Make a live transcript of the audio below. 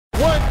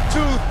2,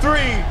 3,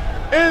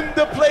 in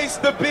the place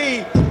to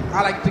be.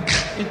 I like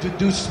to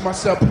introduce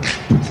myself.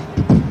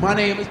 My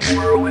name is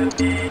Whirlwind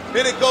D.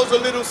 And it goes a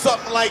little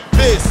something like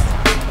this.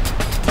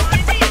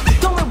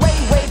 Going way,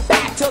 way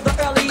back to the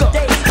early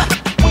days.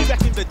 Way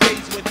back in the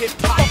days when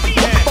hip-hop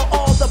began. For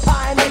all the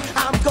pioneers,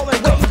 I'm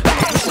going way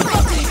back.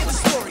 Love to hear the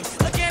story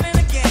again and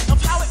again of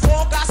how it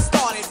all got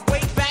started way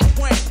back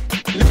when.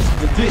 Listen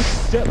to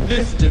this, just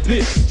listen to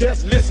this,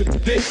 just listen to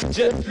this,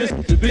 just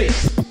listen to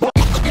this.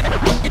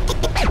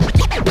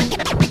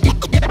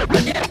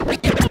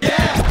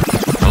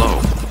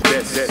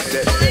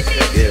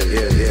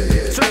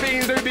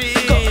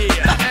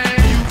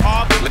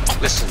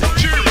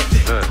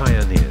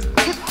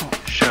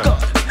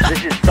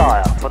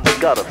 From the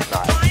gutter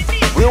side.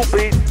 Real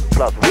beats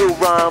plus real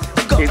rhymes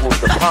equals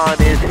the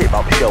Pioneers Hip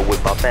Hop Show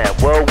with my man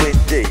Whirlwind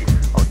D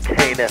on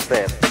Kane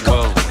FM.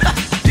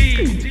 Whirlwind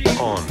D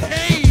on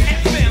Kane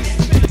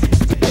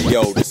FM.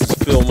 Yo, this is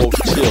Phil Most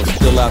Chill,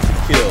 still out to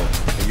kill.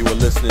 And you are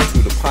listening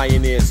to the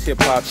Pioneers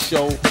Hip Hop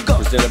Show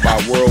presented by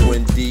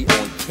Whirlwind D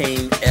on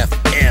Kane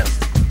FM.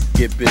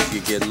 Get busy,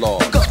 get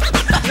lost.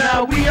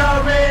 Now we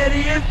are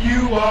ready if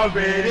you are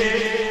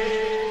ready.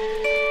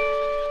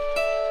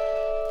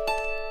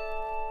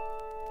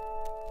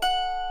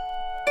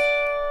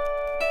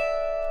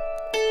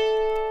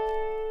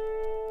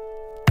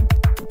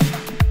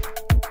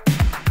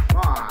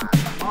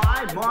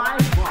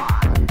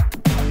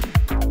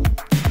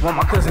 When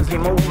my cousin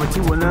came over to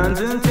a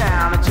London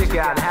town to check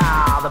out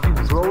how the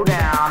people roll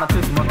down, I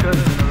took my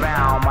cousin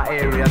around my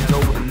area,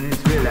 told him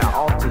it's really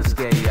off to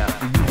scare ya.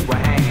 You were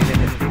hanging in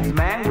the sticks,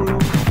 man,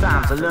 groove.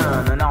 Time to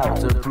learn and all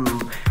to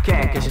prove.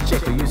 Can't cash a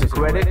check or use a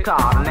credit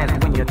card, and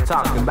that's when you're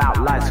talking about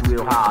life's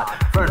real hard.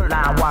 Front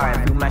line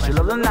wiring through masher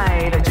of the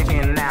night, a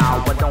chicken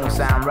now, but don't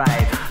sound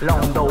right.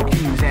 Long door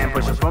cues and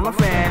pressure from a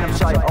friend. I'm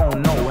sure you all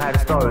know how the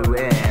story will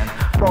end.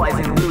 Boys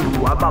in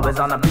blue are bobbers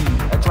on a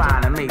beat,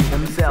 trying to make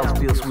themselves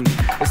feel sweet.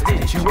 They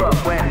stitch you up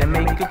when they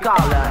make a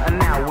collar, and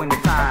now when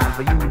it's time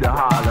for you to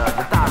holler,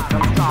 the thoughts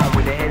come strong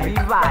with a heavy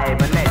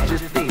vibe, and that's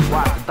just it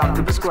what the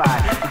doctor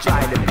prescribed. You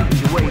try to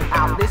beat your way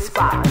out this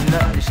spot, and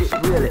let the shit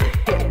really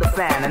hit the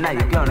fan, and now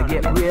you're gonna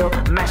get real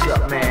mash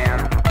up,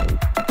 man.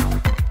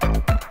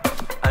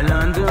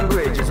 London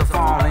bridges are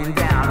falling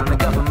down, and the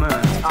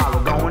government's all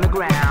going to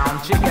ground.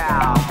 Check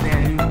out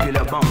their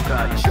nuclear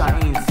bunker. You sure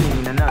ain't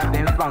seen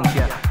nothing funky.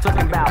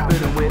 Talking about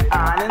building with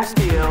iron and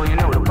steel. You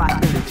know the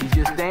possibility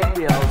just ain't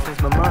real.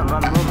 Since my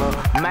mama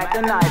Mac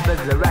the knife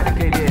has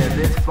eradicated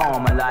this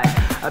form of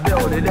life. I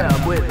build it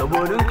up with a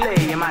wooden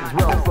clay. You might as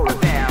well throw the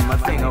damn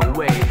thing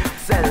away.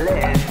 Settle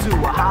it to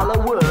a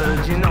hollow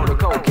wood. You know the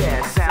cold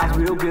cast sounds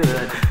real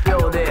good.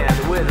 Build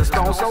it with a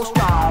stone so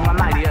strong, I'm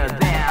mightier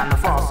than the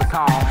false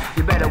calm.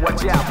 You better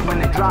watch out when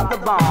they drop the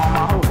bomb.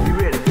 I hope you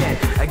really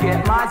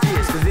get my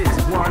gist, cause this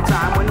is one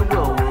time when the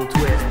world will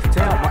twist. To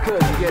help my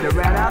cousin get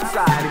around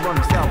outside, he won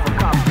himself a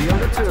copy of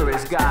the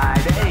tourist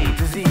guide, the A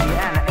to Z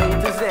and the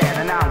A to Z,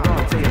 and I'm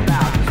gonna tell you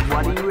about just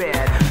what he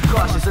read.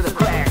 Cautious of the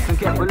cracks and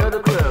careful of the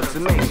crooks,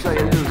 and make sure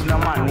you lose no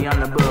money on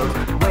the books.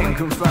 When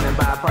confronted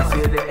by a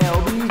posse of the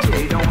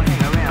LBJ, don't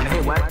hang around and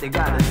hear what they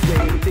gotta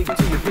say. Take it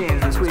to your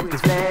pins and swift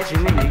as flash,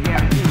 and then you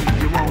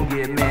guarantee you won't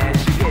get mad.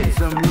 You get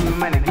some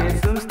room and you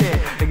get some stead,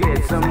 you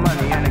get some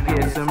money and you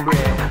get some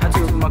bread. I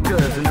took my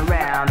cousin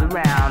around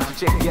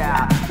to check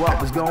out what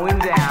was going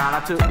down.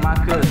 I took my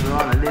cousin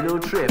on a little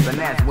trip, and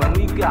that's when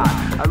we got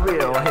a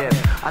real hit.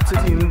 I took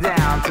him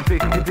down to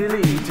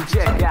Piccadilly to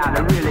check out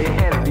a really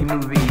heavy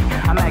movie.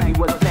 Maggie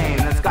was playing,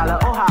 and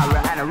Scarlett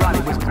O'Hara and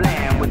Ronnie was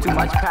playing with too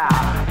much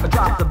power. I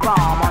dropped the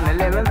bomb on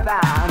the 11th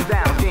hour, and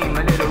down came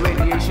a little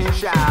radiation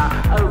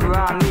shower. Over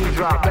on me,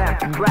 drop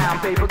back and brown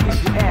paper,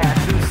 kiss your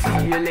ass and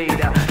see you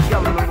later.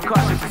 Government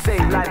precautions to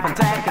save life on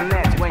tack, and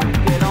that's when you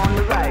get on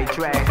the right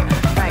track.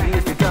 Maggie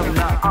is the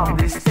governor of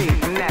this state,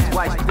 and that's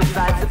why she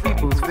decides the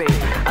people's fate.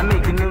 I'm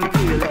making them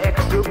feel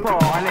extra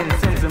poor, and then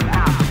sends them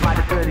out to fight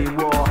a dirty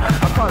war.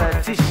 Our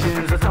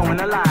politicians are towing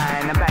the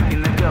line, and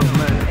backing the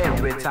government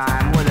every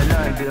time. Well, the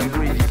London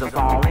bridges are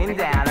falling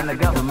down, and the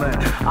government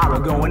are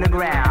going to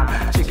ground.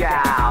 Check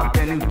out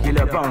the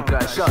nuclear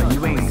bunker, sure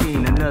you ain't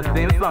seen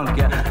nothing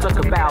funky.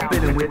 Talk about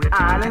building with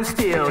iron and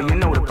steel, you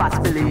know the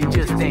possibility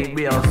just ain't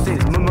real.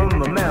 Since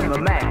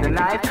Mac the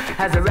knife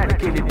has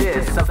eradicated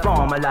this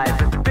form of life.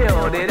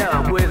 Build it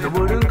up with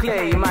wooden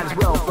clay, you might as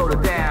well throw the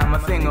damn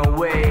thing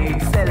away.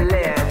 Settle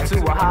it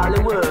to a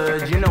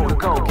Hollywood, you know the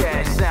cold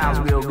cash sounds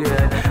real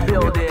good.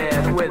 Build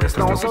it with a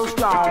stone so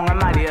strong, I'm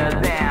mightier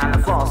than a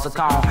false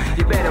calm.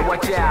 You better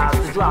watch out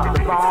to drop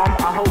the bomb.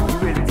 I hope you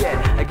really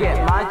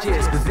get my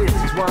gist, cause this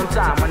is one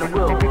time when the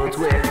world will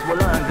twist. Well,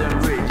 London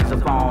bridges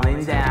are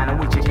falling down, and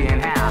we chicken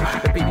how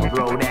the people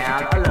grow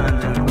down.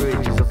 London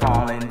bridges are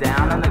falling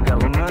down, and the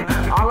government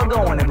all are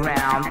going to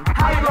ground.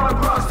 How you gonna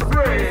cross the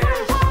bridge?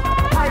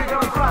 How you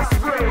gonna cross the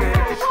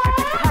bridge?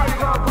 How you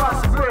gonna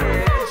cross the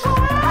bridge?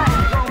 How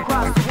you gonna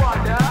cross the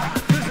water?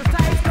 There's a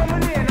tides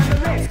coming in, and the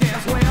legs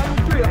can't swim.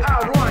 Feel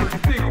outrun to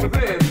think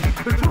within.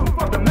 The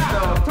truth of the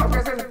matter, talk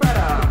as it's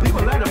better.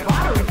 People let a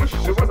bottle, wish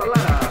it was a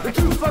letter. The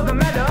truth of the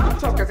matter,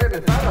 talk as it's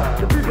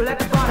better. The people let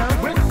the butter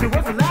whistle,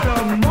 whistle, let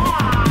 'em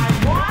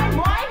whine, whine,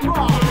 whine,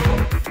 whine.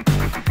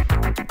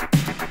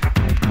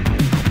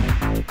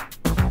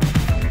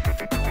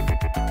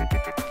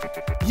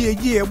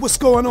 Yeah, what's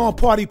going on,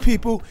 party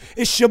people?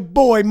 It's your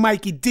boy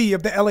Mikey D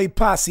of the LA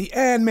Posse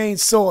and Main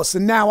Source,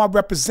 and now I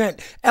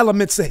represent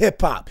elements of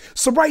hip-hop.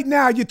 So right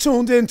now you're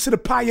tuned in to the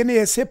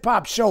Pioneers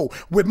Hip-Hop Show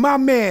with my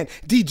man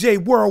DJ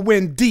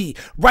Whirlwind D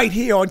right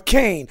here on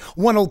Kane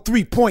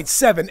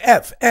 103.7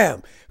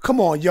 FM. Come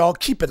on, y'all,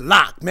 keep it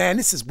locked, man.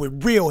 This is where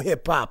real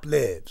hip-hop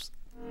lives.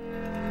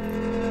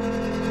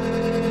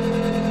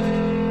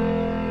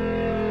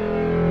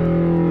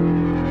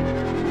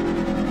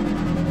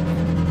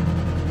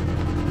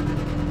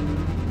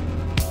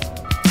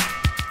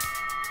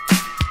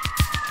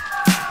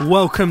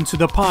 Welcome to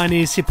the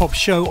Pioneers Hip Hop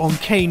Show on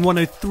Kane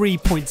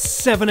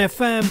 103.7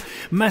 FM.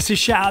 Massive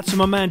shout out to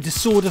my man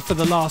Disorder for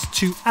the last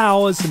 2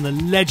 hours and the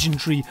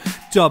legendary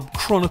Dub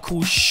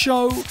Chronicles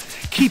show.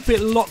 Keep it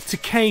locked to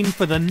Kane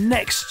for the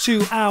next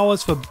 2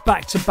 hours for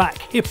back-to-back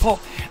hip hop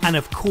and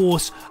of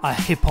course a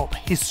hip hop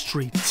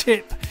history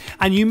tip.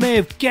 And you may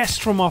have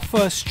guessed from our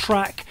first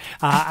track,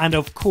 and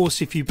of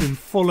course if you've been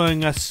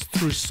following us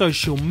through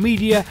social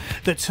media,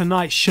 that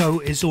tonight's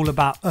show is all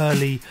about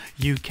early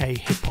UK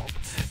hip hop.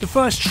 The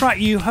first track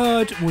you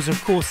heard was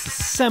of course the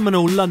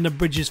seminal London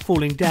Bridges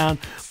Falling Down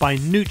by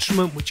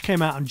Nutriment, which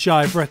came out on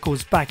Jive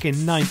Records back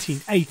in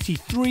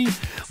 1983.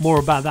 More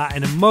about that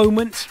in a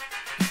moment.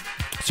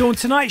 So on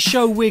tonight's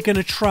show we're going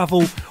to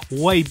travel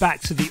way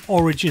back to the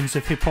origins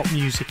of hip-hop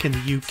music in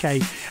the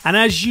UK, and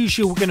as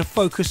usual we're going to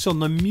focus on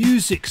the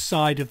music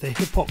side of the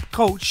hip-hop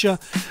culture,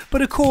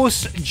 but of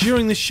course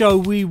during the show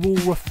we will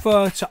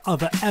refer to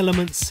other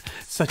elements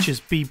such as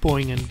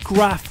b-boying and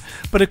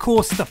graff, but of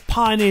course the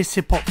Pioneers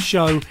Hip-Hop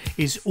Show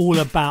is all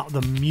about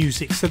the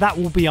music, so that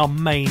will be our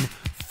main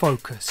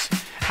focus.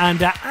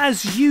 And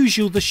as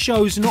usual, the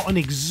show's not an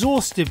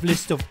exhaustive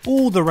list of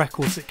all the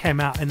records that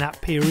came out in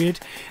that period.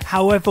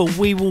 However,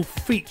 we will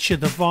feature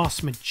the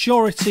vast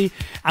majority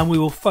and we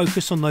will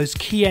focus on those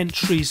key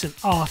entries and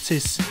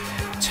artists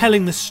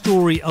telling the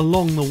story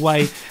along the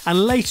way.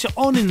 And later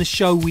on in the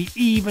show, we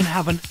even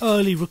have an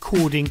early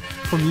recording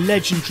from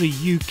legendary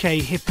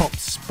UK hip-hop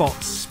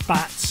spot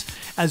Spatts,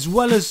 as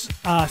well as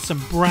some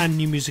brand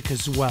new music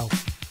as well.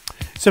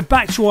 So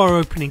back to our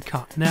opening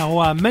cut.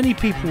 Now, many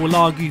people will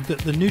argue that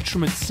the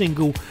Nutriment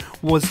single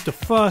was the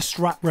first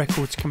rap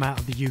record to come out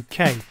of the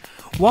UK.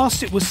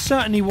 Whilst it was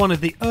certainly one of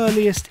the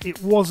earliest,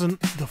 it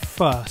wasn't the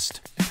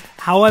first.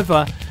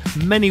 However,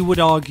 many would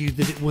argue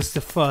that it was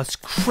the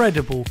first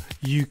credible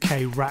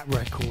UK rap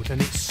record, and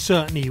it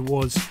certainly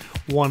was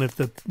one of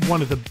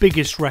the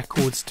biggest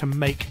records to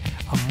make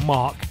a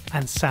mark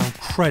and sound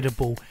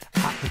credible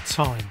at the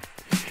time.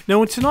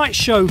 Now, on tonight's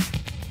show,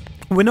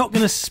 we're not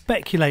going to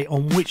speculate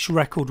on which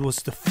record was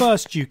the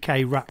first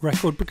UK rap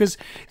record, because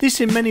this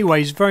in many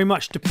ways very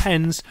much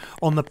depends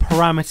on the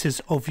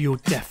parameters of your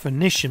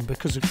definition,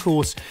 because of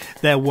course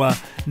there were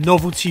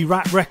novelty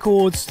rap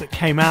records that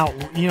came out,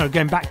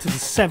 going back to the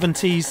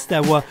 70s.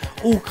 There were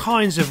all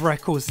kinds of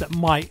records that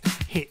might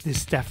hit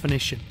this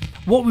definition.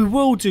 What we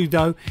will do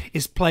though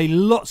is play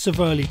lots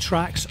of early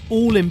tracks,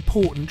 all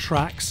important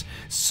tracks,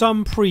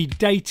 some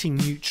predating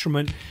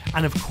Nutriment,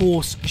 and of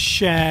course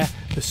share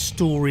the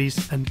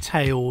stories and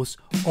tales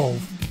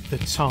of the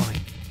time.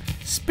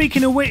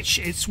 Speaking of which,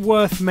 it's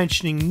worth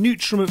mentioning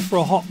Nutriment for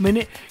a hot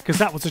minute, because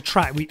that was a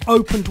track we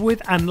opened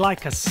with, and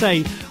like I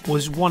say,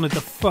 was one of the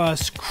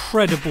first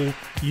credible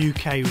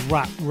UK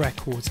rap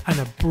records, and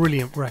a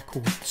brilliant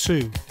record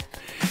too.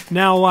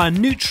 Now,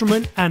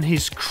 Nutriment and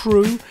his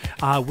crew,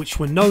 which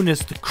were known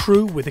as the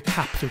Crew with a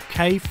capital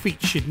K,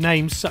 featured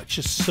names such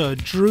as Sir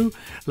Drew,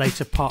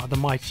 later part of the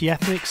Mighty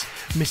Ethnics,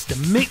 Mr.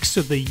 Mix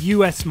of the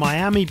US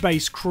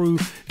Miami-based Crew,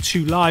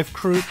 2 Live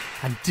Crew,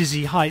 and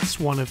Dizzy Heights,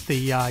 one of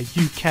the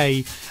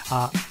UK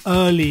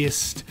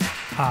earliest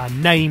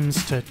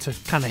names to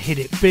kind of hit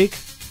it big.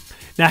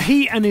 Now,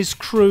 he and his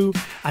crew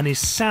and his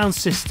sound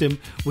system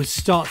would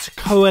start to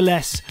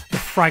coalesce the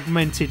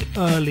fragmented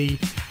early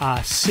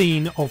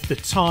scene of the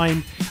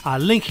time,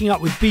 linking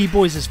up with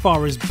b-boys as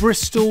far as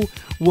Bristol,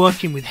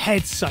 working with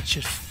heads such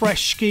as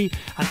Freshki,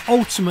 and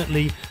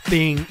ultimately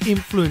being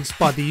influenced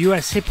by the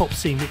US hip-hop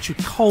scene, which would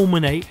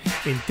culminate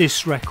in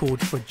this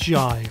record for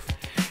Jive.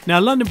 Now,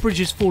 London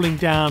Bridges Falling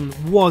Down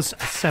was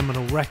a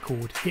seminal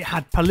record. It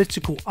had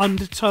political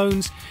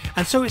undertones,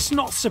 and so it's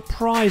not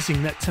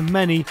surprising that to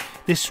many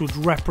this would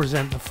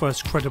represent the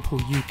first credible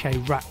UK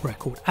rap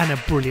record, and a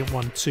brilliant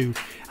one too,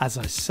 as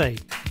I say.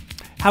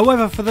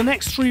 However, for the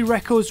next 3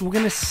 records, we're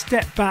going to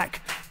step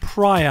back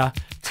prior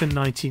to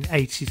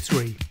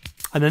 1983.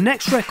 And the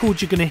next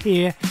record you're going to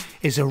hear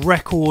is a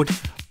record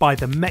by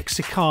the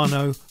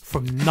Mexicano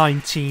from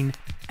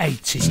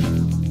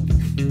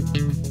 1980.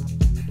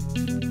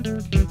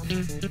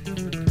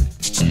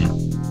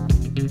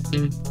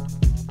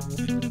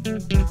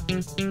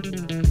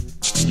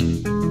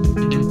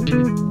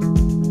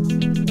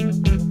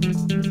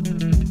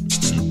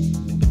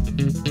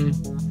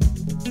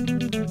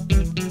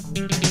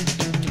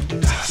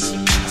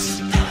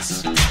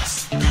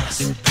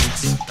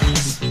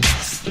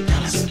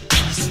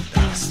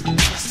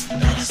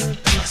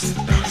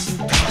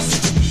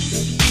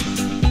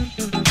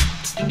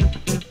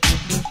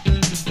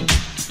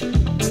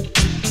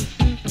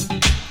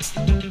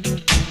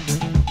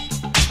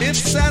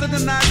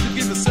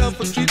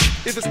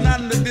 If it's not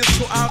in the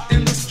disco, out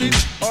in the street,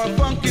 or a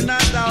funky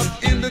night out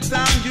in the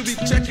town, you be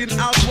checking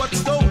out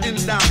what's going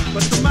down.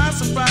 But to my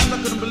surprise, I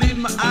couldn't believe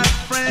my eyes,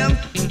 friend.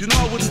 You know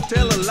I wouldn't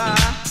tell a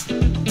lie.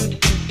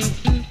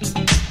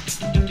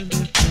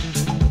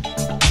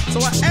 So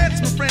I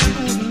asked my friend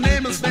whose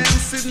name is Ben,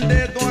 sitting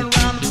there going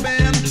around the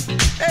band.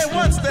 Hey,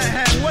 what's the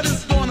hat? What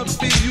is gonna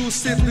be you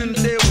sitting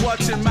there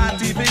watching my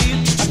TV?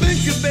 I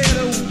think you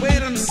better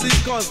wait and see,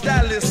 cause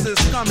that list is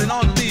coming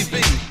on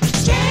TV.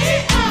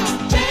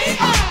 J.R.,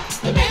 J.R.,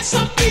 the man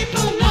some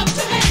people love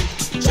to hate.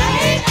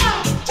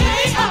 J.R.,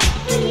 J.R.,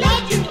 we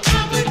love you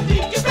and we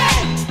think you're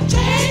great.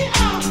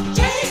 J.R.,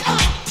 J.R.,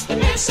 the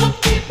man some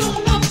people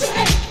love to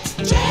hate.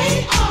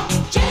 J.R.,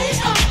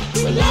 J.R.,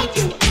 we love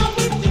you and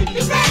we think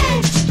you're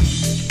great.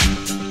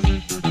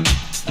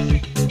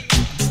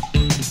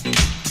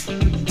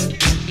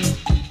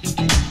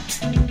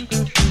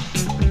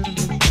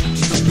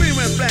 We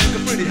went back a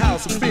pretty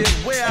house a bit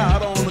way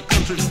out on the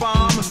country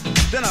farm.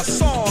 Then I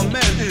saw a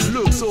man, he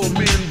looked so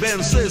mean.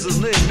 Ben says his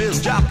name is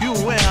Jock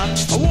Ewan.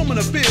 A woman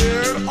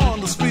appeared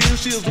on the screen.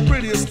 She is the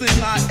prettiest thing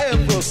I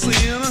ever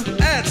seen.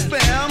 Asked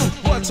Ben,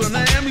 what's her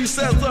name? He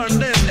says her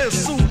name is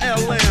Sue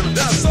Ellen.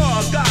 Then I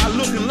saw a guy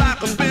looking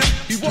like a pimp.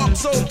 He walked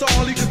so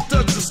tall he could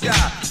touch the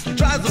sky. He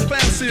tries to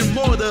fancy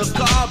motor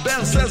car.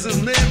 Ben says his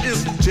name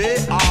is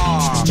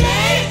J.R.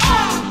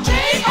 J.R.,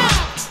 J.R.,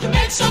 the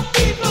man some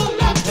people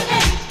love to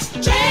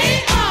hate.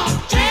 J.R.,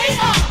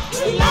 J.R.,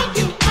 we love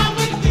you and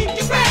we think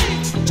you're great.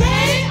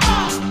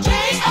 J.R.,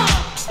 J.R.,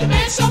 the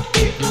man some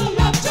people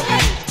love to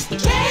hate.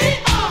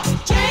 J.R.,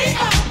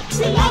 J.R.,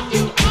 we love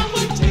you and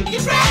we think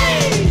you're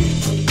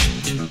great.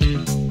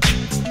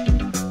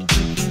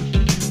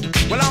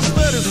 Well, I'm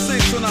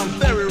 36 and I'm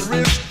very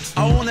rich.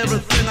 I own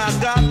everything I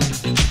got.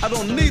 I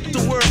don't need to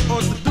work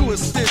or to do a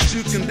stitch.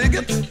 You can dig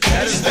it?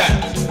 That is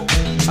that.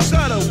 I've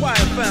got a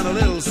wife and a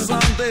little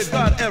son. They've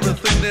got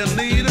everything they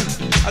need.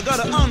 I got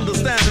an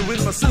understanding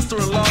with my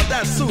sister-in-law.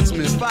 That suits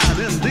me fine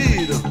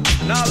indeed.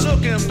 Now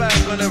looking back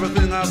on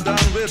everything I've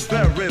done with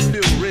very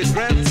few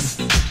regrets,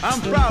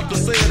 I'm proud to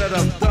say that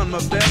I've done my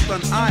best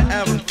and I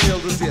haven't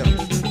failed as yet.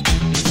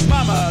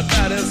 Mama,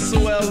 Daddy,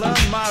 Sue Ellen,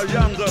 my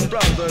younger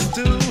brother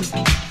too,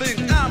 think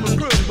I'm a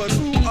crook, but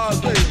who are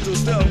they to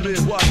tell me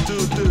what to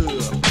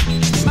do?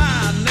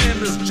 My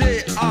name is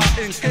J.R.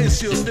 in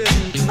case you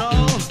didn't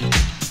know.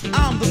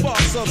 I'm the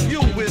boss of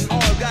you with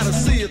all, gotta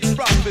see its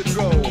profit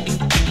grow.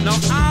 Now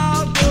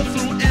I'll go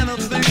through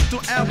anything to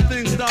have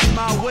things done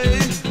my way.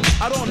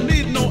 I don't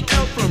need no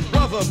help from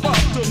Brother Buck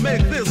to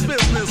make this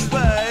business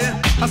pay.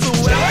 I said,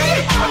 well,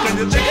 how can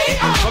you dig it?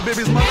 My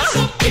baby's mother.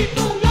 Some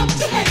people love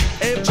to hate.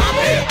 Hey,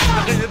 Bobby,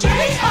 how can you dig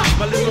it?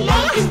 My little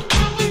mama. I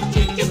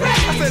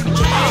said,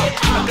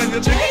 how can you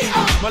dig it?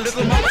 My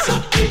little mama.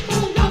 Some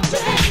people love to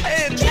hate.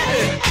 Hey,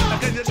 Jimmy, how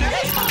can you dig it?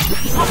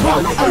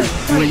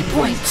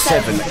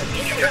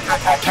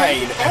 103.7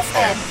 Kane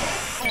FM.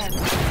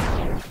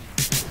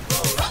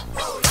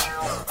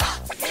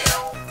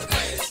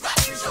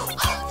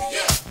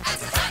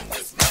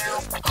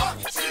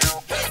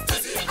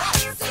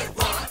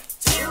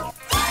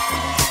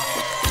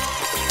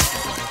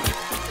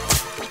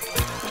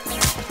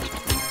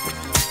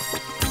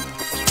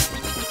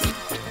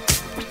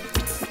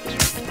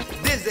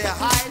 Dizzy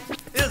Hype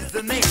is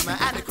the name,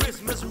 and the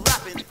Christmas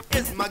rapping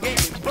is my game.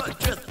 But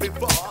just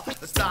before I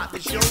start the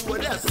show,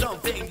 well, there's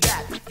something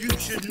that you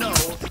should know.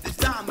 This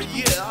time of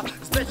year,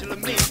 especially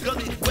me, cause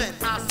it's when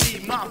I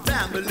see my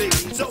family.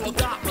 So I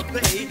got my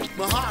pay,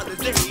 my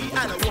holiday,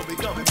 and I won't be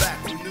coming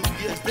back to New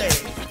Year's Day.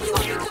 You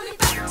won't be coming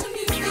back to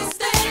New Year's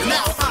Day.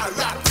 Now I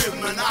rap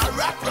rhythm and I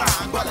rap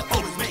rhyme, but I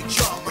always make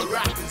sure my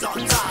rap is on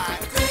time.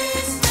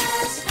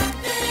 Christmas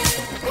rapping.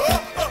 Christmas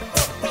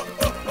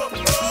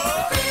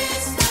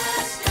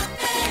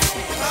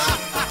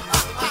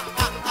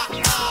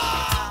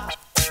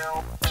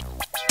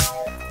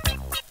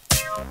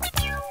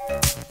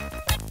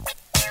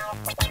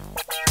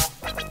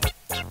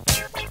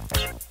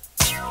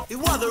It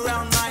was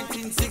around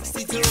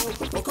 1962,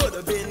 or could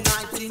have been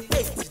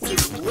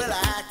 1982. Well,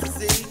 I had to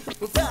see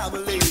my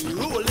family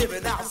who were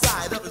living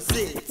outside of the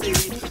city.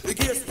 The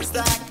gifts were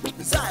stacked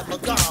inside my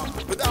car,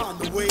 but on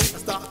the way I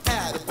stopped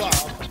at a bar.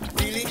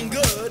 Feeling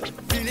good,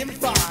 feeling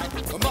fine.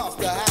 I must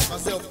have had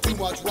myself too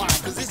much wine,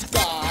 cause this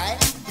guy,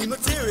 he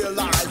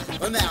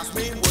materialized, announced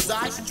me was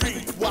I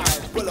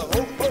streetwise. Well, a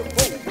ho ho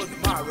ho was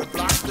my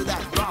reply to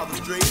that rather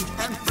strange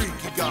and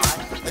freaky guy.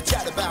 I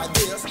chat about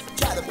this,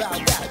 chat about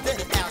that, then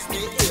he asked me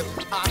if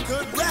I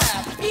could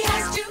rap. He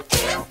asked you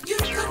if you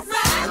could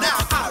rap. Now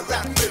I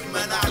rap rhythm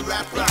and I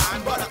rap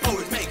rhyme, but I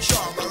always make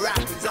sure my rap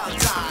is on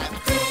time.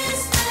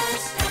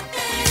 Christmas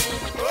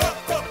rapping.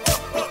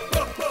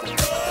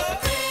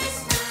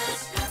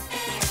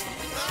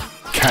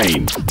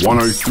 Kane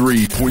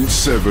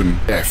 103.7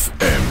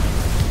 FM.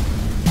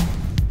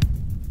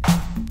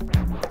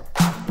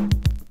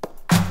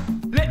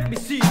 Let me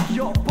see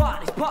your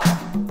bodies pop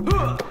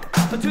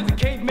to the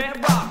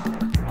caveman rock.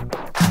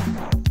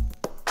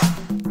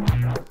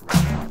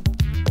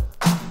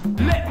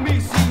 Let me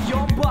see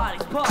your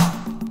bodies pop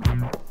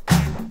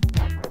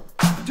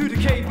to the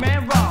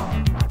caveman rock.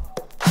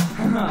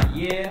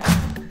 yeah.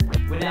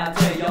 Well, now I'll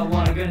tell y'all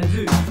what I'm gonna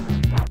do.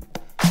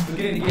 We're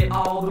gonna get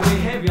all the way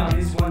heavy on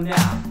this one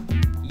now.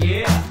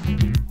 Yeah,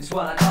 it's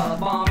what I call a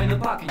bomb in the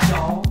pocket,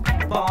 y'all.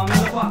 Bomb in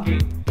the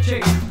pocket,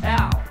 check it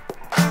out.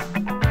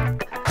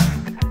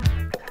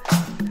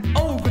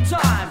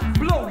 Overtime,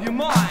 blow your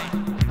mind.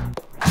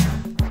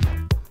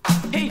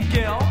 Hey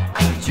girl,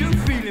 ain't you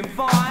feeling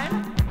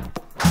fine?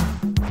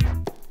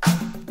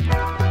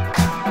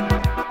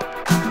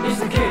 It's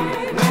the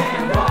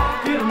caveman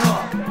rock, get 'em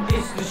up.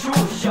 It's the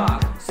short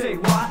shot, say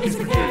what? It's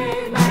the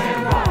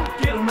caveman rock,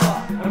 get 'em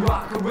up and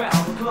rock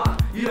around the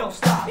clock. You don't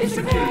stop. It's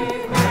the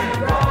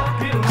caveman rock,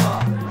 get 'em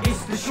up.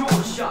 It's the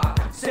short shot,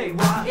 say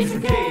what? It's the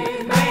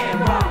caveman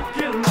rock,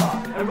 get 'em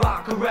up and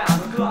rock around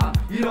the clock.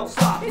 You don't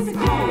stop. It's the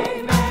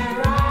caveman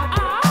rock.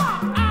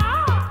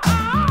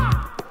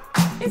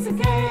 It's a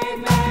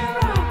caveman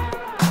rock.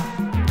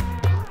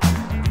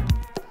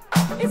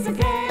 It's a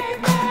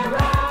caveman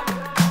rock.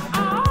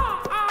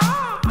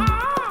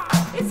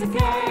 It's a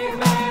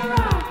caveman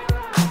rock.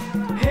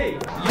 Hey,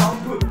 y'all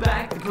put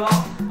back the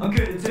clock. I'm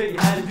gonna tell you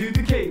how to do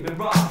the caveman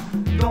rock.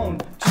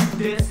 Don't you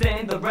dare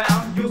stand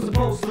around. You're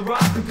supposed to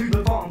rock to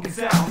the funky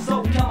sound.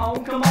 So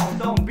come on,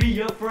 don't be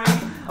afraid.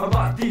 I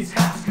rock these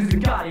hats 'cause you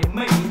got it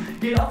made.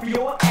 Get off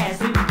your ass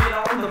and get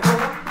on the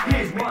floor.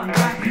 Here's one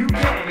rap you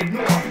can't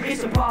ignore.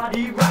 It's a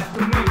party rap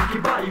to make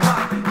your body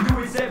rock. You do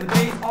it 7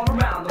 days all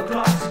around the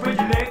clock. Spread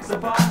your legs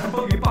apart and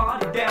pull your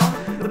body down.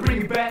 Then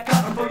bring it back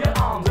up and put your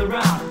arms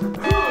around.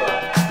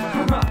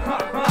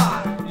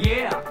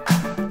 Yeah,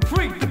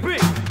 freak the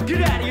beat,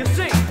 get out of your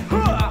seat.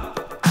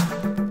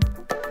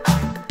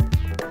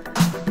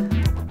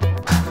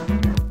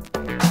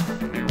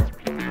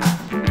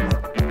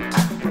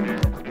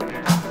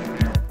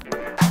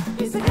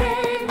 It's a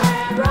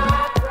caveman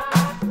rock.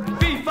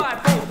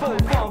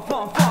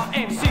 B544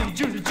 MC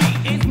to the G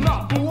is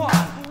number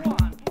one.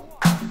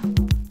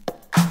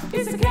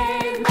 It's a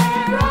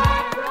caveman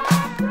rock.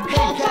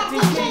 Hey,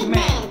 Captain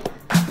Caveman,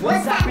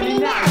 what's happening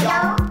now,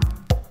 y'all?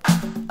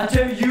 I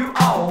tell you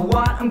all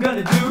what I'm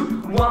gonna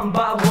do. One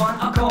by one,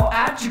 I'll call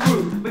out your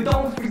crew. But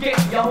don't forget,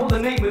 y'all, the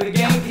name of the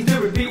game is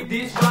to repeat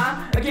this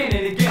rhyme again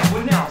and again.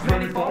 We're now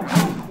ready for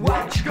crew.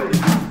 What you gonna do?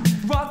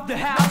 Rock the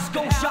house,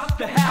 go shock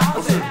the house.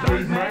 I said,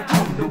 caveman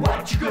crew,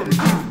 what you gonna do?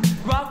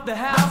 Rock the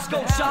house,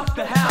 go shock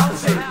the house.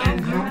 I said,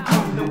 include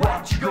crew,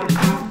 what you gonna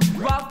do?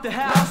 Rock the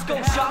house,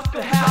 go shock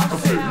the house. I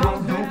said, no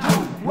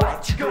crew,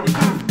 what you gonna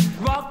do?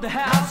 Rock the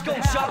house, go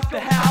shock the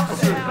house. I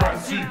said,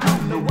 let's see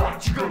crew,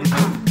 what you gonna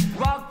do?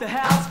 Rock the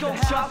house, go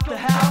shock the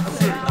house. I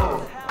said,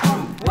 oh,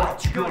 crew,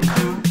 what you gonna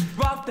do?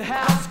 Rock the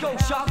house, go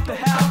shock the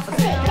house. I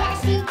said,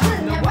 let's see crew,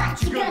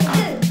 what you gonna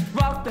do?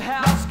 Rock the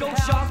house, go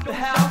shock the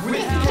house.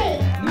 With the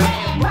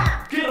caveman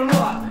rock, get 'em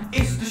up.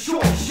 It's the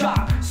short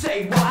shot.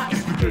 Say what?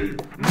 It's the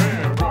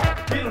caveman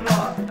rock. Get 'em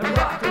up and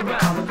rock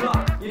around the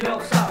clock. You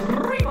don't stop.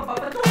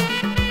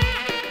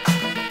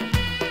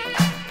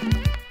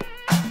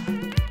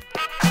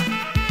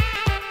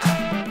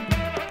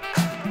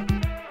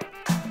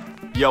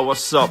 Yo,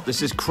 what's up?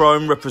 This is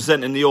Chrome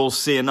representing the All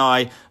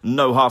C&I,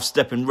 No Half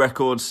Stepping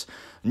Records,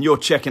 and you're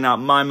checking out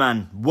my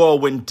man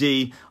Whirlwind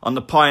D on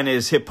the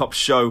Pioneers Hip Hop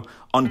Show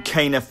on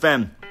Kane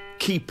FM.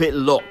 Keep it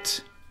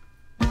locked.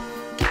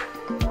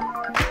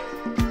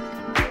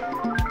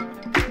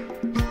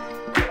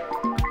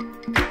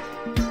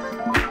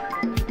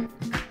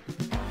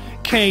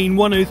 Kane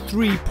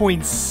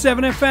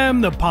 103.7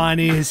 FM, the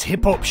Pioneers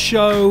Hip Hop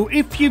Show.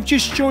 If you've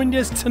just joined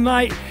us,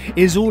 tonight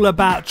is all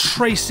about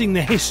tracing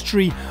the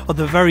history of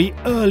the very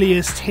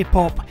earliest hip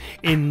hop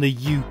in the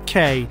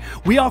UK.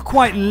 We are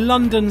quite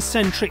London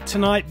centric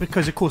tonight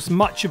because, of course,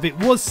 much of it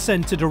was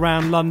centred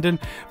around London,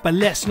 but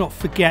let's not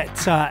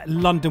forget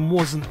London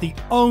wasn't the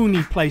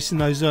only place in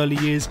those early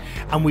years,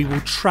 and we will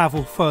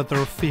travel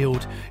further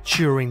afield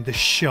during the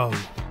show.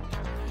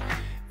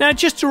 Now,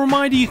 just a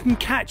reminder, you can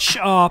catch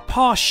our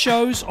past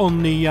shows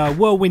on the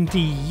Whirlwind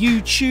D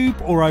YouTube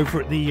or over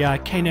at the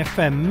Kane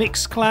FM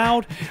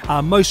Mixcloud.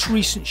 Most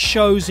recent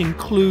shows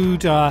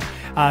include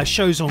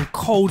shows on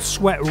Cold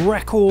Sweat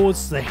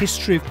Records, the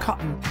history of cut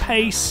and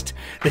paste,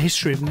 the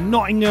history of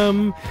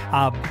Nottingham,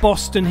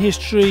 Boston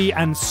history,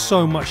 and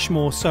so much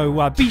more.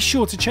 So be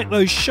sure to check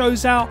those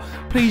shows out.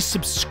 Please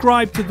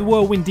subscribe to the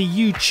Whirlwind D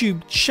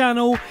YouTube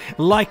channel.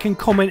 Like and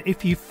comment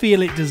if you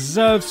feel it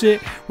deserves it.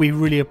 We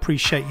really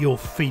appreciate your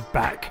feedback.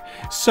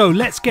 So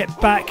let's get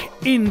back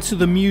into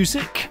the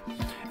music.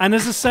 And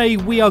as I say,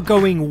 we are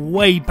going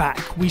way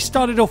back. We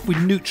started off with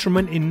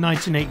Nutriment in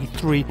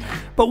 1983,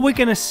 but we're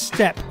going to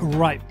step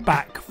right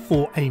back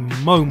for a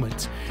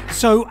moment.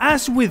 So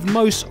as with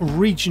most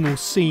regional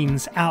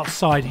scenes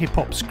outside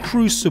hip-hop's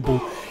crucible,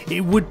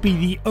 it would be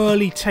the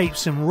early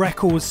tapes and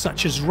records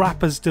such as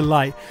Rapper's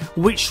Delight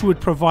which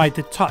would provide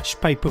the touch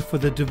paper for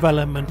the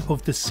development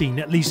of the scene,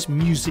 at least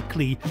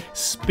musically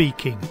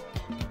speaking.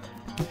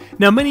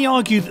 Now, many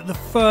argue that the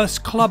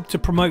first club to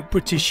promote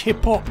British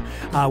hip-hop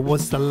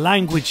was the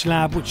Language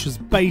Lab, which was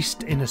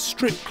based in a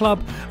strip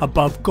club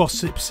above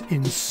Gossips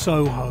in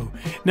Soho.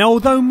 Now,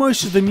 although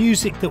most of the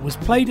music that was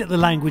played at the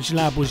Language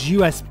Lab was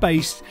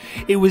US-based,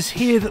 it was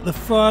here that the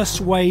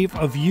first wave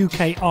of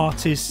UK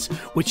artists,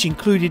 which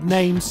included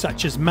names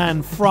such as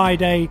Man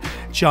Friday,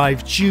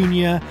 Jive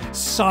Jr.,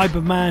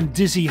 Cyberman,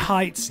 Dizzy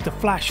Heights, The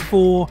Flash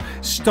 4,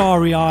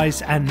 Starry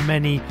Eyes, and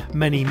many,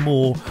 many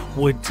more,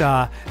 would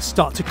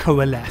start to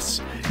coalesce.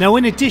 Now,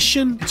 in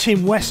addition,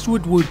 Tim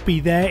Westwood would be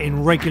there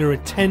in regular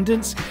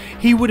attendance.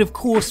 He would, of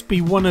course,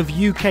 be one of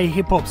UK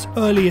hip-hop's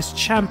earliest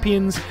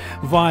champions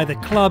via the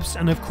clubs,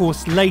 and of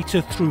course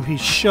later through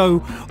his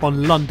show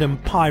on London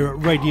Pirate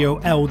Radio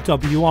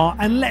LWR.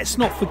 And let's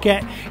not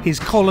forget his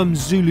column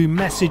Zulu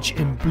Message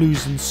in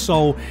Blues and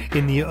Soul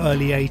in the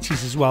early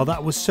 80s as well.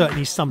 That was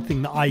certainly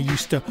something that I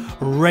used to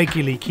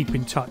regularly keep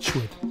in touch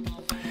with.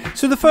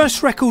 So the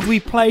first record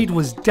we played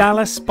was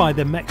Dallas by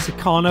the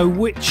Mexicano,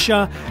 which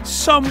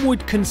some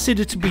would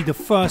consider to be the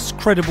first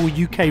credible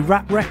UK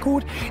rap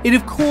record. It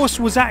of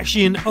course was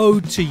actually an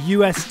ode to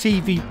US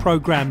TV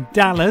programme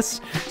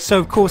Dallas, so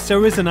of course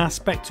there is an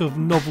aspect of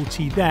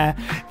novelty there.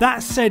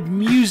 That said,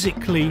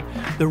 musically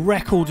the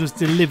record was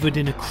delivered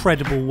in a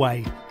credible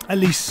way. At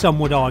least some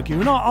would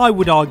argue, and I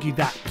would argue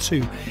that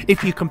too,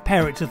 if you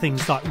compare it to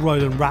things like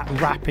Roland Rat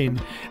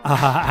rapping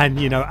and,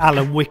 you know,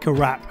 Alan Wicker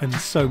rap and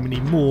so many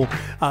more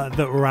that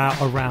were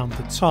out around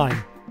the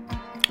time.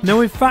 Now,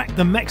 in fact,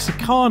 the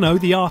Mexicano,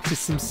 the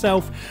artist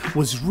himself,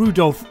 was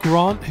Rudolph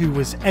Grant, who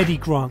was Eddie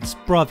Grant's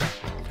brother.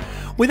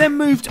 We then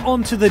moved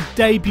on to the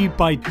debut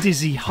by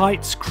Dizzy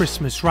Heights,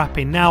 Christmas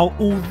Rapping. Now,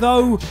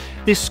 although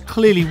this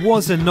clearly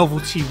was a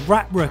novelty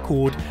rap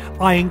record,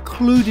 I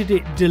included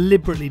it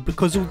deliberately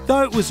because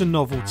although it was a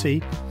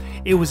novelty,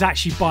 it was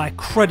actually by a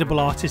credible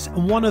artist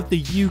and one of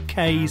the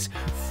UK's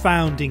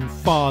founding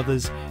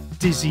fathers,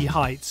 Dizzy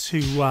Heights,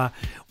 who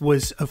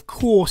was of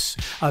course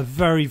a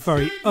very,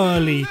 very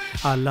early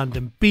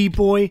London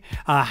b-boy,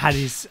 had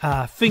his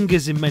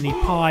fingers in many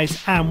pies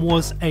and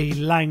was a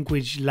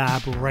Language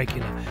Lab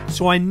regular.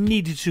 So I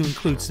needed to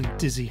include some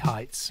Dizzy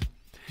Heights.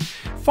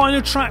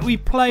 Final track we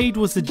played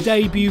was the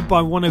debut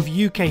by one of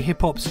UK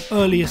hip-hop's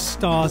earliest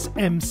stars,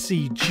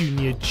 MC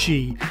Junior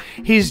G.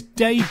 His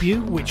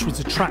debut, which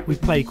was a track we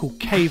played called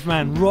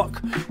Caveman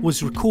Rock,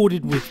 was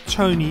recorded with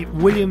Tony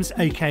Williams,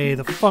 aka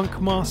the Funk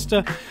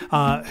Master,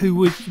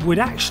 who would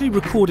actually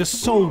record a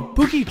soul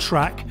boogie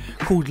track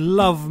called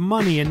Love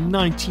Money in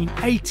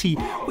 1980,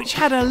 which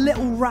had a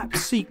little rap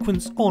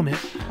sequence on it,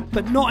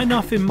 but not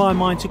enough in my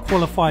mind to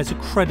qualify as a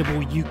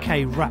credible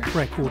UK rap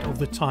record of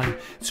the time.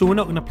 So we're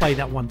not going to play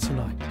that one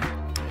tonight.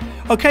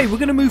 Okay, we're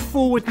going to move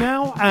forward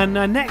now, and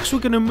next we're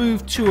going to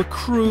move to a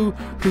crew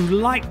who,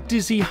 like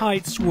Dizzy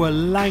Heights, were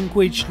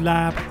Language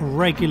Lab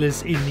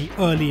regulars in the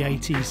early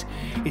 80s.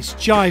 It's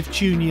Jive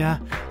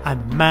Jr.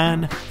 and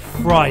Man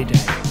Friday.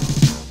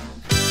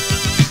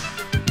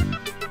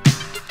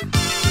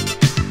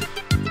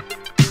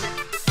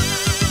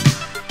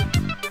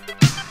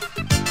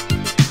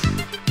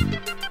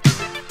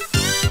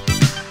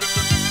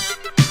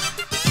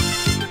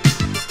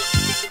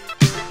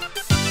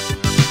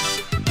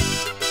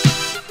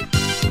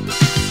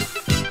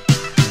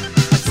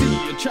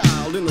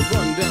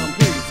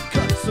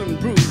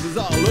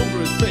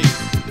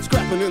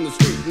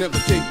 Never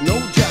take no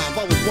job,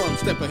 always one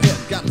step ahead,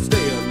 gotta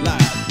stay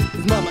alive.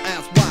 His mama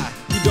asked why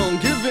he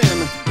don't give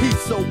in. He's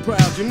so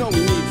proud, you know he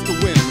needs to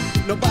win.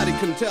 Nobody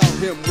can tell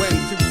him when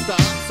to stop,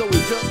 so he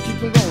just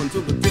keeps on going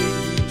till the day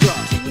he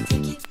drops. Can you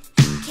take it?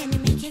 Can you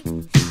make it?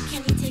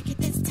 Can you take it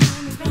this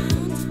time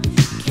around?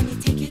 Can you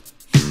take it?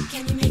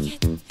 Can you make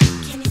it?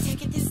 Can you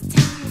take it this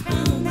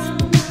time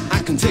around?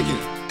 I can take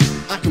it,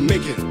 I can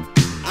make it,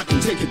 I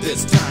can take it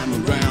this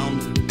time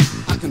around.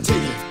 I can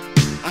take it,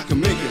 I can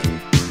make it,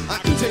 I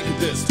can take it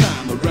this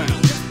time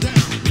around.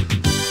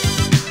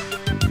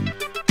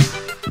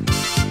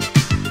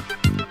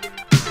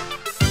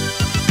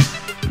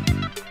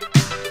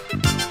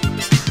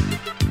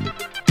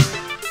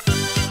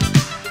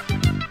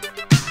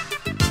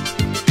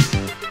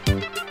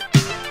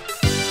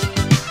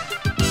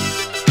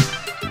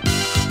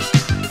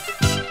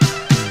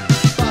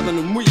 Bobbing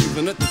and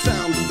weaving at the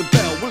sound of the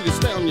bell. Will you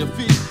stay on your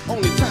feet?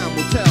 Only time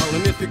will tell.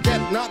 And if you get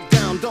knocked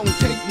down, don't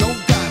take no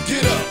dive.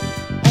 Get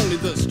up! Only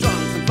the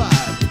strong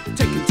survive.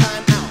 Taking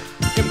time out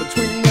in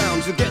between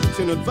rounds, you're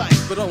getting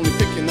advice, but only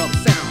picking up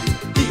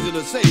sounds. Easy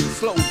to say,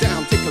 slow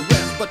down, take a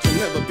rest, but you'll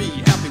never be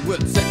happy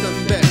with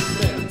second best.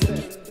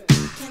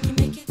 Can you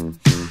make it?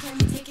 Can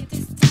you take it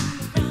this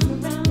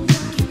time around?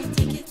 Can you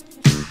take it?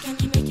 Can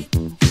you make it?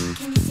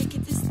 Can you take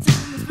it this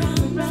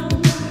time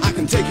around? I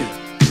can take it,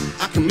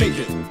 I can make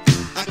it,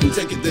 I can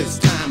take it this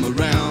time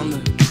around.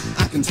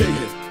 I can take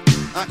it,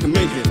 I can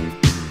make it,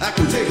 I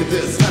can take it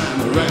this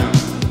time around.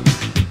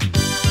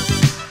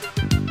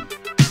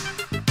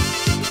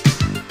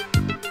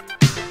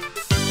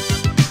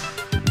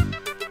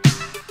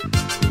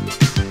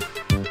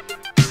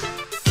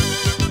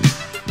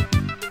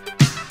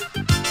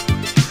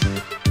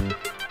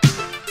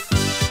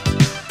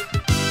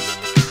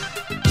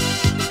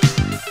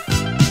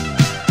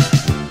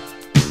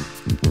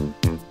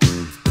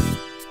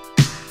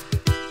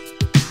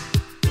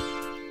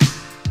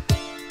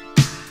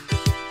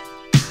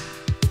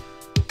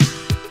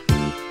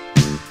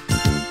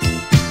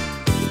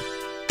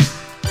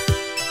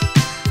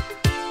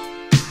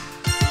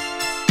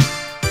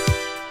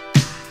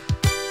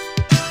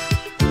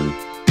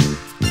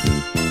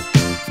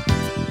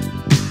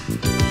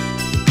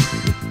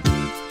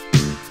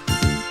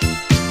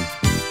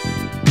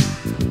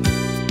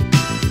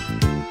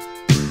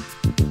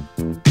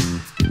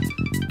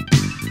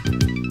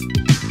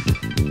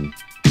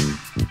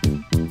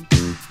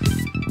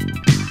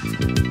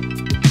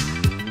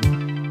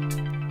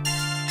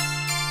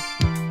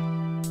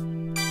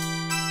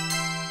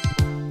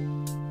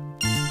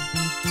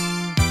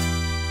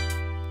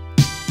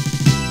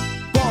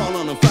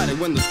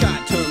 when the sky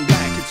turned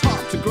black. It's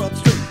hard to grow up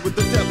straight with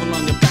the devil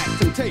on your back.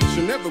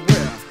 Temptation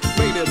everywhere,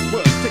 made it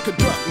worse. Take a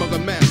drug, mother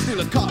man, steal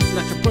a car,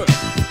 snatch a purse.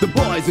 The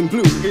boys in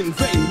blue in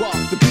vain walk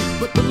the beat,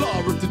 but the law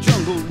of the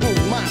jungle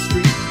ruled my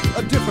street.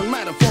 A different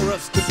matter for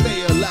us to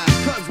stay alive,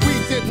 cause we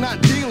did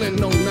not deal in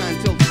no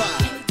 9 till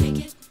 5.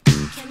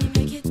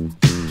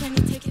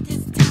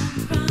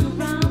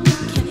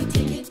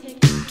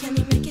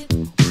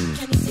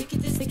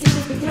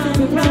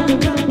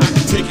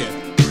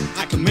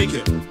 I can make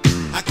it,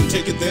 I can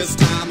take it this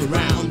time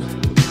around.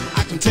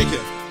 I can take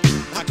it,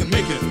 I can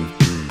make it,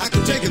 I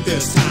can take it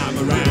this time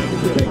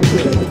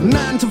around.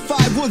 9 to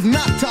 5 was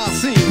not our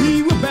scene.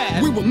 We were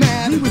bad, we were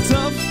mad, we were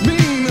tough, mean.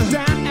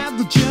 Down at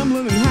the gym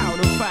learning how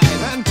to fight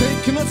and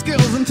taking our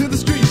skills into the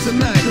streets at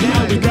night.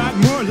 Now we got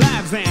more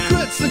lives than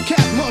Crits the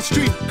cat, more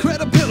street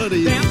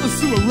credibility. Damn the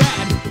sewer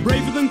rat,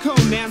 braver than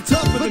Conan,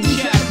 tougher than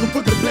Shaq. We'll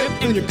put the blip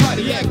in your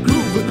cardiac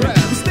groove and grab.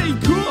 Stay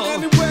cool,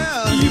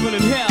 anywhere, even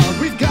in hell.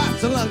 We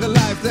got a longer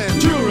life than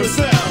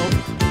Duracell.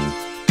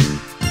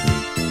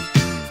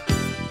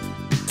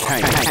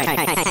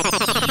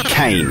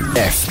 Kane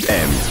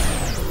FM.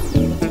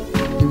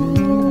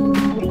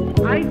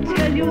 I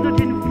tell you that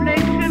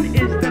inflation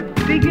is the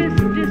biggest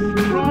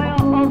destroyer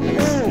of all.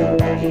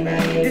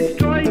 It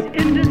destroys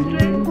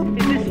industry,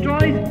 it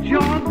destroys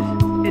jobs,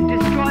 it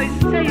destroys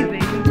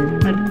savings,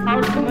 and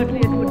ultimately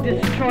it would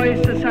destroy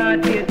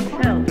society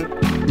itself.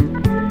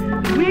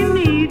 We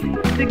need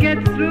to get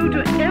through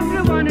to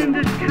everyone in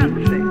this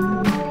country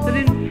that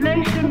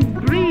inflation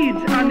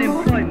breeds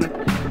unemployment,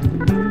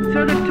 so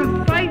that to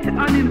fight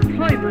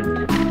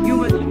unemployment, you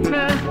must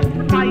first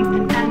fight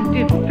and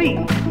defeat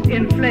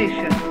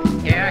inflation.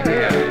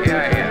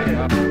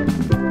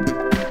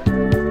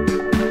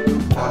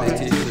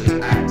 Politicians,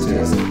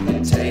 actors,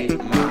 take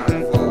my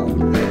vote.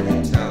 They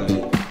tell me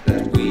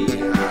that we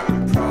have a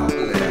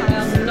problem. I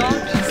am not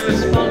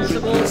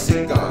responsible.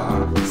 Cigar,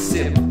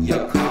 sip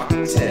your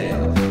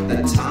cocktail. The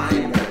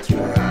time that you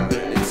have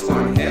it, it's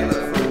one hell of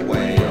a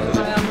whale. I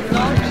am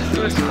not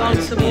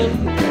responsible.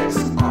 Index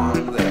on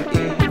the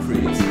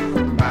increase,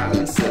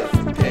 balance of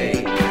pay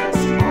is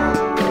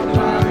on the rise.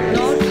 I am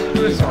not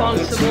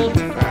responsible.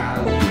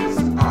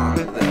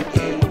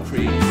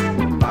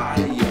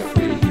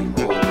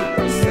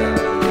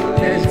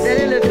 There's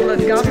very little the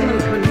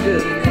government can do.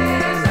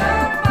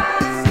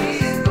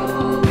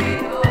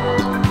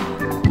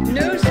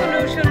 No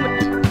solution.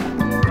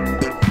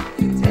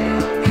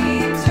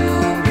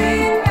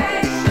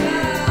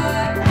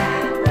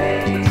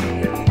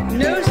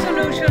 No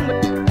solution.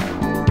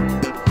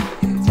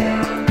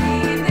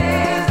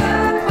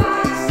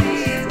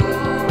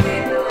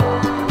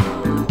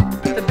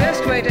 The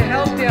best way to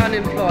help the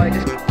unemployed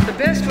is the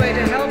best way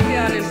to help the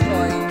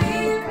unemployed.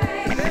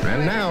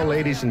 And now,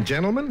 ladies and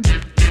gentlemen,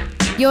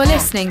 you're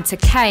listening to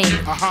Kane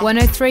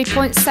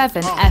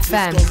 103.7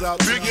 FM.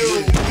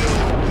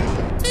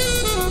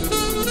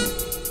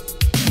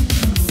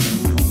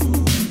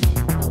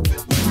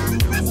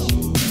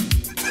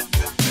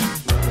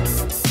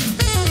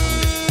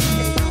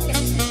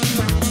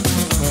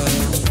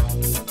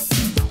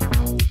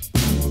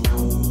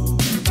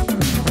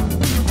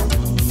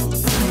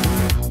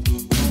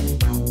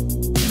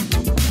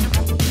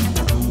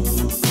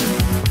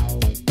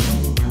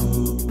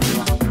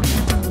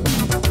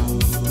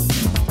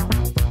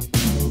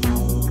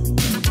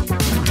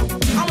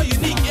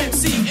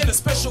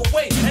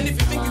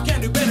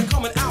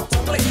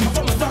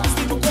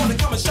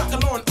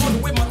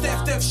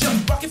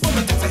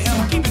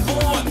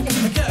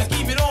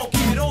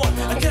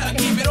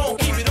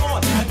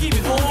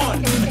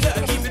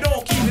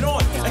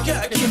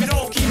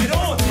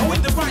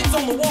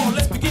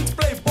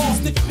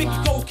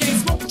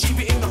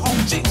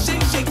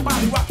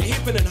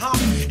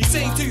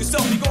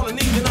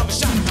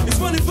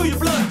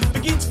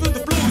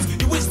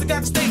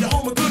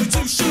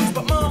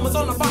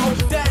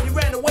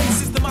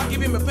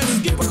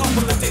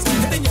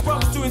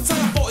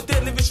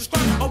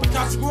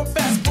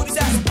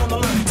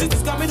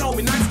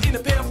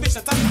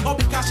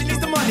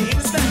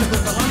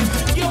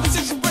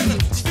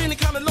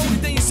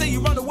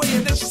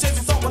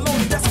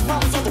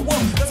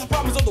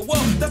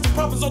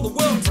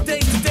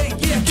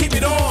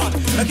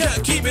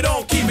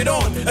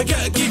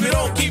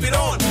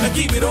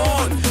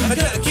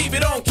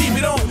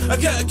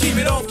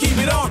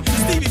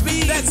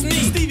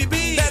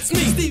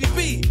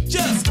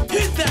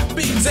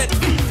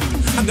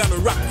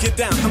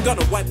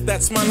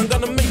 That smile, I'm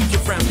gonna make you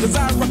frown. Cause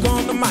I rock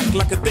on the mic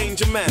like a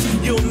danger man.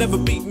 You'll never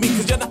beat me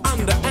cause you're the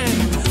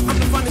underhand. I'm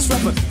the finest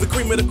rapper, the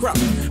cream of the crop.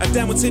 I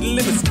down with city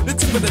limits, the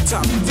tip of the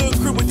top. The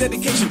crew with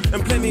dedication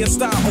and plenty of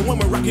style. And when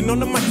we're rocking on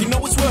the mic, you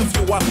know it's worth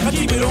your while. I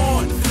keep it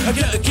on, I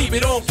gotta keep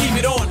it on, keep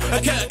it on.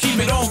 I gotta keep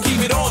it on,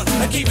 keep it on.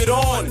 I keep it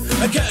on,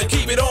 I gotta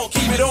keep it on,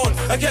 keep it on.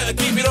 I gotta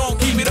keep it on,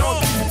 keep it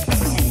on.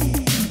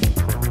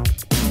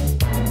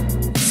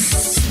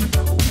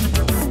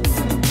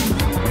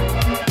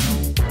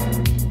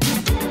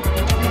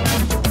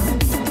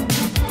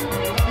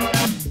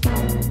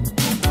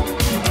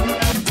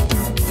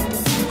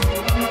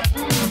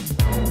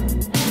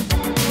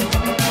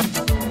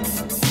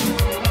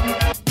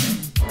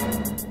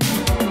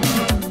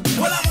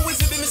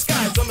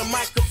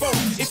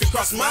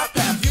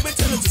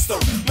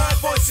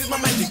 my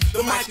magic,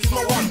 the mic is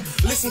my one.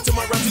 Listen to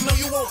my rhymes, you know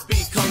you won't be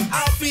con.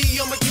 I'll be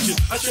your magician,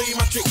 I'll show you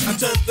my tricks. I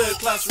turn third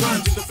class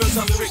rhymes into first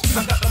time lyrics.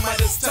 I got the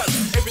Midas touch,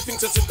 everything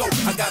touch to go.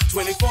 I got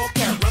 24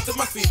 karat runs to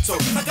my feet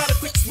toe. I got a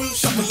quick smooth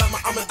shuffle like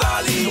my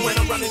Amadali. And when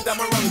I'm running down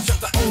my run,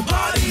 shut the whole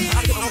body.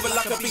 I can hover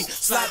like a bee,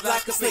 slide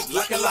like a snake,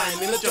 like a lion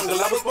in the jungle.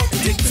 I was born to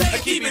dictate. I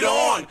keep it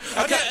on,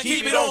 I can't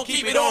keep it on,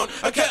 keep it on.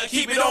 I can't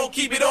keep it on,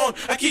 keep it on.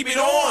 I keep it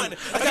on,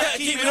 I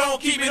can't keep it on,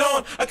 keep it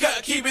on. I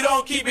can't keep it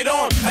on, keep it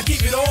on. I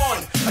keep it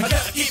on, I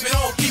can't keep it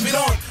on, keep it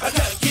on. I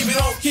can't keep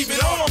it on, keep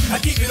it on. I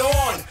keep it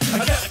on,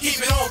 I can't keep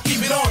it on,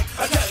 keep it on.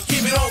 I can't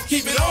keep it on,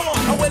 keep it on.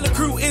 And when the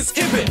crew is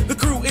hippin', the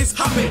crew is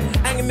hopping,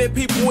 hanging there,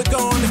 people we're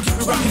gone and keep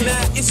it rocking.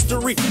 Now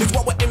history is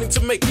what we're aiming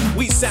to make.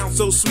 We sound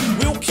so sweet,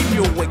 we'll keep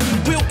you awake.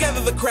 We'll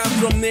gather the crowd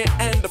from near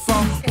and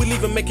afar. We'll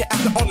even make it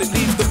after all it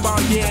leaves the bar.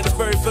 Yeah, the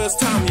very first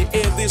time you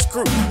hear this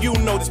crew, you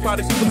know this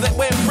party people that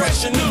we're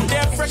fresh and new.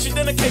 They're fresher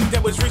than a cake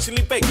that was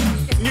recently baked,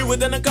 newer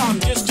than a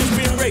garden just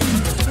being raped,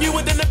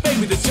 newer than a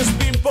baby that's just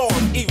been born,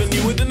 even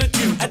newer than a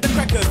Jew at the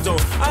crack of dawn.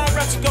 Our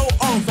raps go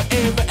on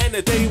forever and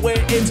a day. We're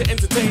here to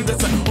entertain,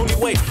 that's the only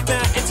way.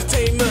 Now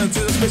entertainment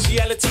is a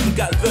speciality. You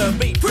got the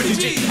beat, pretty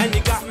G, and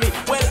you got me.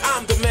 Well,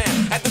 I'm the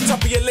man at the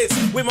top of your list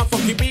with my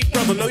funky beat,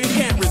 brother. No, you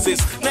can't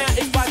resist. Now,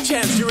 if by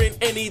chance you're in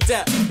any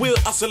doubt, we'll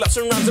hustle up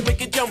some rhymes and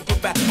make it jump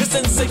about. The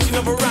sensation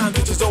of a rhyme,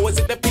 which is always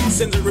at the peak,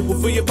 sends a ripple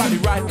through your body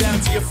right down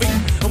to your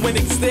feet. And when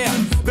it's there,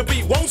 the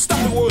beat won't stop.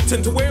 It will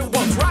tend to where it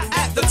was, right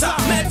at the top.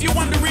 Now, if you're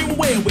wondering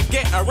where we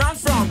get around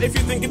from, if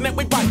you're thinking that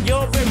we bite,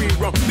 you're very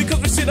wrong. Because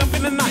we sit up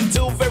in the night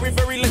till very,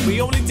 very late.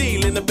 We only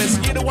deal in the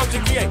best, you're the ones to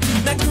create.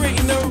 Now,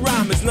 creating a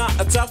rhyme is not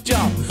a tough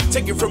job.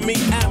 Take it from me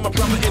and my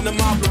brother in the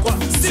mob. Look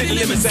what city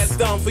limits that's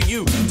done for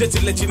you. Just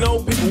to let you know,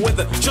 people with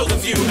a chosen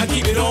few. I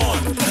keep it on,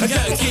 I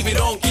gotta keep it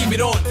on, keep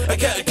it on. I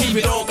gotta keep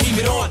it on, keep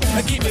it on.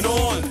 I keep it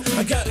on,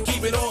 I gotta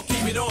keep it on,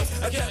 keep it on.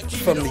 I gotta keep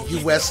From the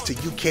US to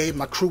UK,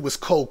 my crew is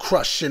cold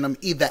crushing. I'm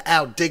either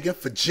out digging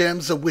for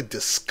gems or we're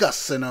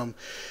discussing them.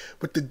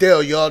 What the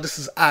deal, y'all? This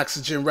is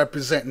Oxygen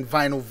representing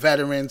vinyl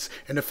veterans.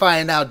 And if I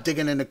ain't out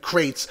digging in the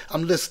crates,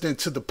 I'm listening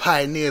to the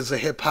Pioneers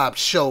of Hip Hop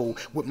show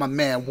with my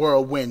man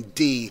Whirlwind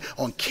D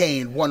on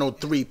Kane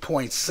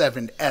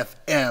 103.7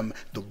 FM.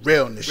 The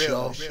realness,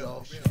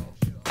 y'all.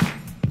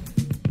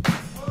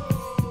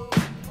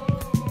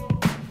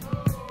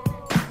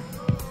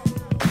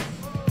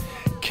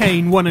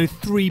 Kane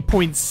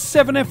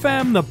 103.7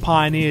 FM, the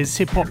Pioneers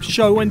Hip Hop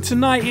Show, and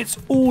tonight it's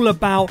all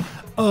about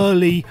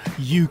early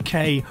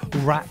UK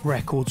rap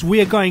records.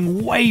 We are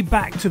going way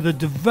back to the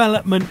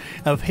development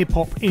of hip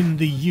hop in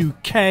the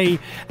UK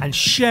and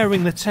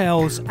sharing the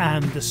tales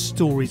and the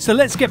stories. So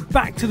let's get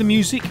back to the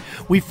music.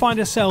 We find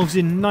ourselves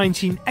in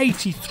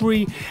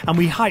 1983 and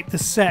we hype the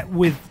set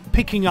with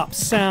Picking Up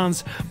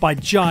Sounds by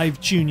Jive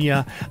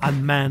Jr.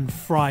 and Man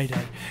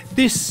Friday.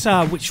 This,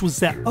 which was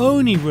their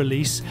only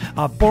release,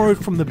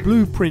 borrowed from the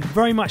blueprint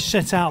very much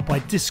set out by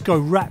disco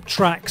rap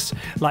tracks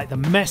like The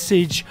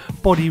Message,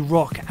 Body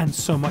Rock and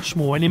so much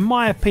more. And in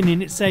my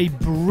opinion, it's a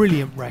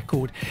brilliant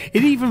record.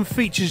 It even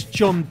features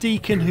John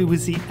Deacon, who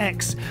was the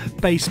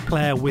ex-bass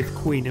player with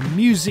Queen, and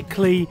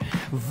musically,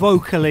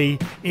 vocally,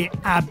 it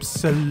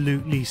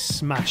absolutely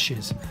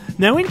smashes.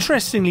 Now,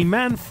 interestingly,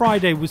 Man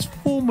Friday was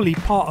formerly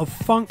part of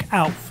funk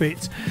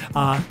outfit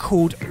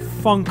called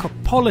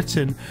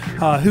Funkopolitan,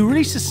 who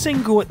released a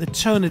single at the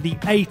turn of the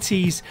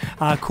 80s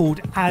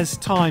called As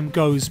Time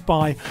Goes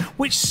By,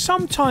 which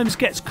sometimes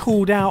gets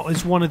called out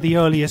as one of the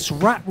earliest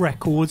rap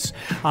records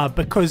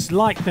because,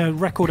 like the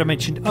record I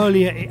mentioned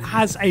earlier, it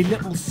has a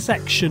little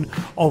section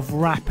of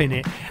rap in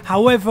it.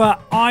 However,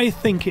 I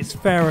think it's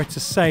fairer to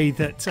say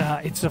that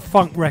it's a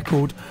funk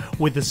record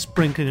with a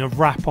sprinkling of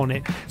rap on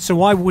it,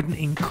 so I wouldn't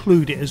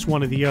include it as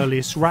one of the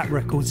earliest rap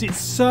records. It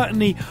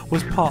certainly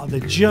was part of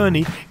the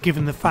journey,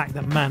 given the fact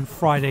that Man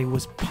Friday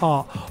was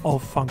part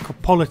of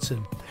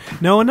Funkopolitan.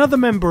 Now, another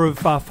member of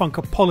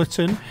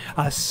Funkopolitan,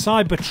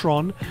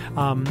 Cybertron,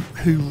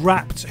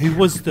 who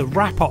was the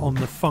rapper on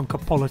the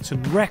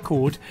Funkopolitan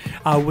record,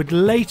 would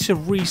later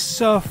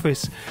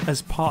resurface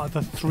as part of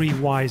the Three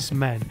Wise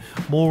Men.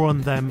 More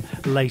on them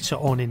later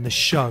on in the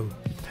show.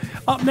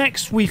 Up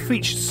next, we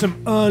featured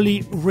some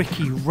early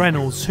Ricky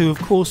Reynolds, who of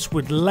course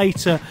would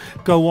later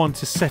go on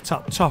to set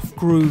up Tough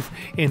Groove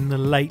in the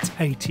late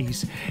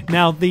 80s.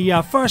 Now,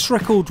 the first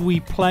record we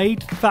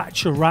played,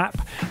 Thatcher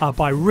Rap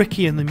by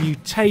Ricky and the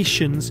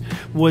Mutations,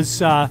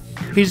 was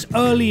his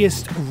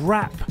earliest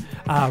rap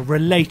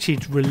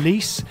related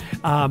release,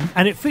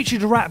 and it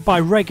featured a rap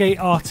by reggae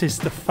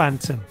artist The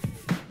Phantom.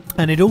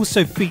 And it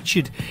also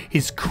featured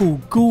his cool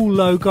Ghoul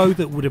logo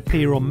that would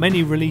appear on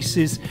many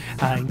releases,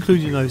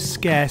 including those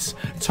scarce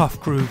Tough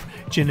Groove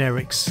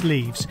generic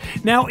sleeves.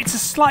 Now, it's a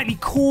slightly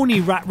corny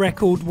rap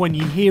record when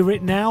you hear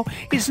it now.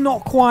 It's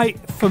not quite,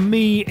 for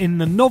me, in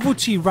the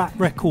novelty rap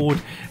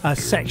record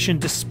section,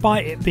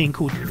 despite it being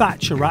called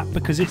Thatcher Rap,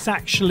 because it's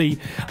actually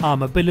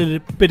a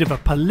bit of a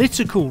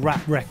political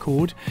rap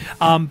record.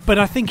 But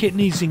I think it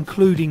needs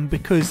including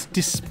because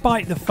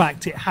despite the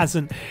fact it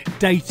hasn't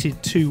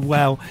dated too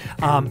well,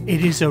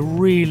 it is a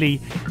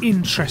really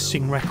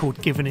interesting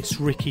record given its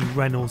Ricky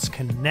Reynolds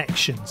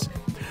connections.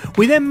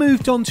 We then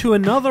moved on to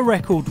another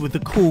record with the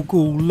Cool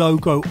Ghoul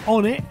logo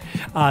on it.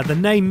 The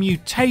name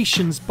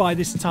Mutations by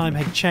this time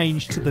had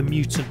changed to the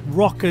Mutant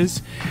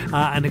Rockers,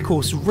 and of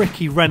course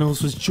Ricky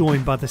Reynolds was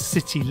joined by the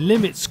City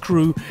Limits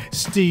crew,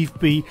 Steve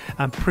B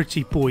and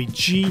Pretty Boy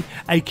G,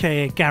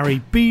 aka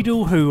Gary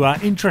Beadle, who,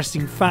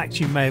 interesting fact,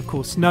 you may of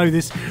course know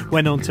this,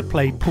 went on to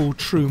play Paul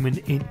Truman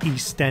in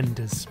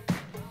EastEnders.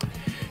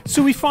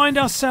 So we find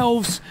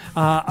ourselves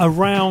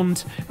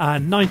around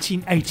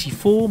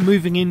 1984,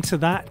 moving into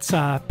that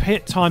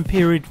time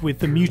period with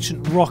the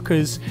Mutant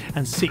Rockers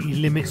and City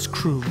Limits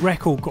crew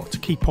record Got to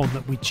Keep On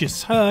that we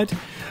just heard.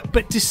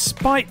 But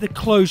despite the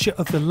closure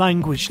of the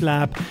Language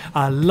Lab,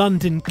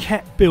 London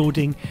kept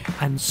building,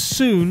 and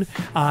soon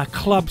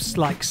clubs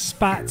like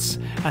Spatts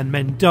and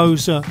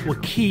Mendoza were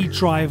key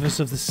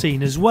drivers of the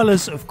scene, as well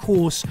as, of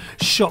course,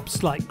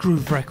 shops like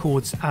Groove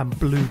Records and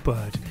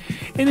Bluebird.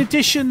 In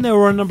addition, there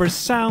were a number of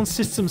sound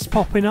systems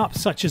popping up,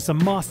 such as the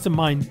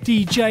Mastermind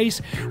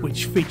DJs,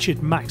 which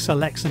featured Max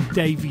Alex and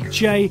Davey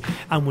J,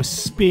 and was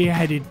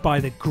spearheaded by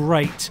the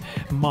great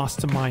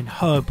Mastermind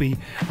Herbie,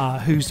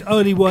 whose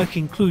early work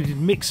included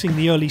mixing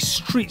the early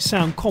street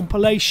sound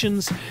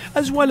compilations,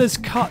 as well as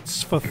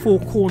cuts for Four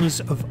Corners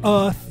of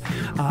Earth,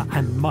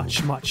 and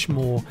much, much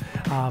more.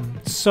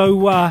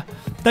 So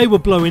they were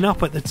blowing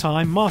up at the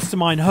time.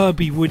 Mastermind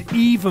Herbie would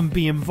even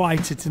be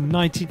invited to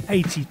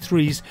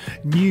 1983's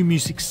New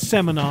Music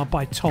Seminar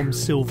by Tom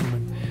Silverman.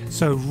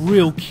 So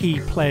real key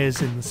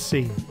players in the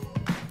scene.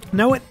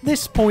 Now at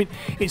this point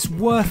it's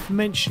worth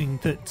mentioning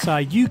that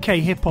UK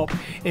hip-hop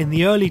in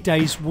the early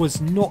days was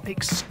not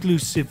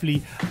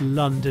exclusively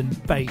London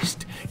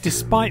based,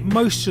 despite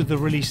most of the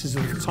releases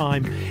of the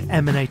time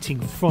emanating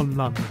from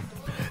London.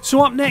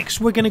 So up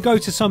next we're going to go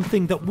to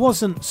something that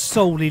wasn't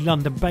solely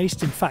London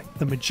based, in fact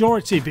the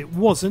majority of it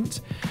wasn't.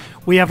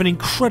 We have an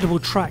incredible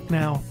track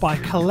now by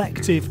a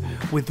collective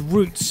with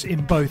roots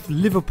in both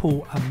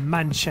Liverpool and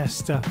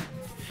Manchester.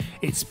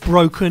 It's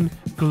Broken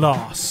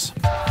Glass.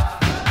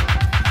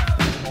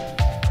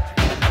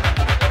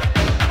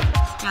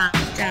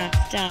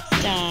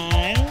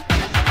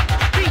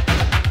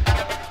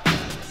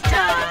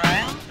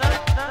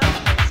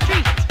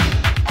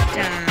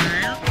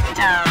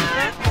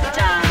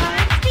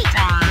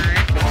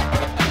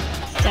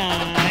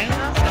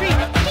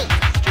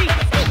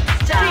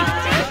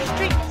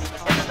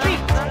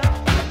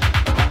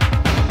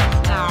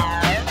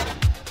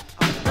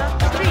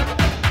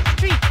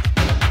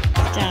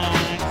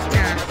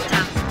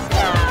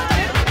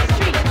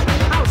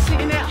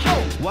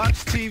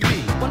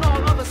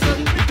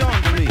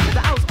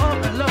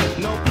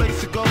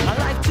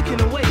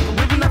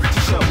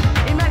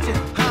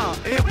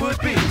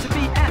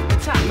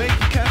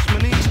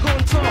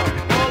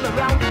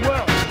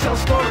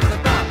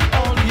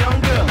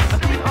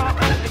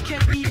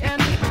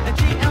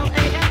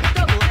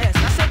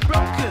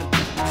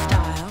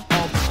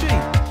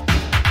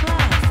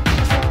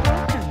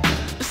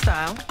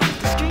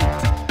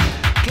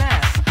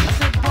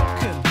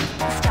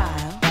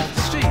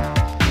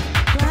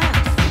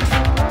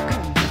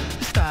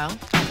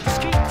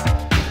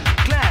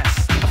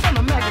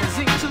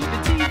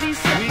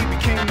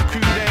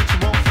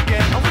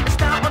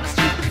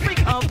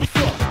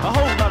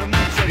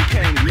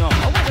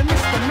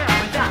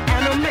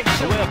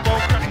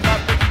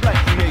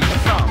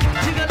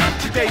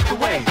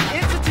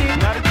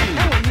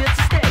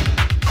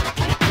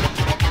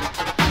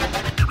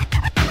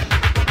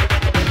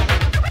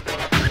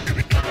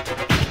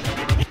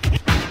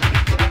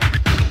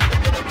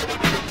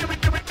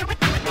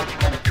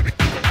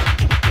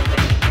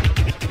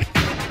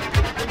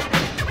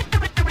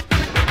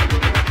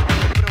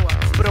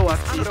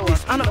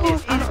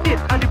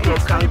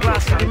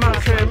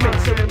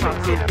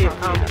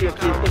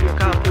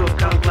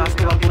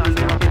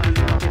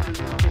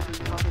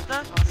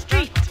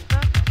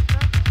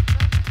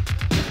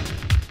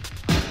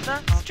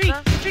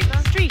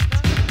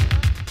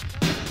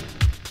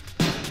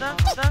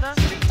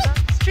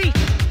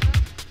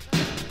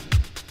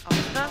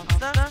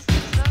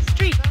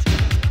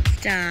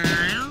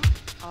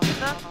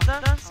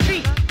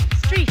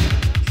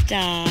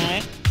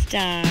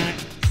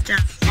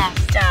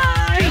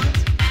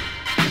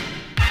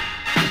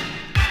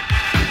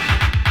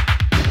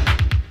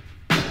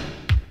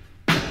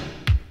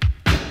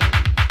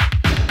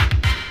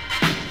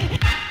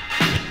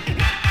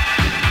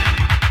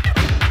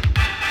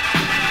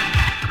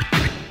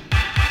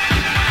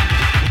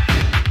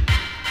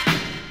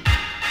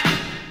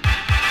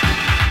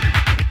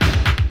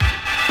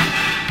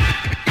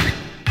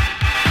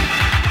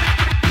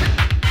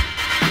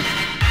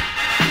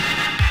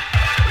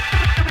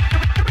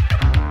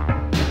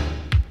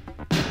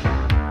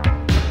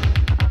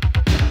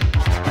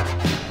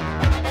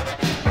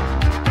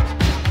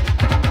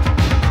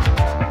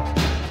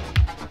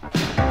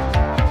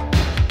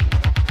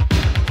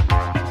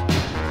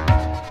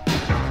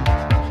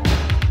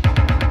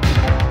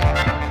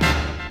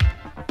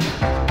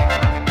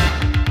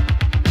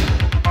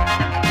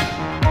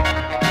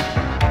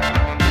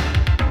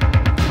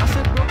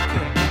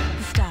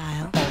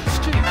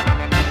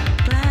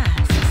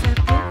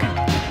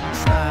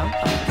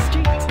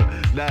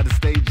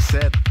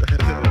 said.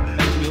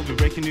 We'll be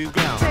breaking new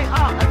ground. Say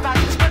all about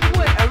to spread the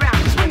word around.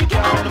 'Cause when you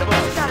get on the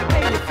bus, you gotta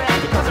pay your fare.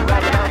 Because a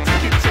ride out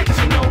ticket takes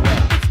you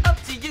nowhere. It's up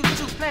to you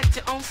to plant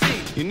your own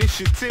seed.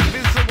 Initiative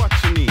is what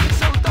you need.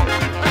 So don't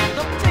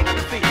take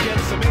defeat. Get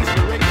some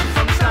inspiration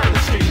from the side of the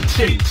street.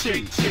 Shake,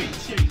 shake, shake,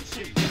 shake,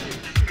 shake.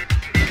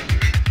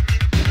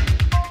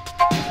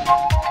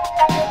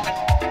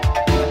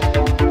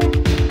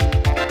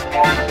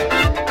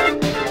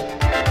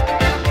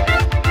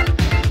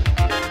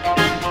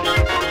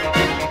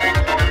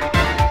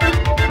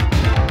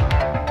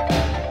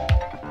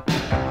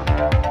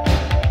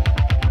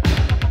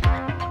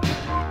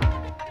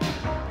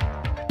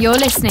 You're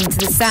listening to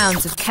the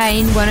sounds of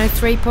Kane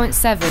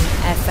 103.7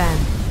 FM.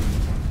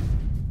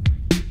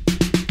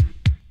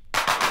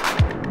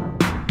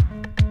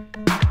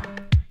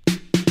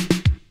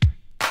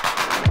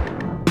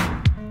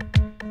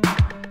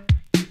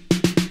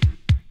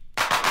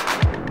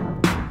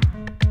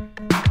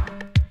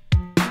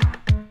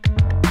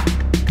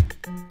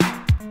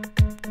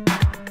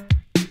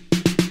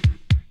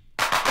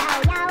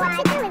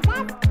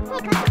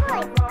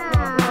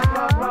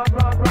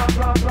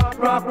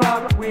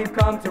 We've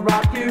come to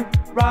rock you.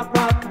 Rock,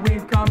 rock,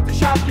 we've come to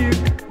shock you.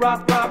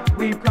 Rock, rock,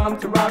 we've come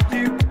to rock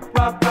you.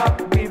 Rock,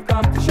 rock, we've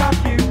come to shock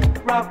you.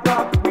 Rock,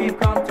 rock, we've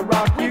come to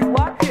rock you.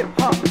 What hip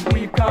hop?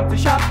 We've come to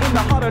shock. In the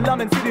heart of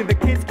London City, the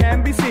kids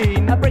can be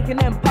seen. I'm breaking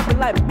them, popping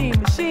like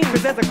mean machines.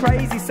 Cause there's a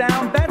crazy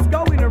sound that's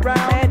going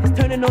around. And it's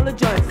turning all the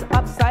joints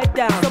upside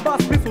down. So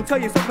Boss Smith will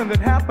tell you something that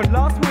happened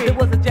last week. There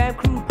was a jam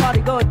crew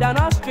party going down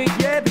our street.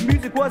 Yeah, the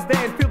music was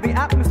there and filled the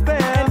atmosphere.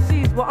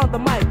 MCs were on the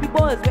mic, we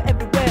boys were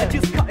everywhere.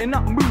 Just cutting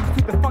up moves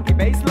to the funky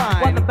bass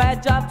line. While the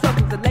bad job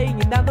truckers are laying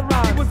you down the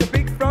rhyme. It was a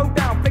big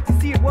throwdown, fake to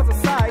see it was a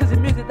sight. Cause the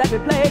music that we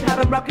played had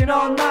them rocking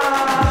all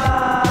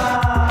night.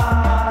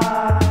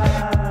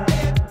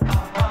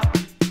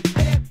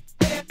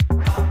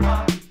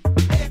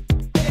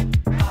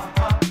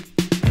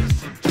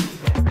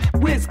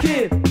 Whiz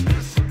Kid,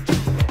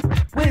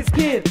 Whiz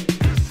Kid,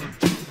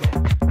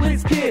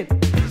 Whiz Kid,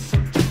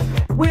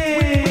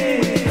 Whiz.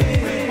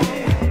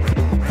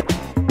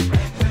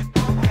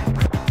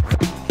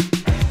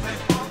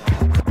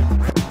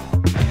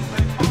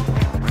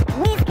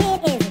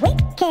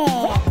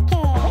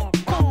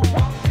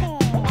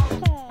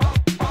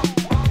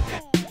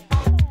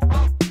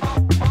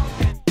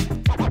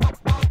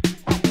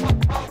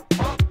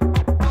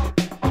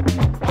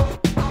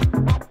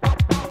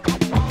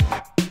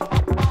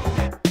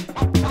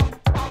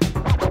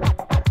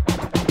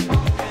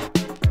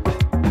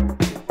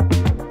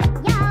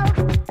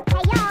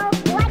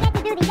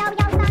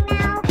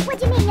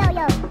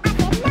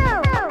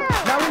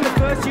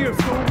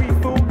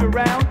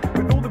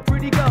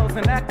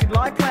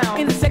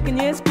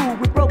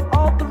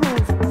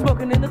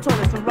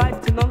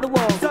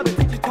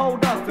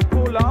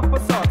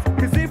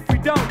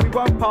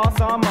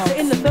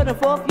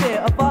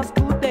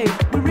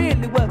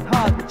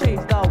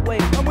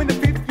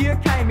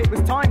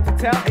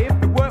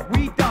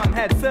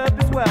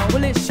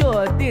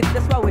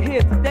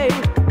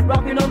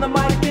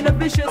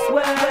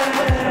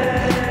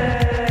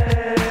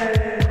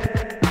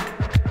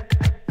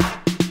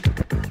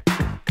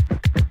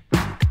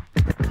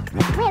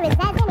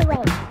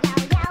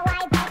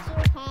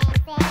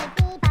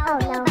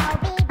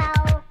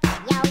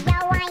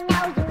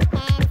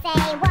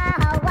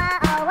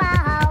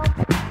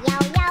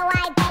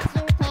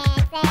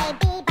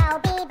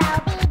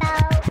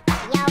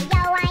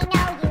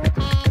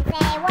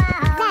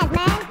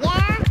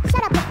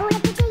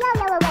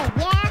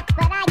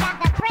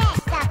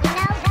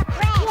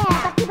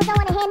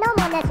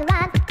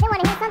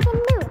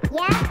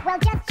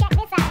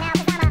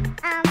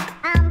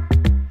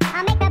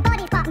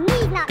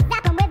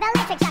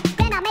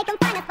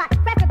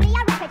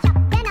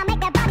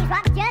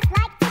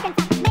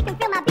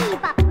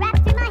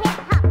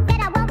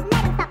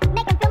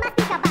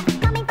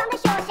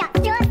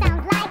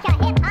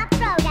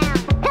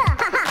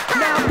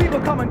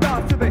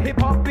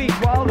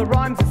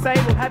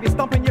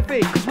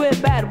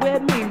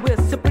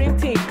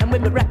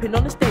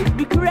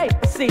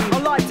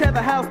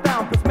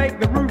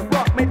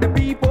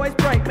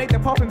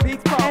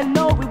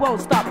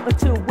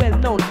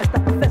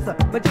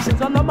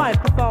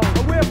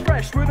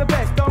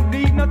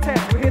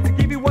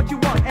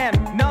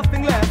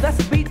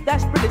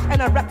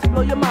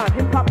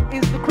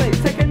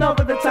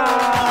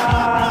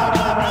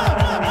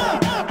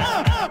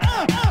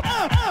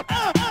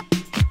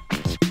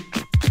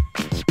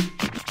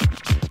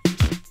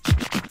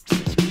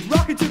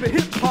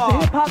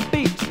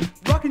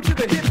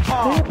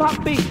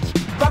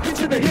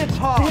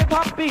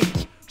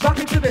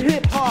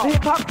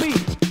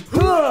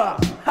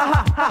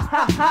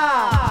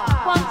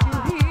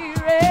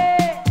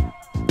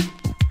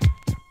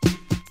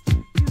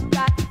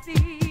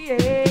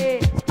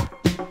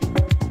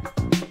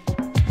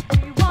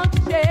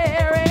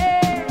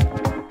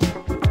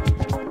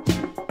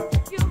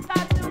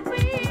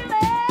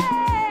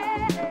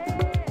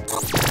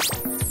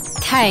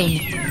 Kane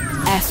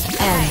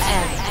FM.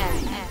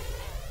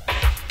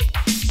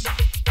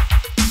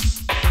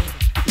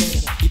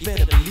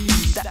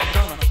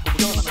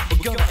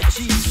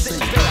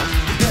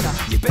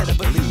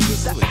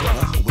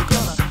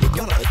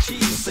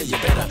 say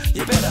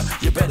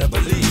you better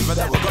believe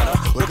that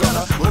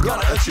we're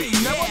gonna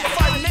achieve. Now I'm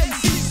fighting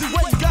MCs who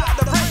ain't got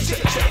the brain.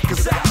 Check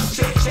us out,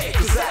 check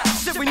us out.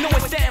 Said we know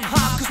it's damn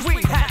hot 'cause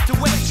we have to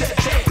wait.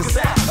 Check us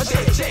out,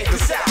 check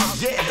us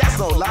out. Yeah, that's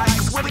no lie,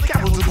 'cause we're the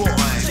capital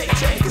boys.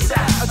 Check us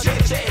out,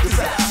 check us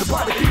out. So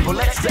party people,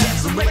 let's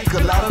dance and make a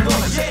lot of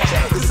noise.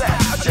 Check us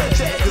out,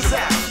 check us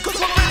out. 'Cause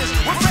we're fresh,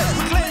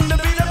 we claim to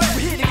be the best.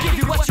 We're here to give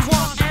you what you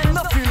want and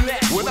nothing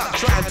less. We're not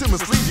trying to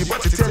mislead you,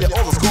 but to tell you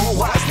all the score.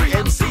 Why it's 3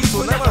 MCs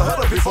who never heard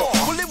of before.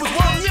 Well, it was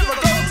 1 year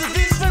ago to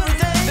this very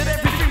day that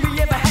everything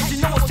we ever had, you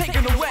know, was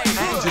taken away.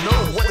 And you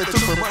know what they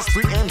took from us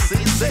 3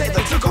 MCs? Say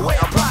they took away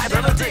our pride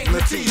and our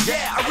dignity.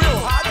 Yeah, a real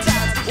hard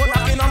time. We're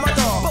knocking on my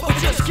door, but we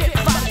just can't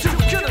fight to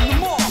kill them no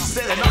more.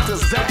 Say they knocked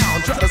us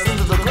down, tried us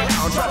into the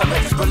ground, try to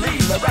make us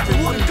believe that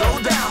rapping wouldn't go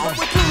down. But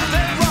we proved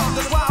them wrong,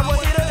 that's why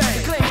we're here today.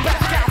 Claim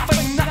back our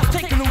fame, not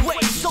taken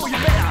away. So you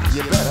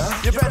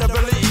better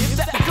believe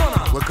that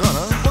we're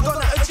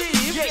gonna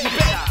achieve. Yeah,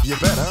 you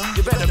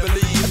better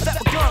believe that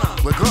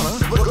we're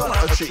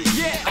gonna achieve.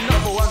 Yeah, a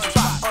number 1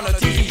 spot on a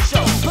TV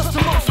show, plus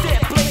the most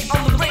that play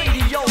on the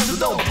radio. So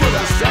don't put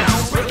us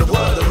down, spread the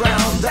word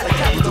around that the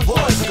capital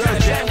boys are gonna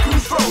jam crew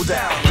throw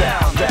down.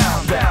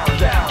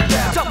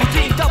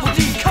 Double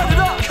D, cut it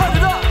up.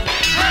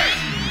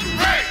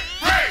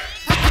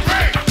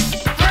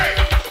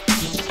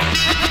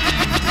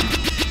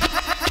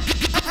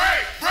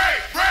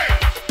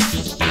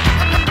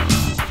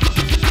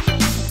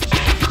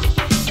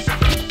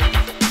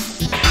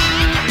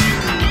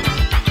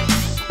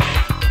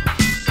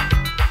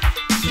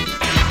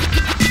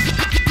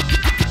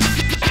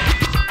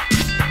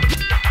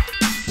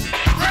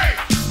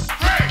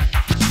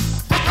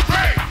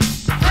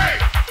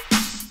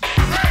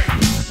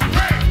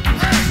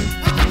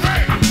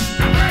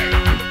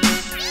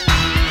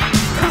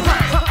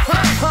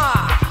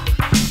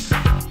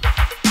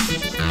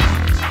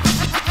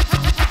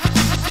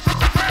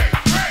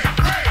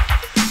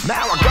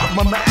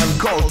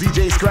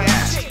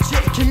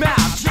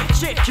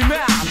 Check him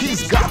out.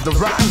 He's got the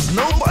rhymes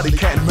nobody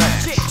can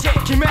match.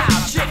 Check him out,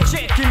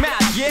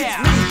 yeah.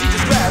 It's me, DJ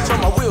Scratch on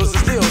my wheels of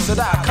steel. Said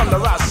I come to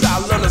rock,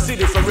 style, learn the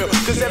city for real.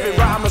 'Cause every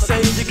rhyme I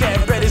say, you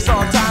can't bet it's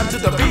on time. To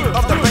the beat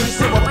of the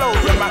bass, it will blow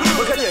your mind.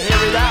 But can you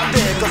hear it out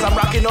there? 'Cause I'm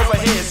rocking over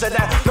here. Said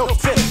that, no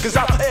fit, 'cause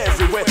I'm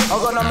everywhere. I'm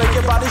gonna make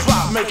your bodies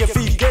rock, make your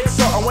feet get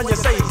sore. And when you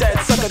say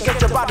that, sucker, get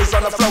your bodies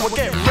on the floor and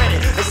get ready.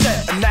 And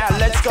set, and now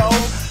let's go.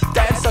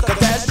 Dance, sucker,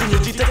 dance, Junior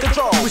G, take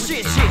control. Well,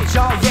 shit,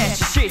 y'all, yeah,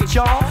 shit,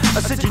 y'all. I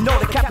said you know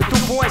the capital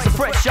boys are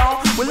fresh, y'all.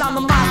 Well, I'm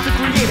the master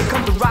creator,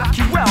 come to rock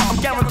you well. I'm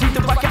guaranteed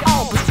to rock it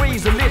all, but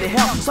strays a little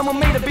help. Someone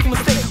made a big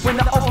mistake when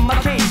I opened my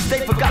cage.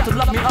 They forgot to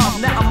lock me up,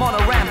 now I'm on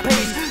a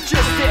rampage.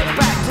 Just step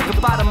back, take a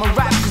bite of my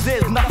rap, 'cause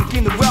there's nothing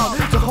in the world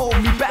to hold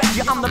me back.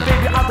 Yeah, I'm the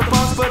baby of the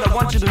bunch, but I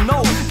want you to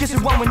know, guess who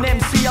won when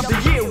MC of the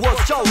year was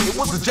chosen? It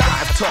was the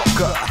jive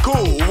talker,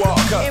 cool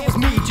walker. It was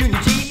me,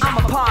 Junior G, I'm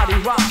a party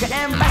rocker.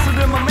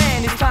 Ambassador, my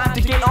man, it's time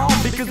to get on,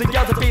 because the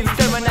girls have been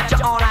staring at you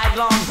all night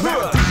long.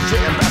 DJ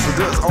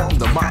Ambassador's on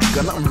the mic,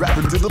 and I'm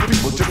rapping to the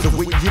people just the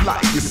way you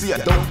like. You see, I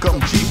don't come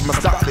cheap, my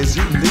style is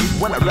unique.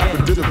 When I rap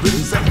into the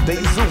rhythm 7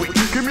 days a week.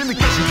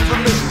 Communication to the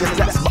nation, yes,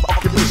 that's my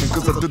occupation.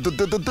 'Cause I do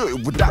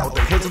it without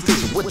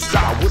hesitation, with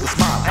style, with a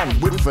smile,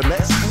 and with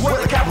finesse.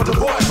 We're the capital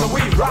boys, and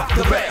we rock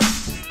the best.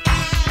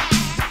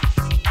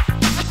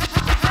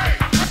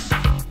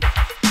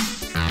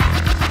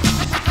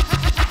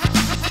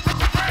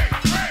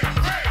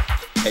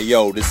 Hey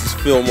yo, this is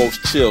Phil Most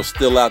Chill,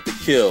 still out to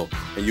kill,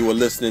 and you are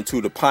listening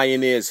to the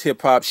Pioneers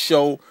Hip Hop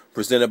Show,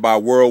 presented by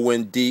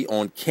Whirlwind D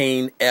on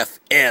Kane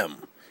FM.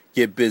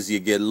 Get busy or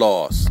get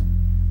lost.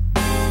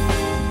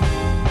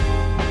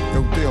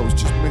 Yo, D, I was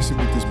just messing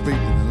with this beat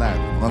in the lab,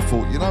 and I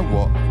thought, you know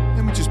what?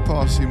 Let me just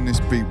pass him this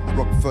beat,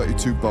 rock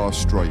 32 bars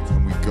straight,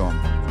 and we're gone.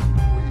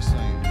 What are you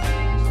saying?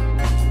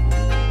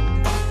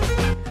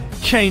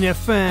 Kane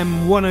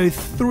FM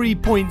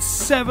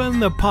 103.7,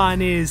 the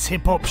Pioneers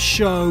Hip Hop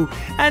Show.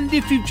 And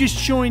if you've just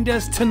joined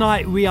us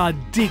tonight, we are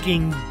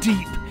digging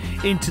deep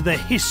into the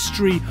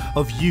history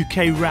of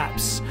UK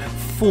rap's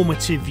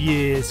formative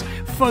years,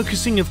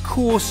 focusing, of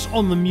course,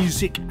 on the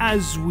music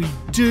as we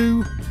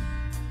do.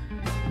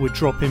 We're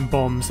dropping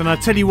bombs. And I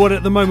tell you what,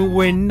 at the moment,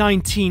 we're in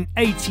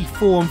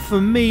 1984. And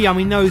for me, I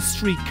mean, those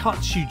 3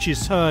 cuts you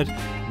just heard,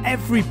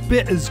 every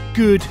bit as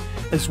good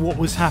as what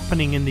was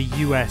happening in the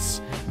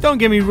US. Don't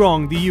get me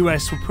wrong, the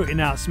US were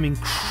putting out some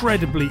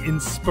incredibly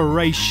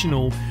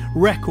inspirational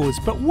records,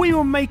 but we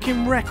were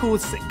making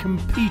records that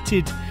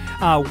competed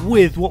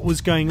with what was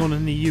going on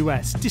in the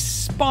US,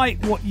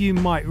 despite what you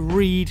might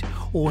read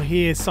or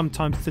hear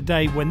sometimes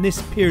today, when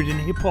this period in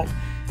hip-hop,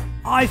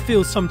 I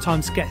feel,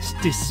 sometimes gets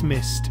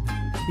dismissed.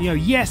 You know,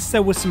 yes,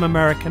 there were some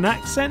American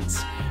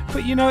accents,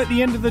 but you know, at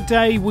the end of the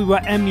day, we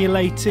were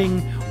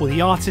emulating, or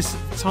the artists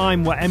at the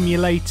time were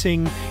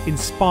emulating,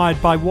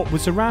 inspired by what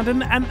was around.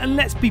 And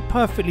let's be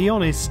perfectly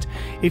honest,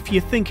 if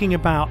you're thinking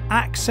about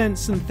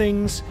accents and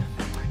things,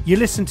 you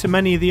listen to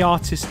many of the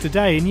artists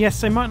today, and yes,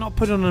 they might not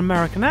put on an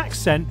American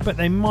accent, but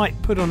they might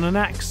put on an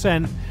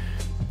accent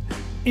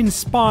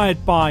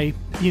inspired by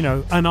you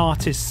know, an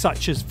artist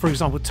such as, for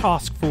example,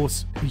 Task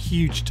Force, a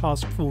huge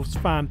Task Force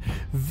fan,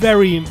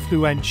 very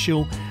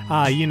influential,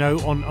 you know,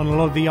 on a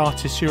lot of the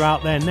artists who are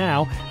out there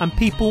now, and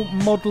people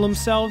model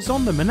themselves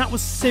on them, and that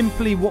was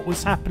simply what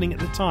was happening at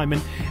the time.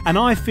 And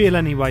I feel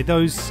anyway,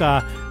 those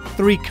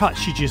 3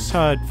 cuts you just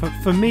heard,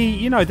 for me,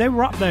 you know, they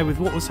were up there with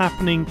what was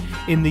happening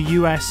in the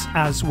US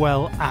as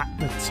well at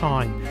the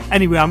time.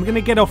 Anyway, I'm going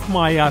to get off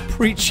my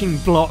preaching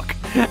block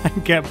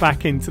and get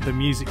back into the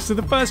music. So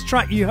the first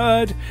track you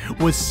heard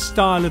was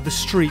Style of the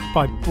Street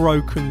by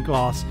Broken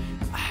Glass.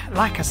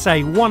 Like I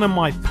say, one of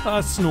my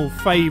personal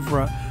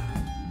favourite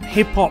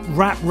hip-hop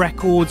rap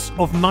records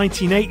of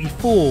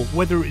 1984,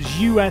 whether it's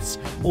US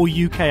or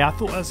UK. I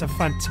thought that was a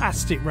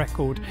fantastic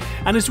record,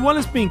 and as well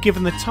as being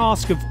given the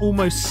task of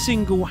almost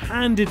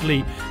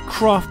single-handedly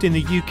crafting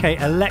the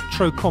UK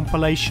electro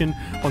compilation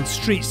on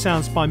Street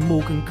Sounds by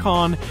Morgan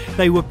Khan,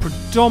 they were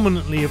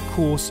predominantly, of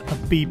course, a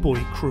b-boy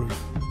crew.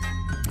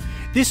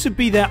 This would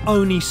be their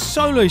only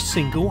solo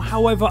single,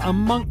 however,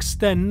 amongst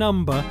their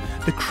number,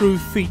 the crew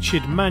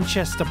featured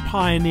Manchester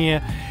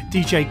pioneer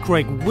DJ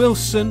Greg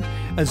Wilson,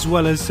 as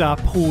well as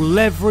Paul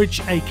Leverage,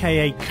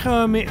 aka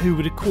Kermit, who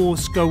would of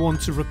course go on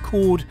to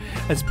record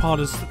as part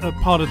of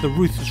the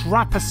Ruthless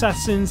Rap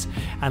Assassins,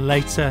 and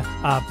later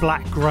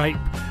Black Grape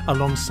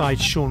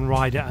alongside Sean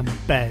Ryder and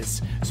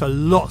Bez. So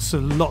lots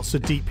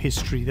of deep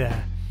history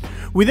there.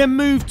 We then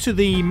moved to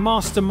the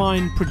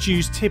Mastermind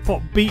produced hip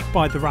hop beat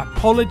by the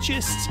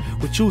Rapologists,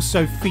 which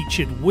also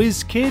featured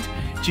WizKid.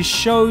 Just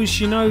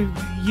shows, you know,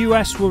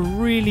 US were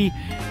really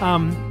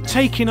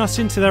taking us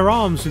into their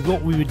arms with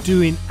what we were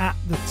doing at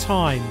the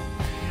time.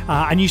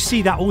 And you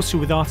see that also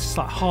with artists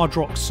like Hard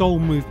Rock Soul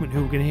Movement,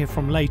 who we're going to hear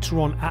from later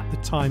on at the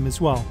time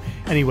as well.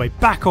 Anyway,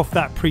 back off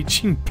that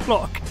preaching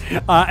block.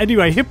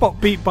 Anyway, Hip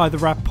Hop Beat by the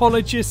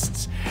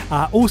Rapologists,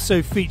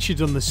 also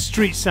featured on the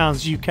Street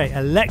Sounds UK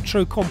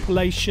Electro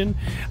compilation,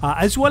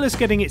 as well as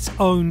getting its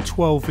own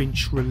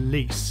 12-inch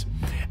release.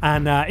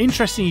 And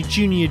interestingly,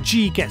 Junior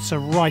G gets a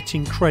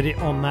writing credit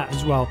on that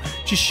as well,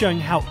 just showing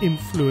how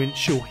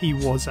influential he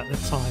was at the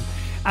time.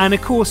 And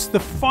of course, the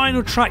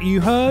final track you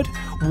heard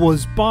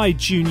was by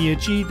Junior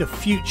G, the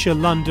future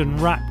London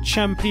rap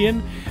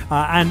champion,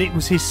 and it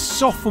was his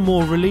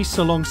sophomore release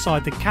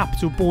alongside the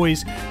Capital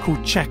Boys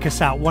called Check Us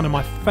Out, one of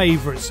my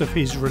favourites of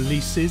his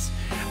releases.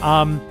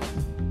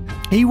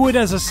 He would,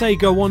 as I say,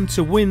 go on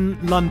to win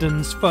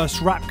London's first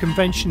rap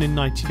convention in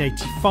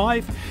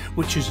 1985,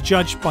 which was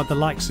judged by the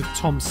likes of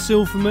Tom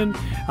Silverman,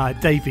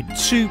 David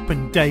Toop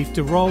and Dave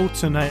Dorrell,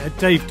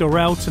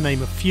 to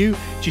name a few.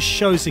 Just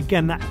shows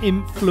again that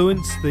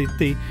influence,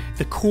 the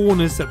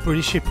corners that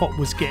British hip hop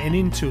was getting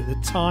into at the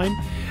time.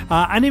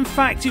 And in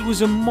fact, it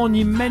was a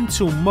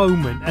monumental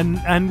moment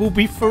and will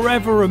be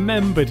forever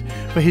remembered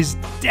for his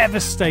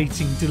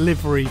devastating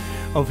delivery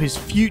of his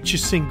future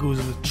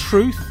singles, The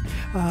Truth,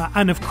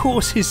 and of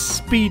course his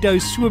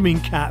Speedo swimming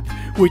cap,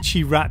 which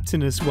he rapped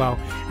in as well.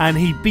 And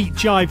he beat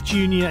Jive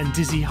Jr. and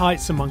Dizzy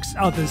Heights amongst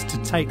others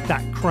to take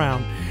that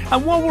crown.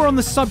 And while we're on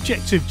the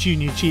subject of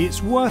Junior G,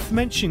 it's worth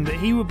mentioning that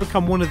he would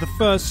become one of the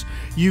first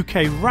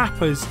UK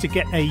rappers to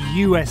get a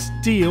US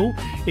deal,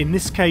 in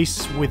this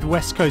case with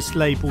West Coast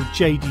label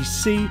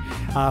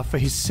JDC, for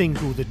his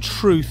single The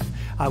Truth,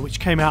 which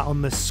came out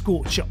on the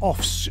Scorcher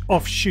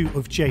offshoot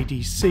of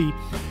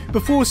JDC,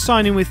 before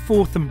signing with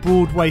 4th and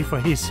Broadway for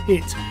his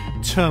hit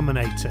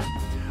Terminator.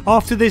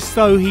 After this,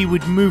 though, he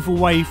would move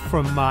away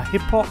from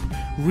hip-hop,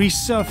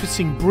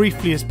 resurfacing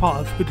briefly as part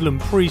of Hoodlum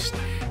Priest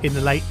in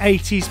the late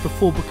 80s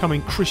before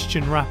becoming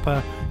Christian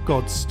rapper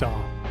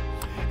Godstar.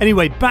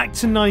 Anyway, back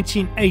to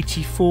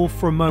 1984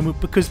 for a moment,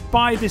 because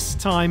by this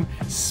time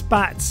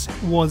Spatts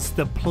was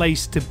the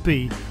place to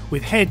be,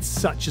 with heads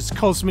such as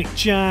Cosmic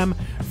Jam,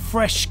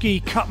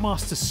 Freshkey,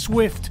 Cutmaster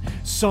Swift,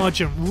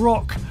 Sergeant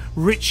Rock,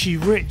 Richie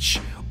Rich,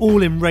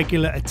 all in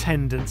regular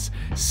attendance.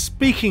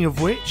 Speaking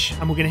of which,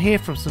 and we're going to hear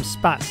from some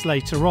Spatts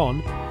later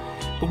on,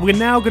 but we're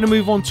now going to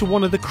move on to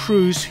one of the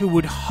crews who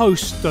would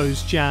host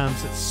those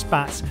jams at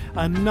Spatts,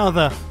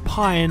 another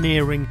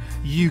pioneering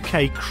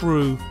UK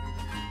crew.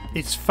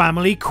 It's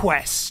Family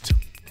Quest.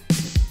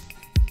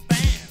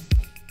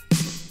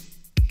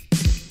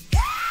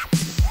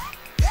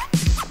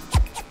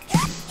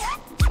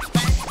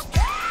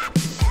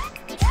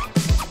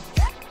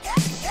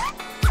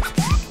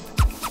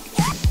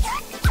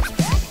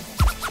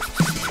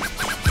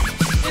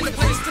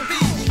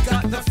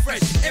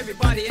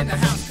 Everybody in the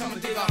house, come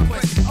and dig our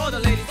quest. All the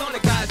ladies, all the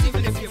guys,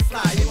 even if you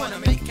fly, you wanna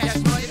make cash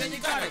money, then you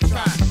gotta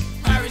try.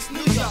 Paris,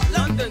 New York,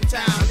 London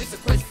town, it's a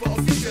quest for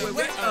a future where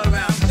we're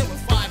around. There were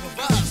 5 of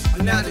us,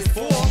 and now there's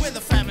 4. We're the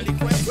Family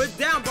Quest. We're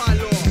down by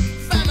law.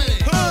 Family,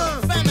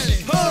 family,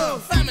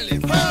 family,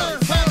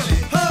 family.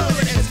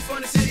 We're the MC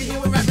from the city,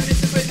 here we're rapping,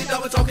 it's crazy,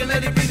 double talking,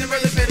 let it be the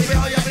really petty. We're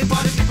all yapping,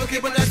 party people,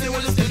 keep on dancing,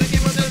 we'll listen,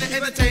 keep on telling,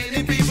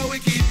 entertaining people. We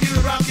keep you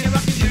rocking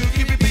you,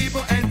 keeping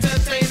people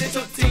entertaining.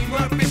 So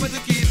teamwork, people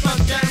to keep us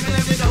jamming,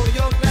 and we know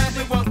you're glad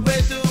with what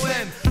we're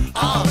doing.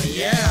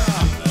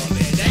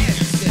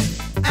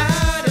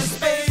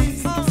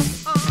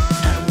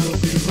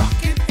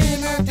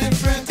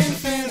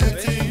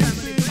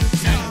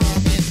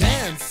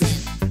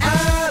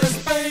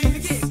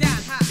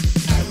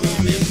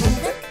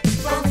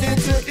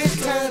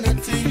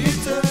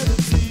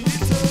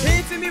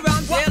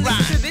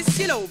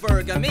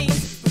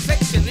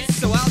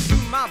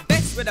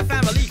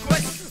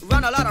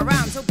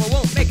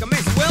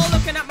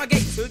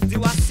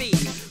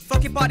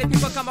 party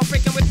people come a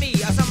freaking with me.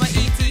 Some are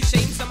E.T.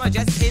 shame, some are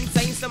just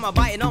insane, some are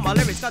biting on my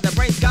lyrics cause the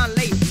brain's gone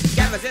late.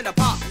 Gammas in the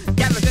park,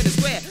 gammas in the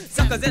square,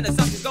 suckers in the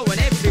suckers going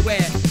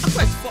everywhere. A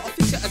quest for a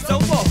future of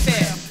soul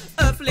warfare.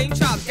 Earthling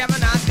tribes, gamma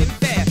nothing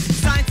fair.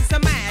 Scientists are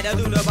mad, I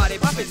do nobody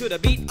popping to the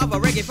beat of a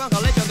reggae funk.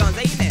 I'll let your guns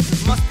ain't it.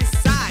 Must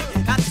decide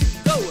how to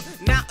go.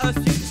 Now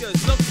Earth's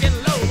future's looking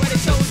low. Where the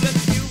chosen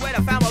few, where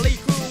the family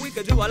crew. We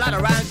could do a lot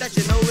of rhymes that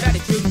you know that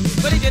it's true.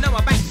 But if you know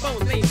my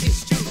backbone's name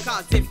is true,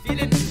 cause if you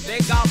didn't,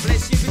 then God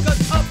bless you. Because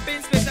up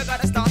in space I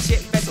got a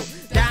starship vessel.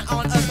 Down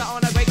on Earth I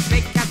on a great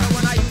big castle.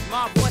 When I use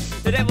my voice,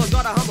 the devil's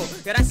gotta humble.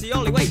 Yeah, that's the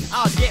only way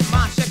I'll get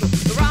my shekel.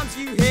 The rhymes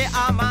you hear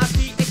are my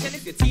creation.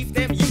 If you teeth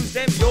them, use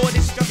them, you're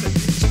destruction.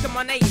 Check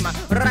my name,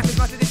 rap is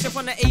my tradition.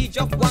 From the age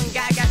of one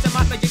guy, got to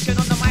my position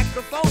on the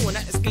microphone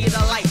at the speed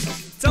of light.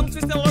 Tongue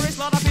twisting lyrics,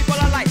 lot of people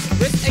are like.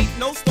 This ain't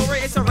no story,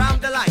 it's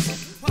around the light.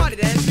 Party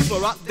dance, people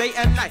rock day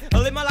and night. I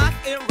live my life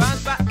in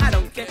rhymes, but I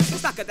don't care. I'm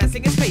stuck at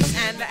dancing in space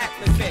and the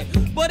atmosphere.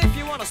 But if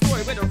you want a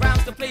story with the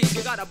rhymes to play,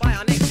 you gotta buy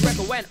our next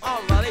record when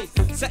on release.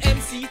 So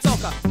MC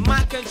Talker,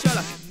 mic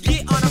controller,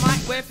 get on the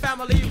mic with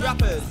family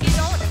rappers. Get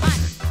on the mic.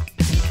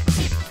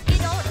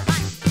 Get on the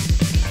mic.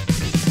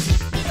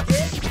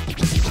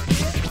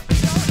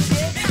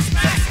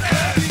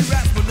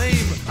 Rap's my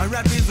name, and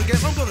rap is the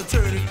game. I'm gonna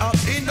turn it up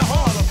in the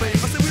Hall of Fame.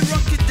 I said we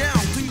rock it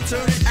down till you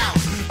turn it out.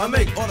 I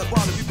make all the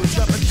party people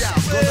jump and down.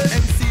 Cause the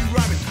MC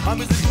rhyming, I'm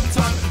in a good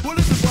time. Well,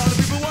 listen, party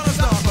people wanna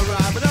start a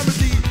rhyme. But I'm the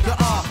D, the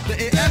R, the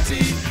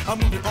A-F-T. I'm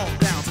moving on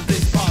down to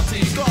this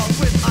party. Cause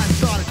when I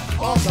started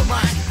on the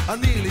mic, I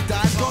nearly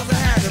died cause I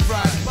had a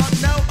fright. But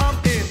now I'm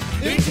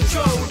in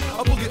control.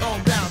 I boogie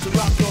on down to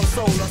rock your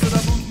soul. I said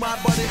I move my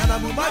body and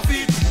I move my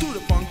feet to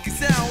the funky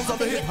sounds of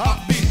the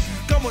hip-hop beat.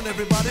 Come on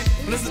everybody,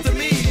 listen to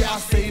me. I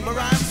say my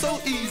rhyme so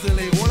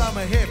easily. Well, I'm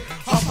a hip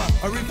hopper,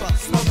 a reaper,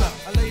 smoker,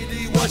 a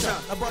lady watcher,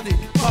 a body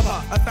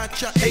popper, a fat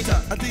chat hater,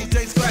 a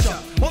DJ scratcher.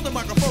 On the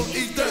microphone,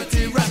 he's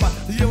dirty rapper.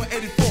 The year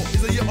 84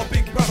 is a year of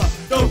big brother.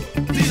 Dope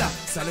dealer,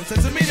 selling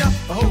sense of media.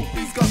 I hope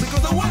he's got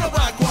because I wanna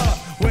buy quarter.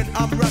 When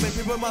I'm rapping,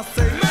 people must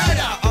say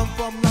murder. I'm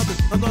from London,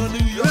 I'm not a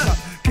New Yorker.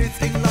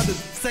 Kids in London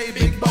say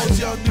big bones,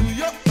 you're New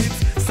York kids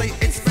say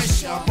it's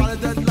fresh. I'm harder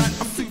than light,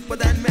 I'm super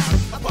than man.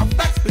 I'm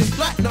back split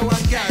like no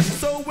one can.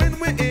 So when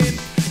we're in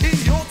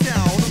your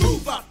town,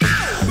 move up,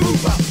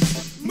 move up,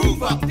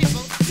 move up,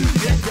 people to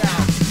get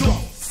down.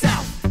 North,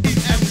 south,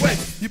 east and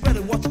west. You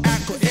better watch out,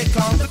 cause here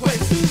comes the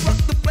quest. Who rock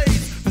the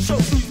place? The show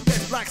who's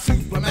best like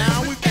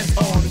Superman with S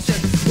on the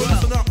chest. Well,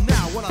 listen up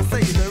now when I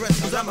say the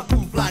rest, cause I'm a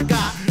cool fly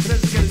guy. And then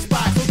just get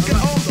inspired, so get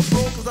on the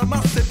floor, cause I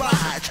must say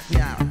bye. Check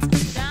me out.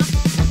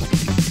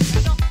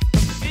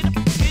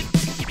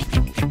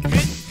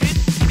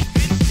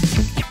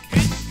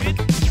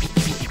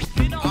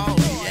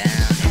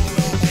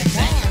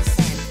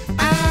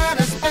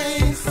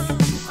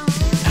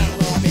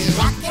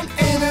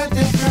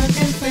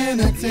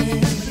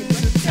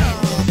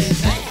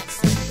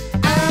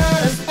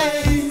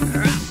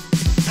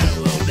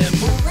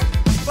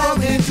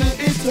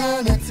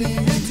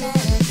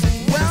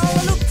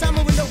 Well, look, tell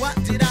me window, what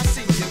did I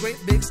see? A great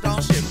big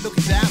starship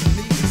looking down at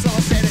me. So I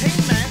said, hey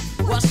man,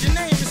 what's your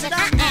name? He said,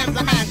 I am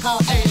the man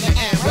called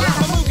Alien. Well,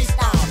 I'm a movie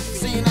star,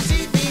 seen on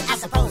TV, I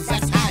suppose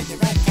that's how you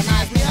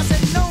recognize me. I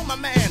said, no, my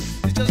man,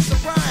 it's just a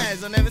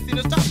surprise. I never seen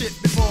a starship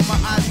before my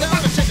eyes. Then I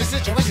can check the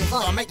situation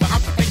before I make my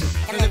occupation.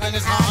 And living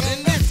is hard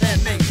in this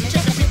and me.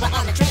 Checking people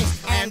on the trains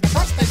and the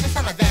bus station.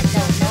 Some of them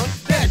don't know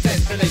their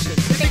destination.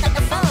 They pick up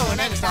the phone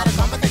and start a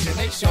conversation.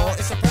 Make sure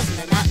it's a person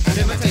and not an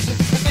imitation.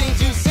 The things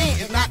you see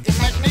is not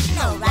imagination.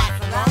 No, right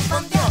from wrong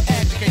from your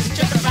education.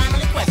 Check the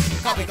family quest,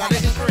 cause we got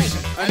an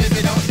inspiration. And if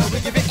you don't know, we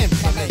give you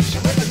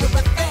information. With a new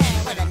thing,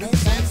 with a new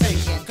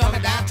sensation.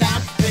 Coming downtown,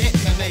 we're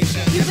hitting the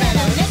nation. You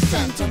better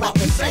listen to what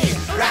we say.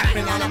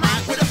 Rapping on a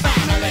mic with a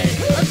family.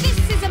 Well, this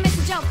is a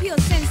message of pure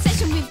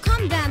sensation. We've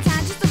come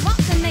downtown just to rock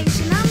the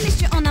nation. I missed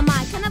you on the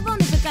mic and I've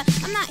only begun.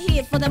 I'm not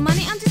here for the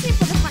money, I'm just here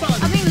for the fight.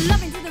 I bring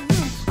love into the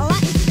room, a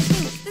light into the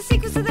thing. The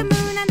secrets of the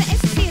moon and the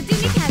ecstasy of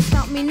doom. You can't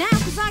stop me now,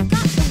 cause I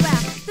got the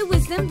rap, the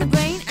wisdom, the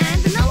brain, and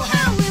the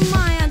know-how. In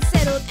my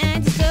unsettled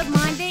and disturbed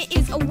mind, there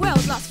is a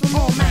world lost for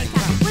more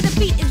mankind. Where the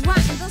beat is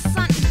right and the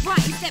sun is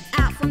bright. You step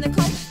out from the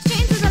cold,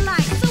 straight into the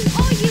light. So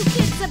all you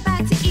kids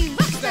about to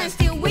erupt, stand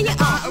still where you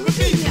are and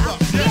repeat me up.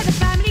 We are the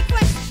family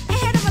quest,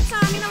 ahead of our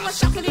time. You know I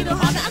shock a little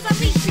harder as I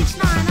reach each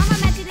line. I'm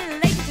imagining a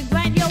lady to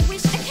grant your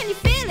wish, and can you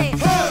feel it?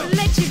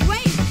 Let you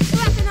rave,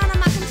 rapping on a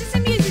mic, I'm just a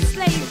music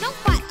slave. Don't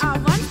fight our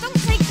runs, don't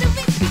take the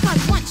risk,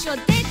 because once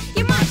you're dead,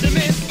 you might be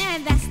missed.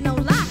 And that's no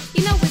lie,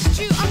 you know it's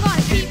true. I'm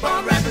gonna keep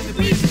on rapping to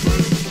beat the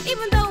groove.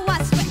 Even though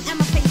I sweat and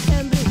my face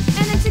turn blue.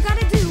 And then you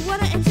gotta do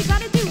what ain't you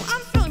gotta do.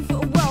 I'm floating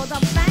through a world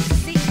of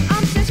fantasy.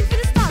 I'm searching for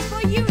the stars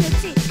for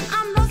unity.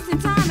 I'm lost in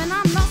time and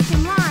I'm lost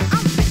in line.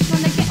 I'm rich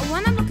when I get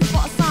one, I'm looking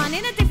for a sign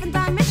in a different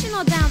dimension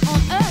or down on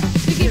earth.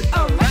 We give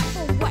a rap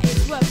for what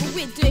it's worth, but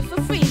we're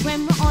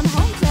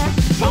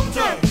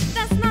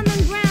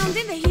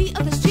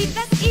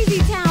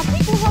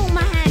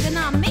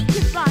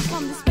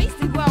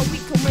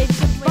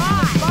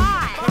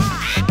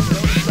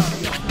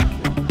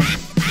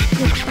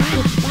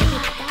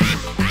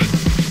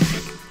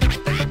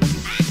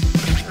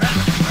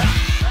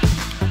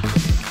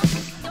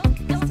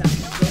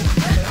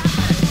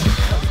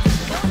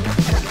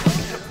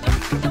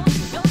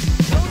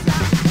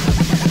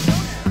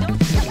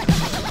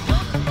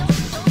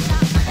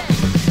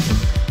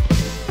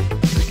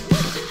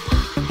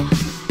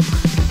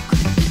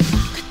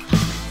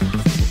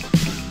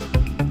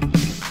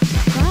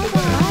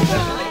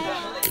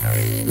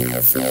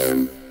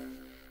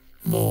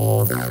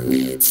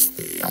It's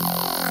the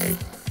eye.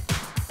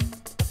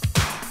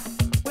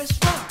 Where's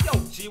Rock? Yo,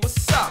 G,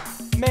 what's up?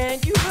 Man,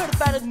 you heard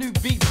about a new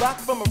beatbox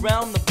from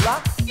around the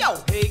block? Yo,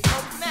 here he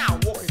comes now,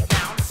 walking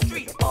down the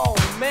street. Oh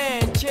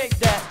man, check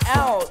that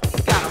out. He's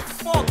got a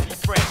funky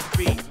fresh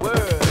beat.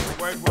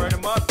 Word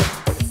him up.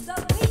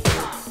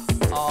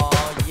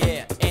 Oh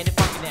yeah, and it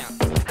funky now.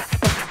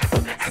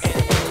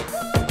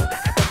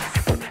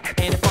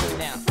 And it funky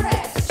now.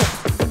 Fresh,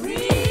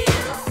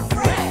 real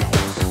fresh.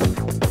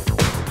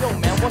 Yo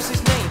man, what's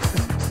his name?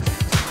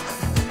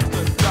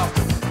 The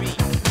double beat.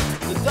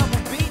 The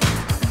double beat?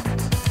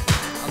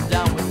 I'm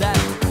down with that.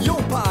 Yo,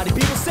 party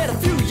people said a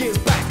few years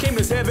back came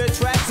this heavy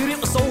track, and it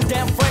was so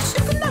damn fresh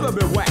it could never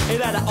be whacked.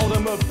 It had an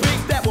ultimate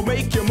beat that will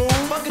make you move.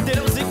 Fucking did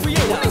it was it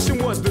created.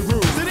 Nation was the rule.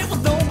 That it was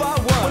known by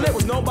one. Well, it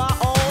was known by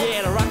all.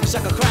 Yeah, the rock and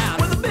shock a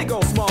crowd with a big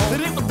old small.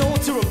 That it was known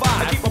to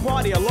revive. I keep my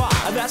party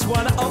alive. And that's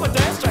one of a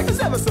dance track that's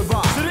ever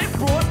survived. That it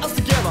brought us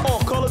together, all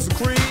colors and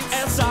creeds,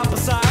 and side by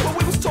side, but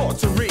we was taught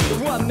to read.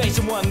 One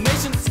nation,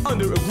 it's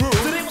under a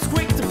groove. That it was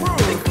quick to prove.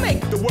 They can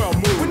make the world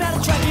move. But now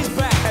the track is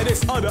back and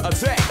it's under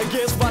attack.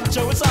 Against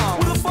Macho it's on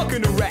with a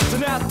fucking rack. So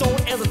now don't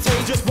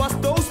hesitate, just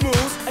bust those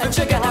moves and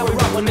check out how we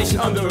rock One Nation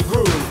under a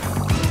groove.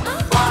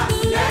 One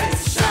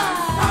nation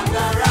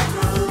under a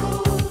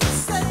groove.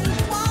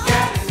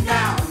 Getting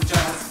down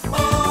just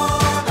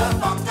for the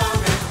funk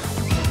of it.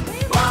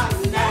 One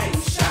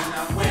nation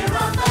and we're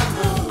on the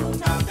move.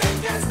 Nothing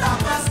can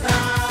stop us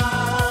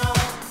now.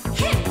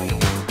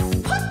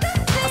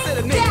 I said a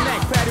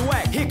knick-knack,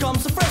 paddywhack. Here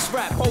comes the fresh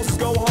rap. Posters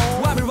go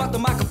home while we rock the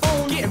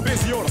microphone. Getting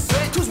busy on the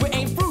set, cause we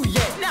ain't through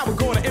yet. Now we're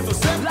gonna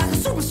intercept like a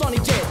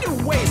supersonic jet.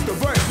 New ways to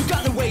verse, we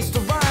got new ways to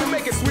rhyme. To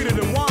make it sweeter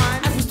than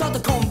wine, as we start to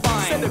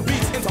combine. Send the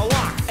beats into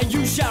lock, and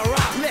you shall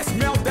rock. Let's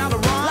melt down the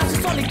rhyme like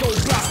a sonic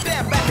goes block.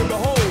 Stand back and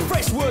behold,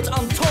 fresh words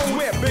untold.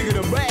 We're bigger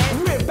than rag,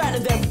 we're better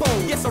than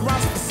bone. Yes, our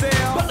rhymes for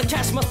sale, but the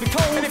cash must be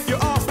cold. And if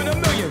you're off in a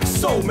million,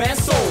 sold man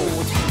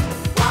sold.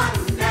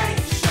 One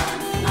nation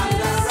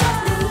under a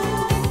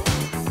groove.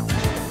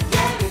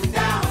 Getting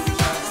down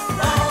just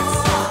for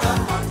the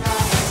funk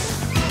of it.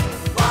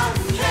 One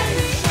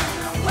nation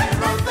and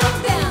we're on the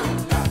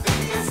move.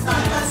 Nothing can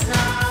stop us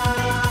now.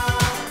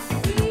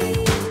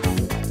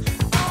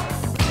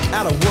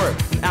 Out of work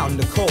and out in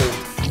the cold.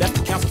 Left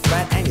the council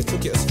flat and you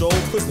took it a stroll.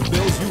 Cause the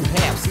bills you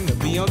have seem to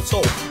be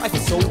untold. Life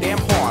is so damn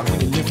hard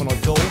when you live on a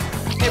dole.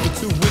 Every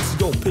 2 weeks you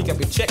go pick up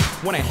your check.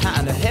 When ain't hot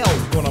in the hell,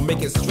 you gonna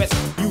make it stress.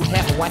 You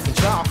have a wife and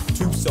child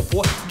to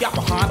support. Got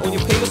behind on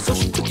your payments, so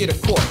she took you to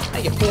court. Now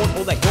you poured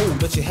all that gold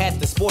that you had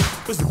to sport.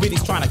 Cause the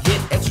biddy's trying to get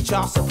extra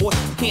child support.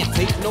 You can't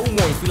take no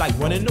more, you feel like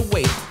running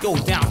away. Go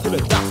down to the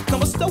docks,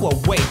 become a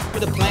stowaway.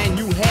 With the plan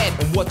you had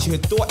and what you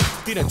had thought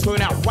didn't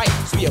turn out right,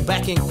 so you're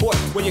back in court.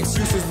 When your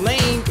excuse is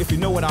lame, if you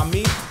know what I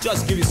mean.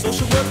 Just give you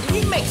social work and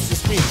he makes you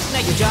scream. Now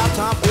your job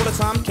time, all the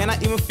time,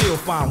 cannot even feel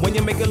fine. When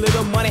you make a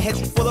little money, head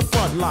you for the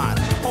front line.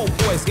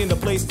 Homeboys in the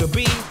place to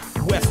be.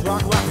 West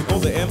Rock rocking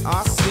on the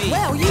MIC.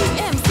 Well, you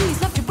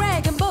MCs love to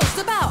brag and boast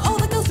about all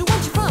the girls who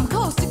want you from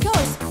coast to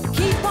coast.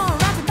 Keep on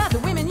rapping about the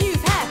women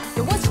you've had,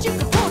 the ones that you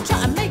control,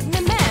 try and make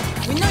me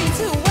mad. We know you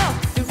too well,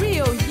 the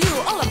real you,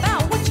 all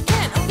about what you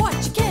can and what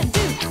you can't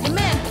do. The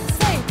men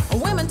say,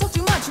 women talk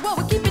too much, well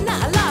we're keeping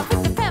that alive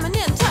with the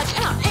feminine touch.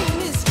 And our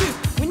aim is true,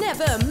 we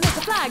never miss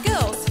a fly,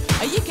 girls.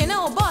 You can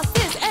all boss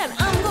this, and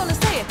I'm gonna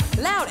say it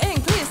loud and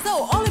clear,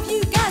 so all of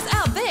you guys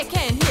out there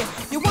can hear.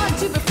 You want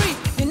to be free,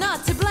 you're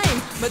not to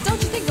blame, but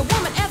don't you think a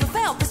woman ever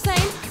felt the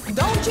same?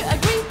 Don't you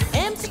agree?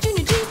 MC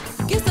Junior G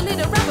gives a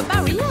little rap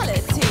about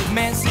reality.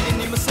 Man sitting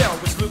in myself,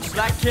 which looks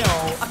like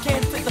hell. I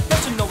can't take the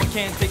pressure, no, I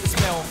can't take the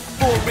smell.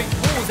 4 brick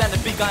walls and the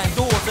big iron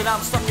doors that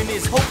I'm stuck in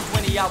this hole for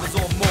 20 hours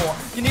or more.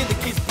 You hear the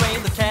kids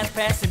playing, the cats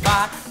passing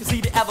by. You see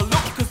the ever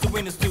look cause the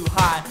wind is too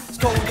high. It's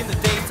cold in the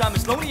daytime,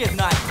 it's lonely at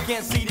night. You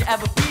can't see the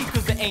ever be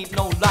cause there ain't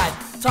no light.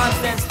 Time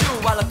stands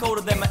still while I'm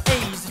colder than my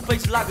age. This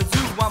place is like a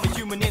zoo, I'm a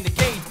human in the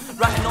cage.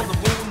 Rocking on the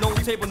room, no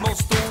table, no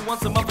stool.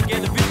 Once a month I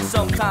get a visit,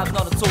 sometimes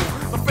not at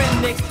all. My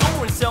friend next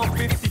door in cell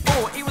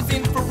 54, he was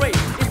in parade,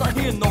 he's not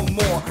here no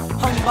more.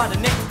 Hung by the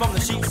neck from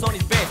the sheets on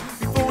his bed.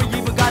 Before he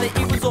even got it,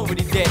 he was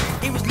already dead.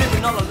 He was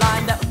living on a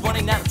line that was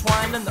running out of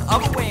twine. And the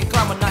other way and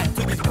climb a night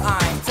took his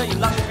behind. Tell you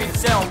like to be in a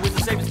cell with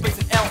the safest space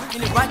in L.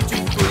 In it right to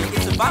agree,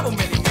 it's survival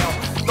many male.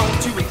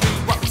 Don't you agree,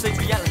 what we say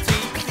reality?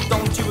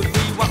 Don't you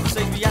agree, what we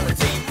say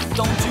reality?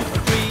 Don't you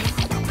agree,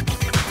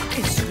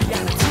 it's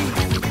reality.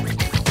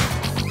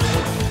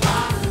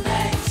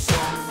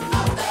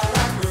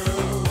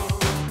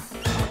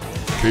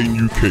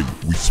 Kane UK,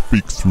 we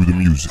speak through the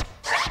music.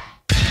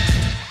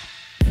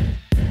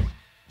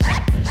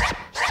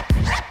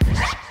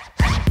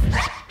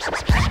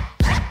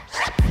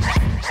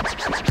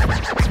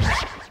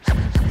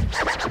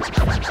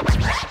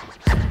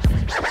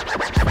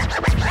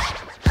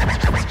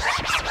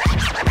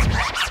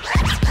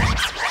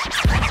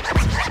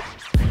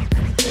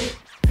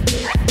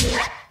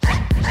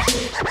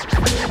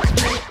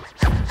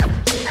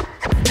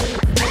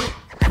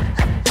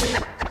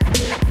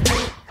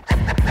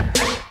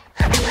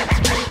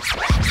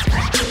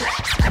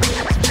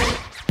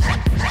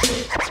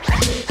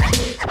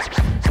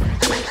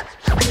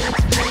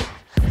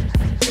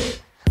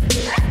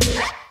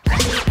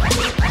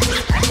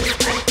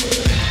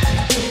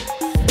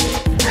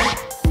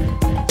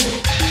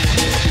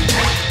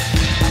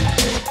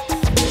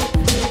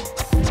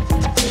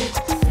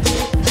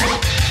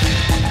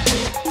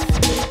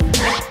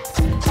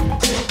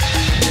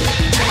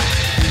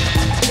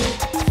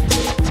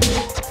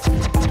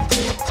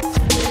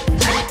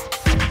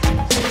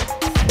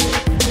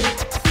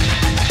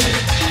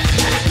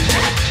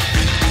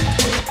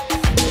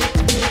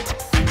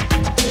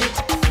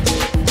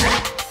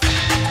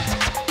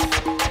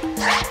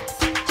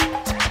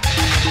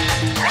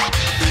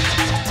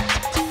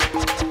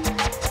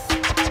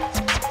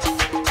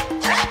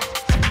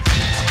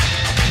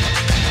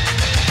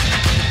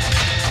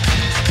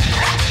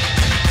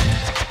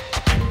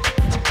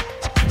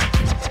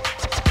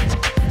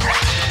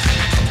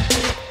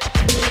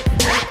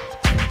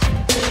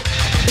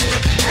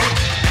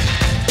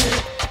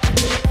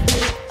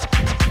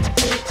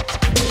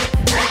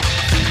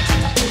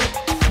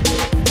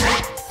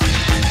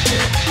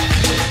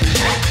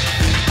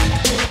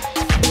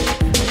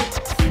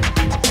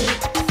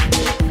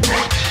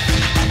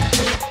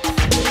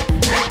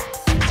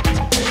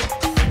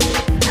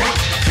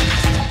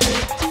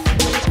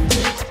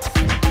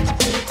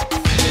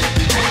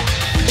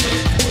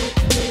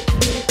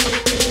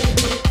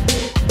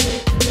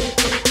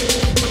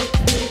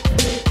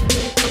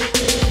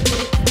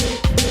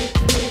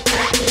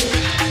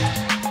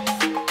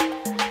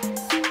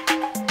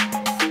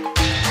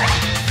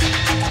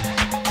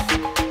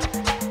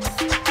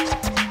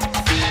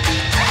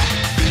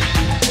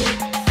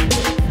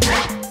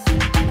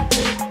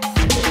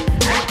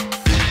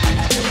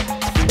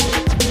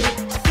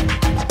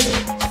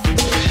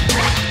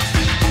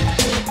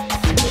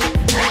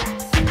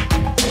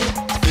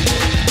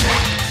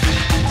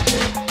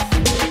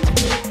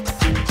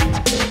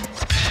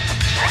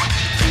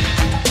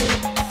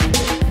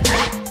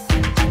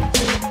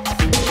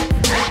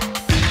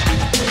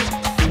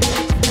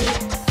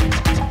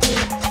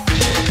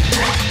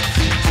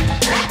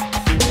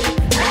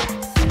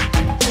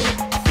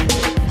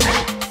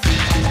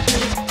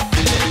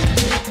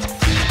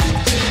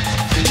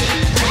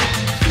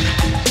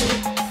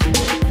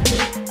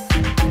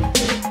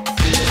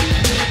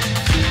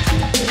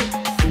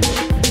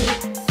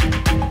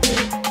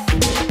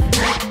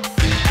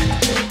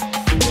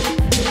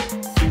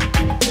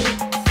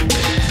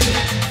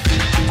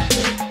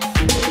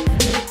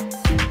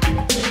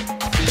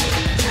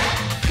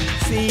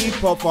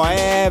 go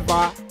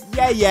forever.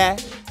 Yeah.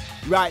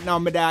 Right now,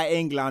 I'm down in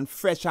England,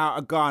 fresh out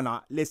of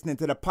Ghana, listening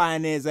to the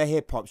Pioneers of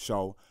Hip Hop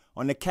show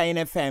on the Kane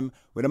FM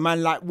with a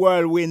man like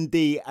Whirlwind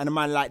D and a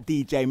man like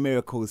DJ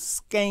Miracle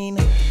Skane.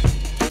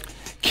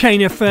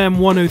 Kane FM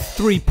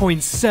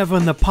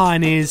 103.7, the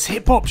Pioneers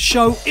Hip Hop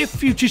Show.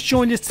 If you just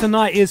joined us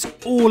tonight, is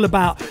all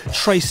about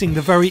tracing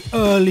the very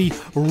early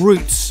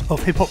roots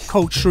of hip hop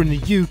culture in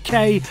the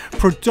UK,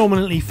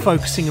 predominantly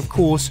focusing, of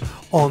course,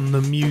 on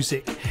the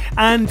music.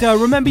 And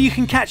remember, you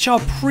can catch our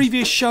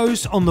previous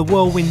shows on the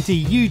Whirlwind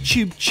D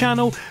YouTube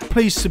channel.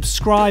 Please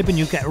subscribe and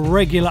you'll get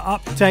regular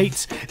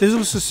updates. There's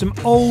also some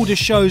older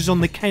shows on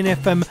the Kane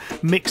FM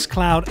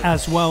Mixcloud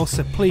as well,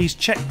 so please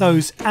check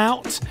those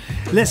out.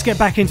 Let's get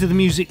back into the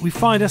music. We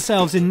find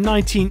ourselves in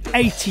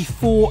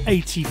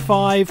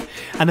 1984-85,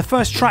 and the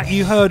first track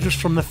you heard was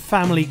from the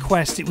Family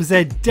Quest. It was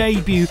their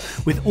debut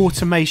with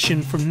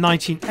Automation from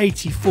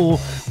 1984,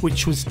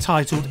 which was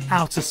titled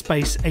Outer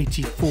Space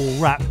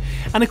 84 Rap.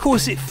 And of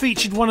course it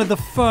featured one of the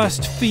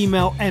first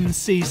female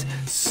MCs,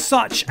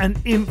 such an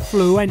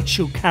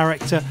influential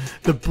character,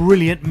 the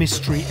brilliant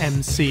Mystery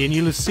MC. And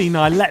you'll have seen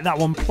I let that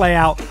one play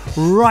out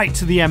right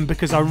to the end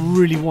because I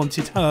really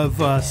wanted her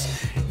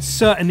verse.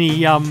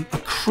 Certainly a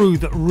crew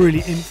that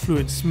really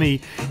influenced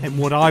me in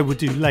what I would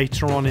do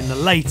later on in the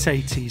late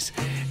 80s.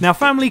 Now,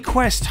 Family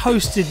Quest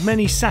hosted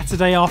many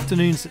Saturday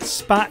afternoons at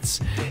Spatts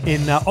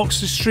in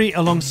Oxford Street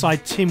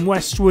alongside Tim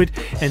Westwood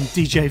and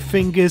DJ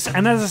Fingers.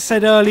 And as I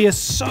said earlier,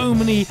 so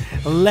many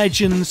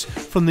legends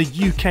from the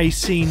UK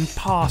scene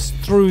passed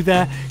through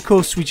there. Of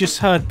course, we just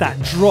heard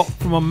that drop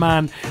from a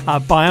man,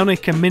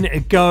 Bionic, a minute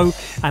ago.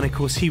 And of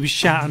course, he was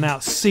shouting out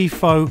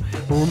Sifo.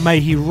 May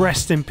he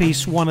rest in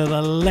peace, one of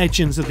the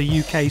legends of the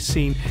UK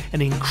scene,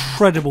 an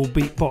incredible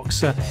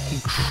beatboxer,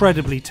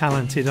 incredibly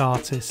talented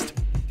artist.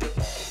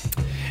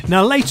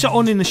 Now, later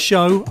on in the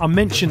show, I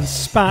mentioned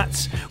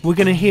Spatts. We're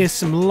going to hear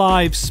some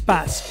live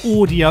Spatts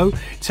audio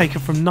taken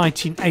from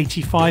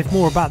 1985.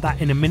 More about that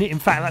in a minute. In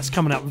fact, that's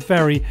coming up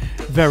very,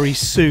 very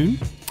soon.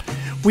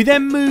 We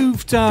then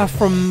moved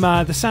from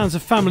the sounds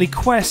of Family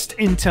Quest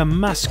into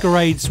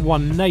Masquerade's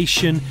One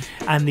Nation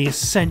and the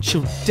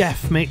Essential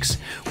Death Mix,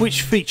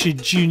 which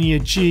featured Junior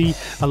G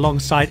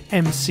alongside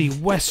MC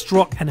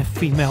Westrock and a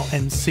female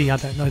MC I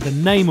don't know the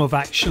name of,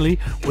 actually,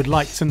 would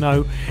like to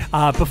know,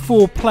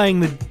 before playing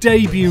the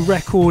debut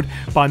record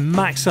by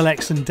Max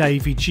LX and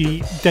Davy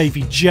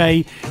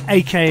J,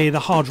 aka the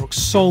Hard Rock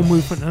Soul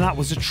Movement, and that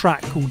was a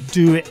track called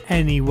Do It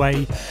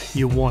Anyway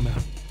You Wanna.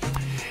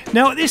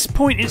 Now, at this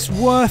point, it's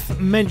worth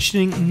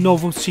mentioning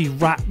novelty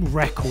rap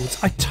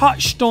records. I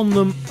touched on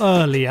them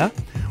earlier.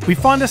 We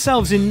find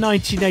ourselves in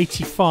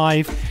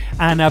 1985,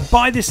 and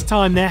by this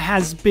time there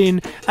has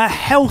been a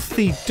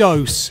healthy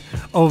dose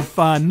of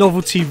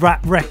novelty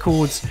rap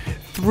records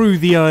through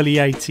the early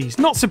 80s.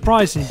 Not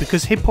surprisingly,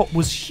 because hip-hop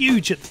was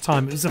huge at the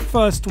time. It was the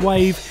first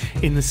wave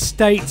in the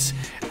States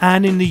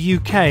and in the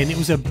UK, and it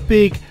was a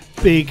big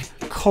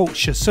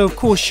culture. So of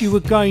course you were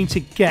going to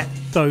get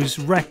those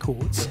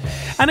records.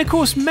 And of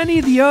course many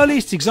of the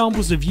earliest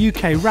examples of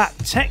UK rap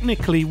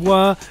technically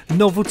were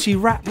novelty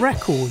rap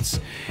records.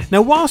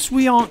 Now, whilst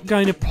we aren't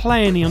going to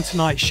play any on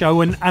tonight's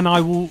show, and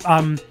I will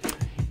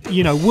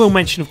will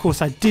mention, of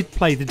course, I did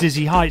play the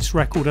Dizzy Heights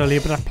record earlier,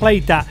 but I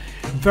played that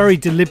very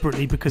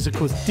deliberately because, of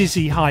course,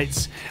 Dizzy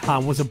Heights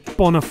was a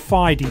bona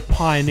fide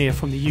pioneer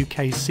from the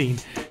UK scene,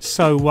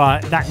 so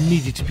that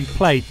needed to be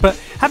played. But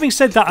having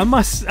said that, I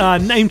must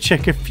name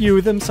check a few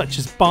of them, such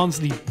as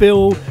Barnsley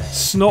Bill,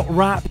 Snot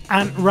Rap,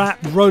 Ant Rap,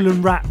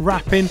 Roland Rap,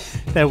 Rapping.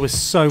 There were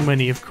so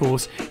many, of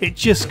course. It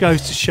just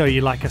goes to show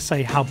you, like I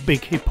say, how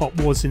big hip-hop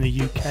was in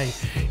the UK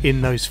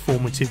in those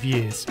formative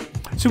years.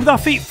 So with our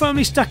feet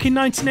firmly stuck in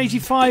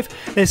 1985,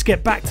 let's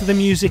get back to the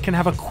music and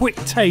have a quick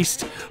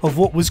taste of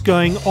what was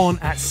going on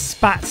at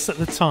Spatts at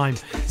the time.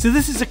 So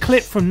this is a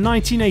clip from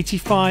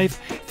 1985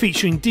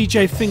 featuring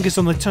DJ Fingers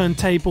on the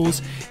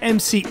turntables,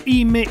 MC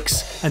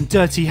E-Mix and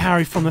Dirty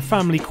Harry from the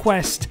Family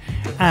Quest,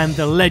 and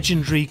the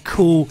legendary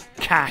Cool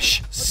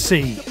Cash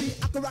C.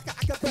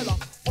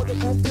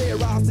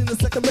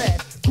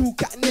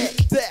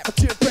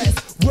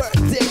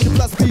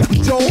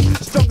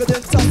 Stronger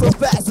than tougher,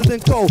 faster than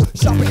cold.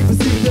 Sharper you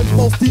perceive than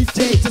most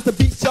DJs. Just a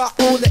beat y'all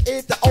on the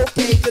if the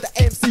okay to the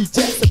MC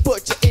just to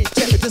put you in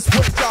check. Just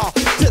what y'all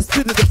just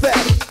to the fact.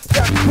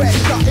 Very quick,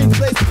 y'all in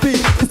place to be.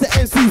 It's the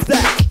MCs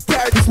that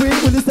carry the swing.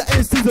 When it's the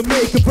MCs that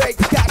make a break.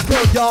 Got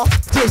go, y'all.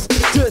 Just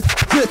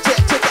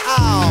check it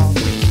out.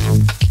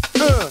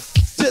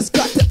 Just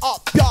got it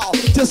up, y'all.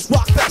 Just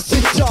rock that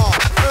shit, y'all.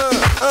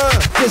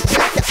 Just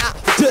check it out.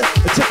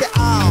 Just check it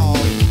out.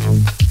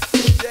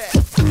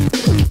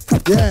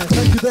 Yeah,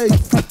 thank you, Dave. To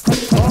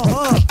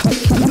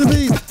the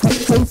beat,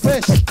 so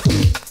fresh.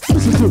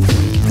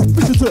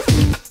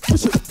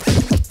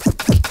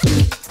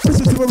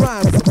 Listen to my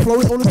rhymes,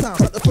 flowing all the time.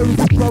 Like the very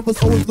good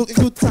brothers always looking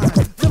good time.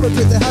 Never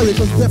take the Harry,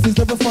 cause death is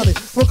never funny.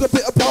 Fuck a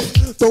bit of puff,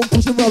 don't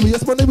push and worry.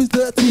 Yes, my name is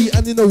Dirty,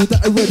 and you know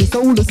that already.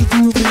 So listen to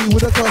me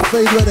with a cross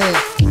fade ready.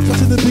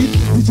 Touching the beat,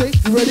 DJ,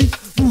 you ready?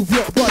 Move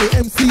your body,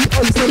 MC,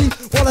 are you steady?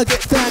 Wanna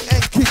get down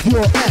and kick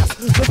your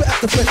ass. Never at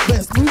the fresh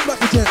best, move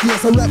like a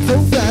I rap so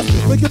fast,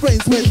 make your brain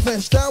sweat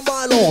fresh. Down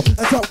my law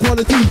and top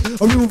quality.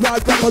 A real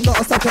ride rapper, not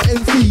a sucker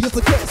MC. Yes,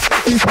 the guest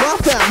is my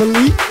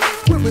family.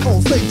 When we on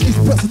stage, it's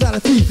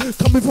personality.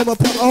 Coming from a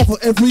part of for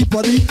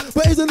everybody.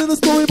 But it's a little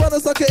story about a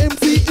sucker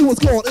MC. It was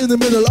caught in the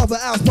middle of a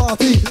house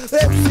party.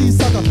 The MC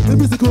sucker, the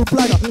musical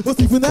blagger, was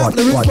even out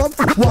lyrics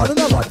from one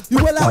another.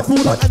 You well out for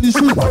that and you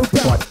shoot both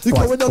back. You're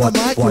going on the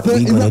mic with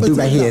the irreverent.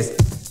 Right here.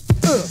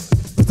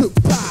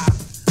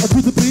 I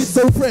put the beat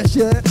so fresh,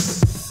 yeah.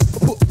 I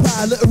put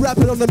pie, little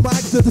rapping on the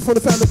mic, just for the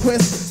family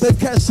quest. They've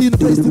catch seen the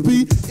place to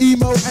be.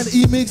 Emo and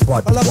E-mix. I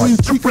love you,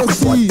 Chico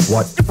C.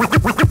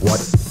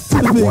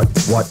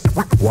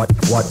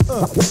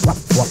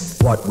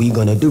 What we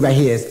gonna do right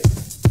here is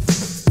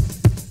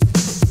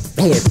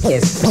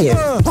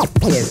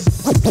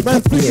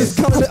Man, fingers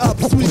coming it up,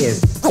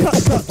 sweet.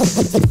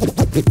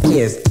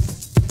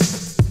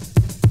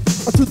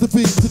 To the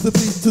beat, to the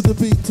beat, to the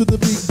beat, to the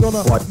beat.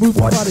 Gonna move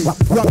your body,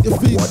 rock your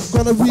feet.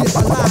 Gonna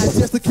realize,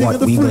 yes, the king of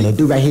the freak. What we gonna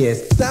do right here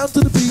is down to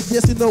the beat,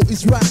 yes, you know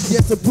it's right.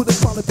 Yes, I put it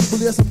on the people,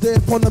 yes, I'm there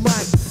upon the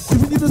mic.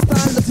 Giving you the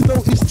style, let you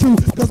know it's true.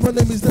 Cause my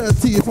name is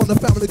Dirty from the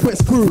Family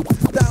Quest crew.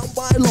 Down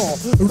by law,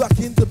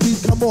 rocking the beat,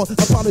 come on.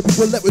 Upon the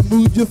people, let me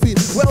move your feet.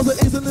 Well, there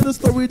is a little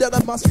story that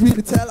I must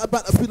really tell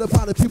about the feel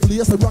upon the people,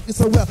 yes, I rock it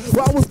so well.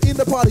 While I was in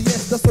the party,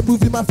 yes, that's the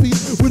moving my feet.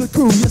 With the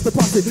crew, yes, the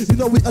party, you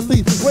know we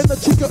elite. When the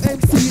Chico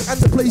MC and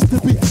the place to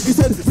be, he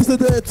said, Mr.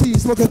 Dirty,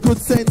 smoke a good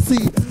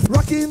sensei.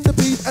 Rocking the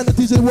beat and the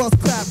DJ was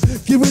clap.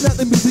 Giving out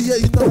the music, yeah,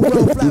 you know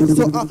well flap.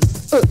 So I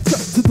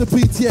to the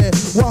beat, yeah.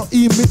 While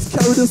E-mix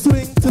carry the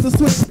swing to the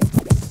swing.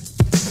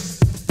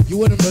 You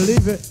wouldn't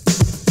believe it.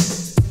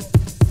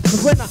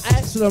 Cause when I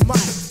asked for the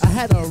mic, I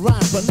had a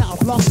rhyme, but now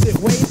I've lost it,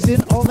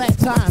 wasting all that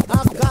time.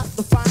 I've got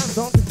the fines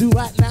on to do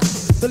right now.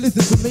 So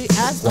listen to me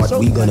as I show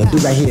we gonna do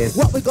right here.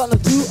 What we gonna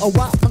do or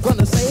what I'm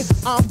gonna say.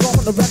 I'm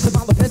going to record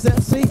on the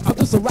presidency. I'm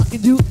just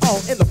rocking you all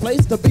in the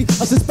place to be.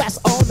 I just pass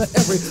on to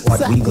every what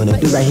we gonna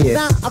do right here.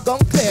 Now I'm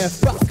gonna clear,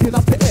 rocking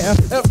up the air.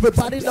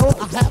 Everybody know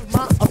I have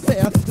my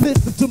affair.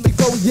 Listen to me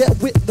go, yeah,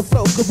 with the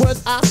flow. The words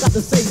I got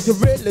to say, you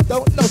really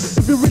don't know.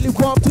 If you really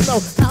want to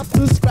know how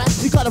to scratch,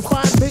 you gotta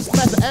find mix,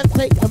 master, and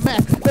take a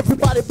match.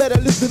 Everybody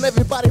better listen,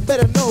 everybody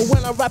better know.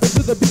 When I'm rapping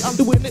to the beat, I'm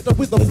doing it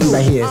with the flow.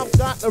 Right here. I've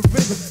got a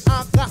rhythm,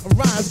 I've got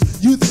rhymes,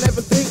 using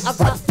everything I've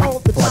got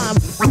all the time.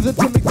 Listen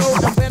to me go,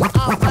 and when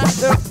I'm rap,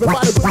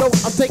 everybody will know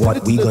I'm taking what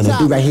it we to the gonna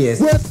top. do right here.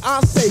 Words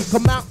I say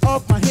come out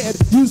of my head.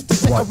 Used to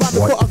take a rhyme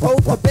before I go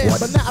for bed,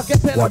 but now I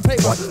get pen and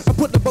paper. I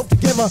put them both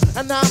together,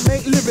 and I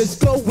make lyrics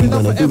go with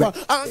on forever.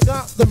 I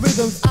got the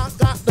rhythms, I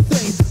got the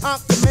things. I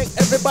can make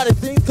everybody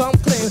think come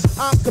clean.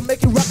 I can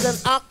make you rock and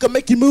I can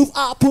make you move.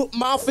 I put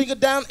my finger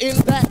down in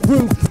that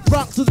groove.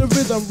 Rock to the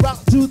rhythm,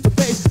 rock to the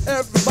bass.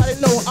 Everybody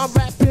know I'm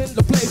rapping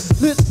the place.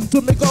 Listen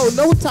to me go,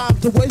 no time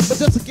to waste, but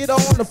just to get on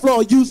the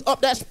floor, use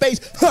up that space.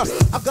 Huh,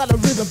 I got a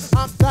rhythm,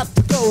 I got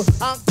to go.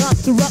 I got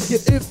to rock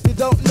it if you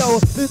don't know.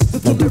 Listen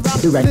to me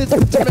rock,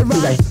 listen to me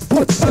rock.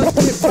 Put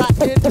the hip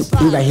right in the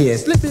slide.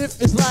 Slip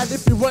if it's slide,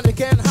 if you run it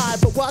can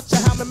hide. But watch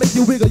your hammer make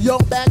you wiggle your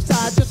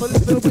backside. Just a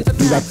little bit of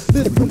that.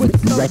 Listen with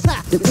the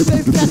clap.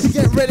 They've got to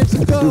get ready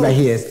to go. Right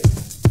here.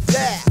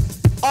 Yeah.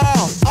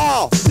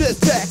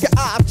 Just check it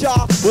out,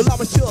 y'all. Well,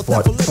 I'm a sure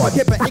devil, live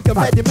hip and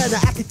incommanding man.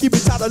 I can keep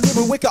it tight,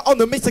 living wicked on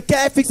the mix of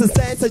cat, fix the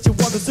sensation,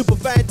 one the super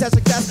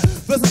fantastic cast.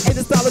 Versus in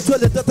the style of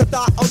twirling,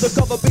 da on the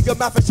cover, bigger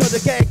mouth and show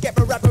they can't get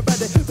me rapping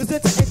ready.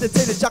 Present to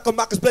entertain, shock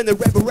Marcus splendid,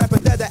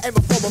 rapping, dead, aim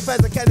a form of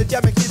fans, I can't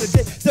jam and keep the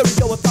day. There we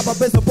go, with top of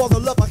business, ball the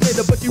love, I hate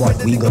it, but you what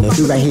we gonna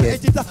do right here?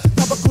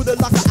 Top of cool,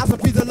 like an apple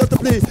piece, I love to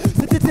play.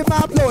 The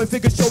mind blowing,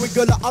 figure showing,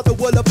 girl, the other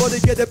world, the body,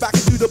 get it back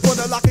into the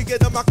corner, lock it,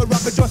 get a rock and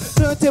joint.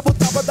 Turntable,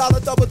 top of dollar,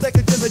 double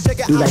decker, just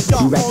check it out,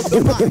 y'all, on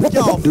the mic,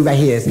 y'all. Do right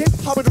here. Hip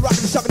hopping the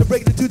rockin' the shocking the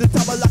breaking it to the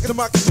top, I locking the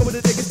market, showing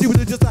the niggas, see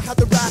what it just I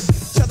have to ride.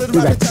 Shouting the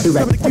rap, tapping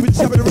the keep it,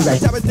 shoving the rap,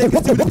 tapping the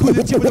niggas, see what the cool,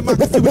 see what the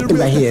market, see what the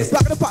real.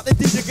 Rockin' the pot, the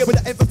DJ, give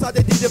it the emphasize,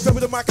 the DJ, film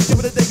with the market, see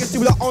what the niggas,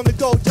 see what the on the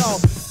go, y'all.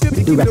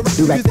 Do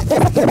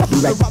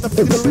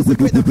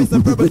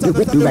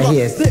right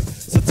here. Slip,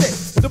 so take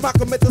the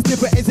market, mental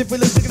slip, and if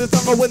feeling sick of the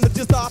summer when it's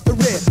just off the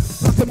rear.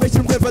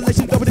 Proclamation,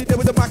 revelation, nobody there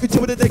with the market, show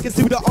what they can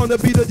see what the on the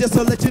beat, just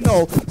to let you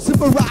know.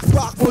 Super rock,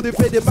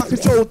 motivated, my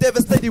control,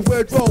 devastating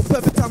word roll,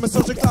 perfect time and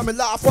social climate,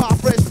 live, far,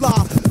 fresh, fly.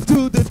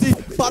 To the deep,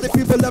 body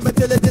people, let me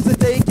tell it, this is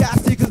they ain't got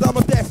see, cause I'm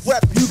a death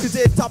rep. You can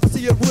say top and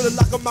see it ruling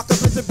like a mocker,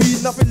 listen, be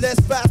nothing less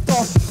fast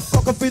off.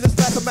 Fuck a feeling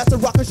fast, a master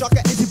rocker,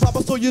 shocker,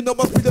 anti-popper, so you know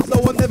my speed of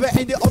flow will never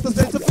end it. All the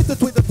sense of fit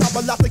between the top,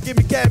 a lot to give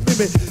me can't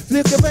mimic.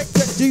 Flip the back,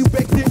 check, G,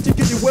 back, you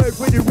get your word,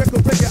 ready,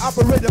 record, break it,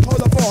 operating,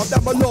 hold up all.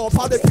 Down my law,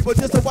 party people,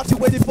 just to watch you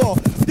waiting for.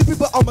 The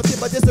people on my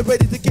team are just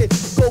ready to get,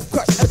 go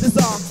crush at this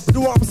arm. The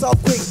arm so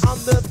quick, I'm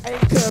the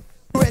anchor.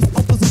 Rest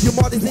opposite your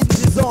models in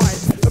design.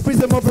 A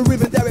prism of a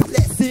ribbon that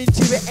reflects in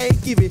cheer and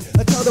give it.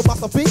 I tell them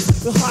about the beat,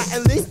 the high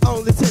and least,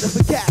 only set up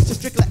for cash,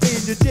 just strictly in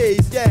your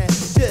J's, yeah.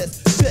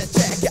 Just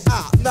check it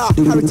out. Now,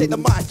 Harry, take the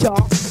mic,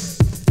 y'all.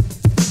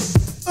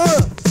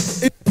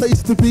 It's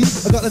place to be.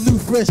 I got a new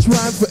fresh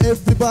rhyme for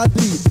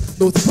everybody.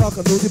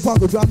 Nosy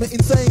Parker, drive me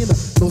insane.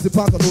 Nosy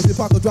Parker,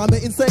 drive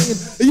me insane.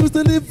 He used to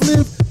live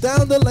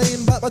down the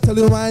lane, but I tell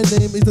you my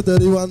name is the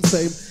dirty one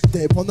same.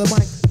 Tape on the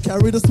mic,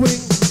 carry the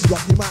swing,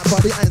 rocking my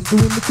body and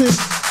doing the thing.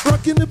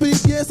 Rocking the beat,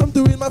 yes, I'm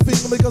doing my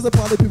thing because the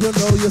party people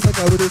know, yes, I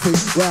carry the thing.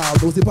 Wow,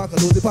 Nosy Parker,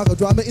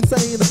 drive me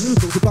insane.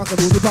 Nosy Parker,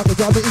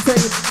 drive me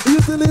insane. He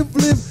used to live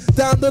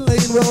down the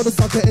lane where all the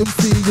sucker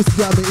MC used to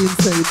drive me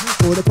insane.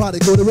 Go to party,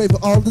 go to rave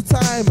all the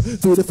time.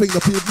 Do the thing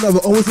that people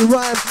never always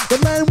rhyme. The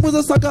man was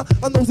a sucker,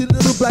 a nosy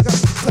little blacker.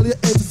 Tell your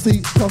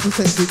MC, talk to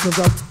sexy, cause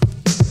I'm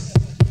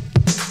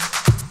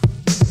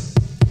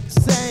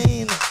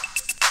sane.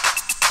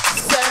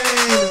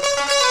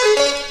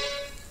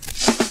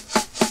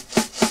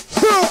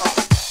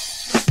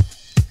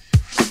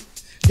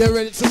 Get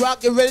ready to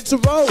rock, get ready to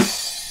roll.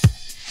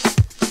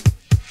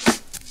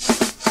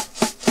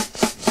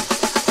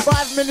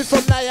 5 minutes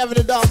from now, having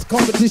a dance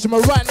competition.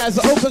 But right now, it's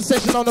an open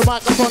session on the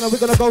microphone, and we're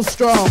gonna go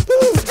strong.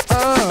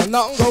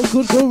 Nothing goes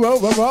good, go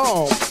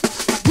wrong.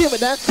 Give me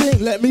that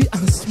thing, let me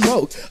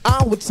smoke.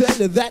 I would tell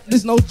you that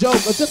there's no joke.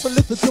 Just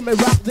listen to me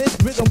rock this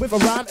rhythm with a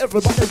rhyme.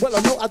 Everybody well I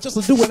know I just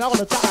do it all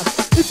the time.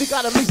 If you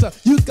got a mixer,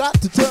 you got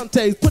to turn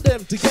tape, put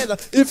them together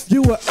if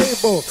you were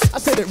able. I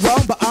said it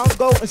wrong, but I'm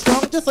going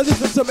strong. Just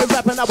listen to me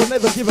rap and I will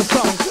never give a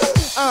song.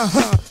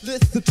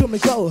 Listen to me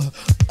go.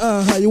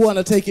 You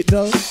wanna take it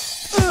though?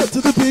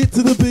 To the beat,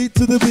 to the beat,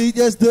 to the beat.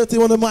 Yes, dirty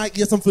on the mic.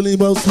 Yes, I'm feeling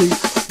well sweet.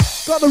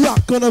 Gonna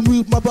rock, gonna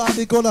move my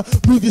body, gonna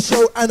move your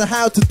show and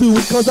how to do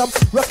it. Cause I'm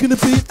rocking the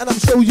beat and I'm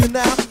showing you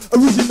now.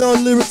 Original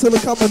lyrics till I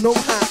come and know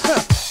how.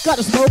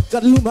 Gotta smoke,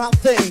 gotta do my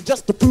thing,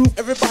 just to prove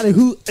everybody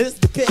who is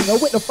the king.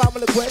 With the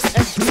family quest,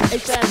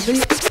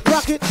 MPHND,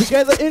 rock it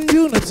together in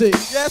unity.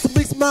 Yes,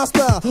 Mix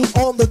Master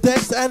on the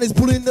decks and he's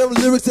pulling them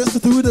lyrics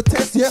just through the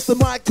text. Yes, the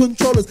mic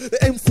controllers, the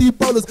MC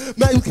bowlers,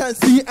 man you can't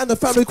see, and the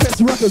family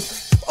quest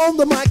rockers. On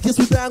the mic, yes,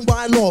 we down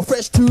by law,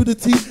 fresh to the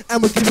teeth,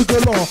 and we give it the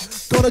law.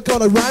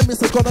 Gonna rhyme,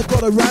 yes, I gonna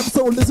rhyme,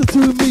 so listen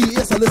to me,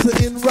 yes, I listen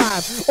in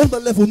rhyme. On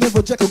the level,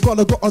 never jackal,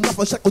 gonna got enough,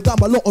 I shackle down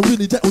my lot, I'm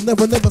really jackal,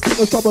 never see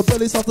no trouble,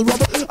 belly starts to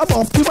rumble. I'm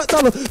off to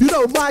McDonald's, you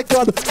know, my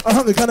God, a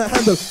hunger can I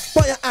handle.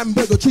 Buy a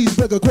hamburger,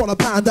 cheeseburger, quarter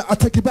pounder, I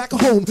take it back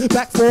home,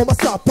 back for my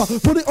supper.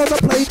 Put it on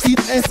the plate, eat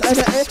S and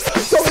an egg.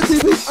 So it's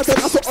TV, and then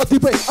I saw a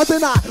debate, and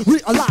then I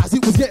realized it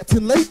was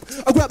getting late.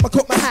 I grabbed my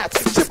coat, my hat,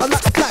 chip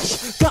like a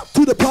flash, got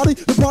to the party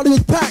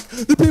was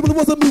packed. The people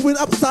wasn't moving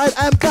upside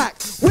and back.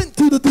 Went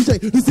to the DJ,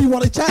 you see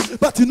what he chat,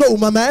 but you know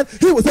my man,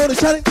 he was only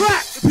chatting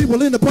crack. The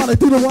people in the party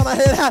didn't want to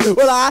hear hat.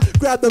 Well, I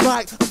grabbed the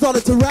mic, I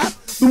started to rap.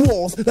 The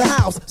walls, the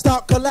house,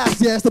 start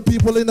collapse. Yes, the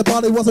people in the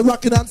party wasn't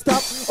rocking and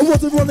stop. I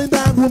wasn't running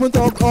down, woman,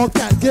 dog, or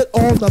cat. Get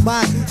on the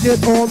mic,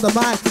 get on the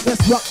mic.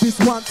 Let's rock this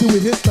one till we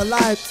hit the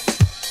light.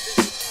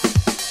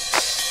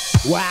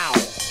 Wow.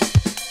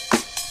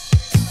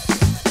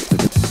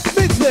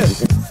 Mix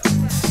it.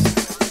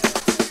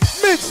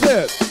 Mix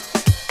it.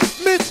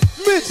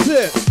 Mix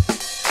it.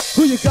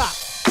 Who you got?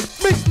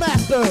 Mix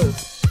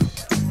Masters.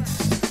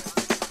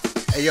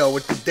 Hey yo,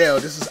 with the deal,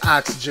 this is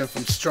Oxygen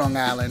from Strong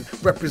Island,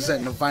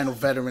 representing the Vinyl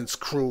Veterans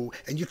crew,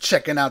 and you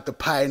checking out the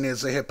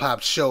Pioneers of Hip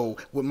Hop show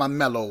with my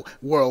mellow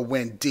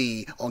Whirlwind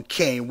D on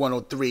Kane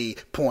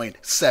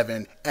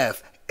 103.7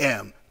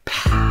 FM.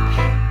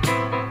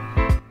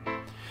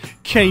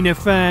 Kane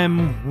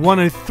FM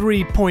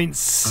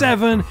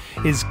 103.7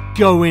 is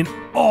going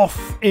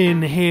off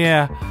in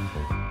here.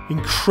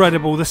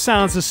 Incredible. The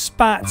sounds of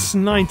Spatts,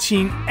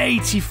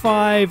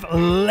 1985,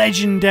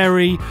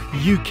 legendary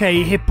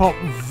UK hip-hop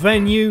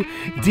venue.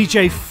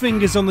 DJ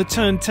Fingers on the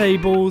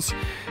turntables.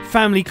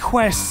 Family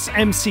Quest's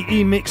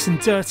MCE Mix and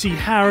Dirty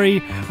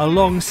Harry,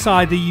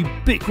 alongside the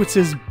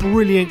ubiquitous,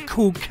 brilliant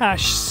Cool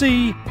Cash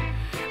C.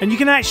 And you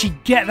can actually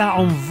get that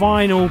on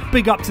vinyl.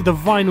 Big up to the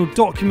Vinyl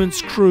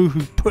Documents crew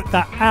who put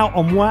that out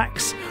on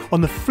wax.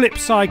 On the flip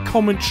side,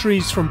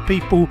 commentaries from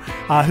people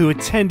who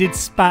attended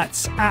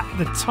Spatts at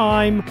the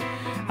time.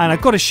 And I've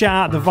got to shout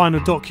out the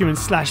Vinyl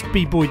Documents /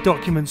 B-Boy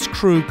Documents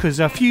crew, because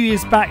a few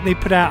years back they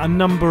put out a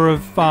number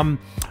of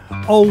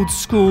old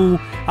school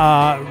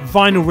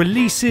vinyl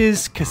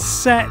releases,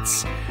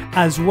 cassettes,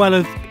 as well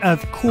as,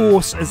 of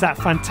course, as that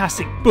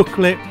fantastic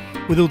booklet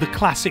with all the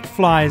classic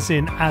flyers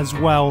in as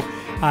well.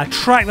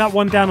 Track that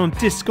one down on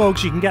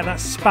Discogs. You can get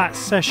that Spatts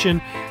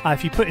session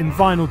if you put in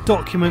Vinyl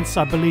Documents.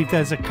 I believe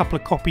there's a couple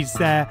of copies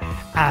there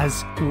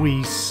as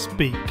we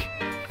speak.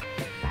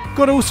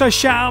 Got to also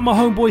shout out my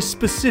homeboy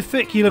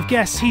Specific. You'll have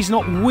guessed he's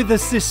not with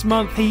us this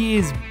month. He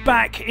is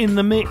back in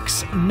the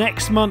mix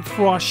next month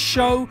for our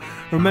show.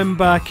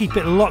 Remember, keep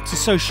it locked to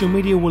social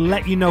media. We'll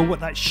let you know what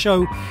that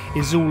show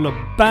is all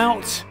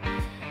about.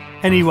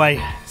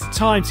 Anyway,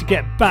 time to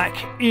get back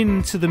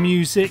into the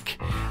music.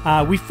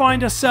 We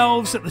find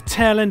ourselves at the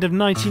tail end of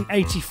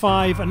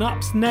 1985, and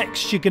up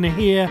next you're going to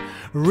hear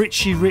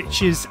Richie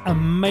Rich's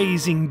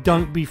amazing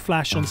Don't Be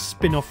Flash on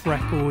Spin-Off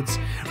Records.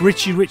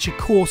 Richie Rich, of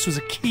course, was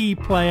a key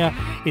player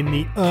in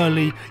the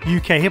early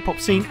UK hip-hop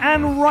scene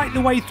and right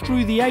the way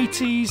through the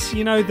 80s,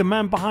 you know, the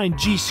man behind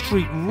G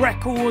Street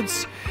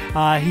Records.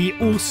 He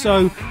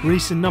also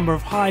released a number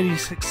of highly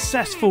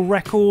successful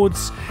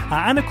records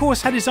and of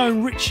course had his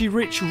own Richie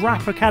Rich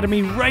Rap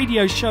Academy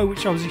radio show,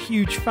 which I was a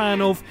huge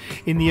fan of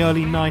in the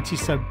early 90s,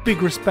 so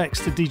big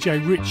respects to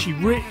DJ Richie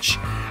Rich.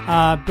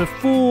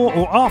 Before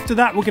or after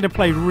that, we're going to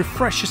play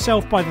Refresh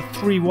Yourself by the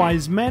Three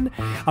Wise Men.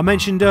 I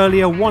mentioned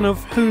earlier one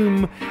of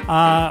whom,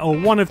 or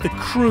one of the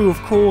crew, of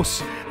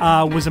course,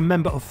 was a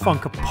member of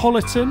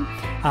Funkapolitan,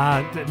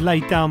 that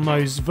laid down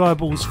those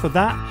verbals for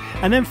that.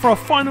 And then for our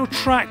final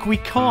track, we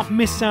can't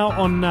miss out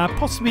on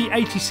possibly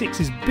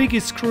 86's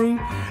biggest crew,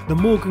 the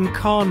Morgan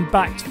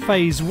Khan-backed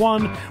Phase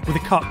 1, with a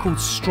cut called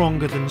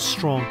Stronger Than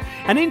Strong.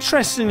 And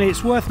interestingly,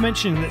 it's worth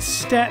mentioning that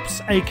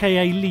Steps,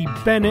 aka Lee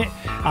Bennett,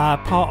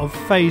 part of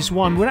Phase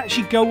 1, would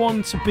actually go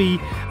on to be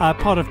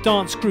part of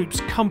dance groups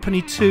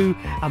Company 2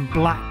 and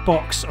Black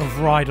Box of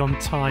Ride on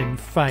Time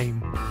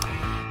fame.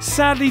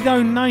 Sadly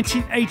though,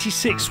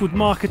 1986 would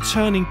mark a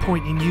turning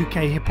point in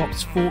UK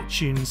hip-hop's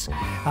fortunes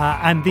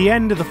and the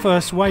end of the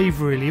first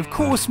wave really. Of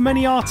course,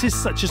 many artists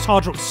such as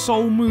Hard Rock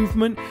Soul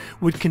Movement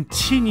would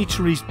continue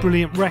to release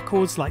brilliant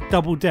records like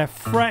Double Def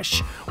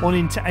Fresh on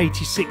into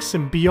 86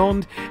 and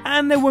beyond,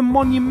 and there were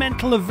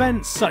monumental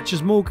events such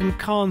as Morgan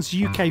Khan's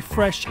UK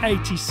Fresh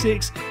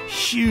 86.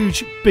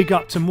 Huge big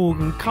up to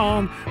Morgan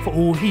Khan for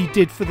all he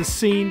did for the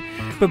scene.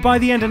 But by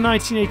the end of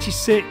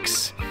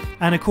 1986,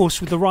 and of course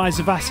with the rise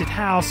of acid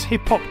house,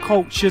 hip-hop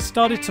culture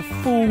started to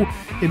fall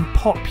in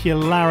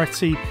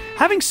popularity.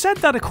 Having said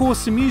that, of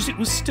course, the music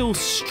was still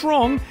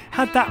strong,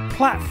 had that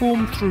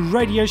platform through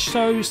radio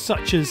shows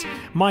such as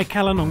Mike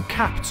Allen on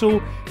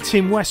Capital,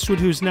 Tim Westwood,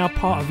 who's now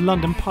part of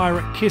London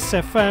Pirate Kiss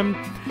FM,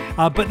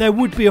 but there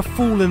would be a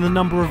fall in the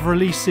number of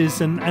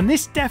releases, and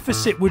this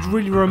deficit would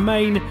really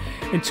remain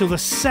until the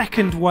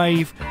second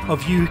wave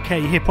of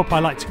UK hip-hop, I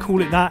like to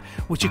call it that,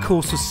 which of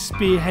course was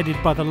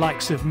spearheaded by the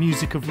likes of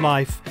Music of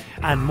Life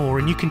and more.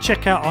 And you can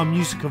check out our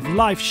Music of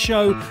Life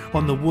show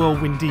on the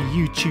Whirlwind D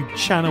YouTube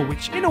channel,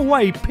 which in a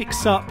way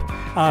picks up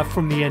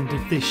from the end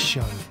of this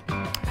show.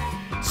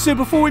 So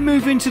before we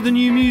move into the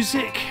new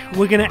music,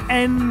 we're going to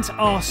end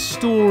our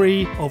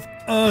story of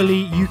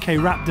early UK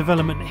rap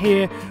development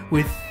here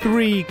with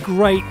three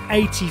great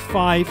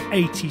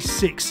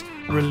 85-86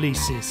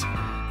 releases.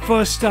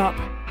 First up,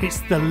 it's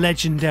the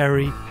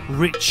legendary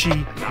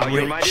Richie Now,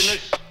 Your Rich.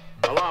 Mightiness,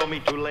 allow me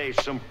to lay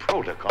some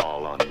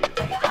protocol on you.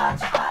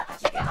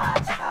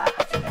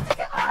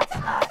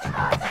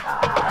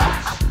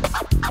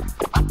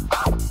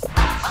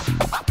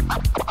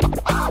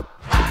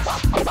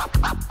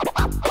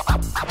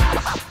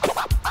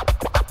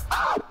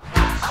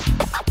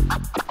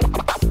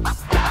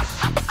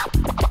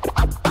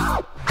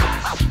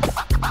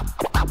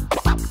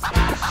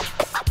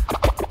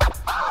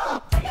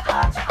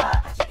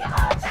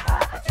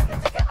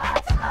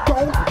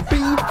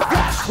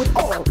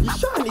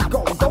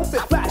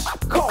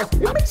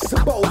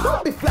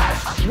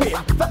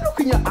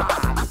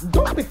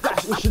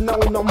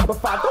 Number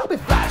 5, don't be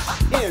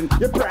flash in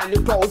your brand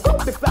new clothes.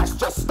 Don't be flash,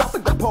 just stop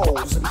at the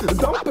pose.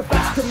 Don't be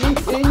flash to me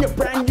in your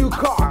brand new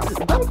car.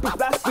 Don't be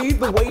flash, be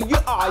the way you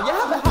are. You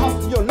have a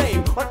house to your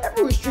name on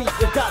every street.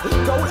 You got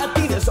gold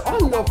Adidas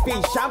on your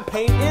feet,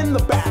 champagne in the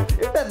back.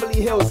 In Beverly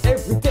Hills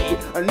every day,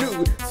 a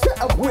new set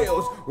of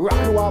wheels.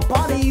 Rocking wild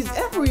parties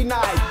every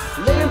night.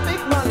 Laying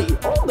big money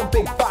on the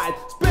big fight.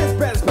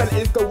 Spend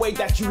is the way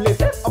that you live.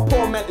 If a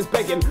poor man is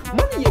begging,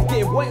 money you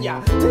give when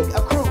you take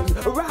a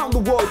cruise around the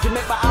world. You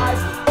make my eyes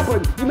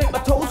open, you make my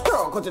toes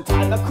curl, cause you're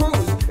tired of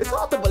cruise. It's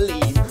hard to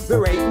believe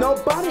there ain't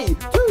nobody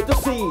to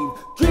deceive.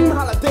 Dream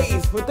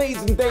holidays for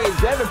days and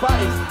days,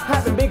 everybody's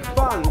having big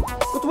fun.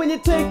 But when you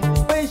take a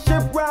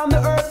spaceship round the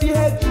earth, you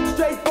head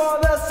straight for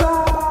the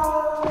sun.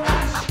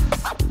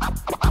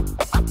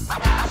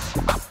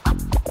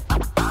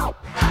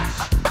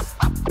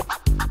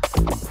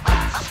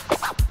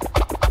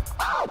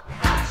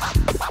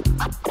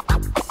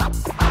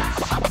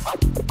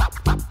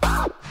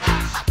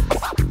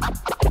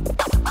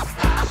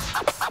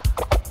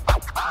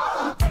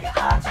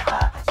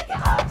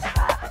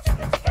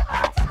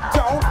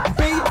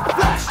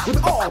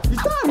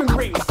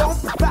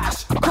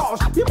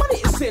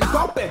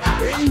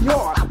 In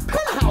your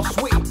penthouse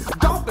suite,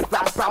 don't be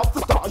flash about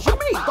the stars you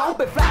meet. Don't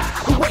be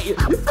flash the way you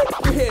think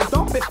you're here.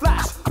 Don't be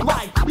flash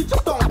like you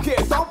just don't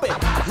care. Don't be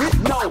with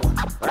no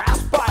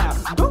aspire.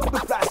 Don't be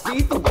flash,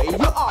 be the way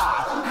you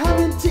are.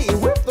 Having tea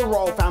with the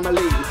royal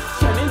family,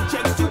 sending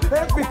checks to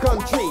every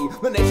country.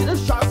 The nation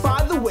is shocked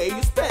by the way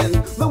you spend.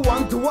 The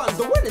one to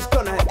wonder when it's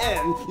gonna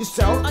end. You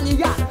sail on your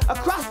yacht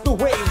across the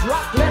waves.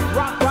 Rock left,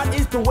 rock right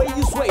is the way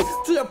you sway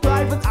to your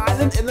private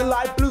island in the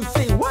light blue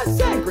sea. White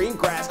sand, green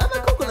grass, and a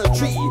coconut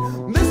tree.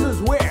 This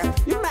is where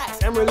you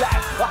max and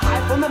relax. A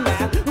high from a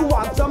man who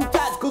wants some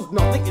tats, cause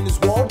nothing in this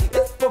world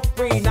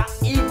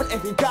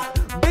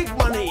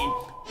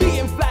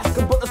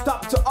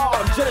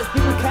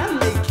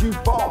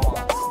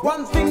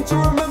One thing to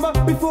remember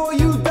before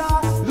you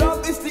die,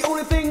 love is the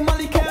only thing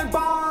money can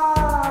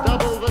buy.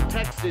 Double the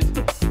taxes,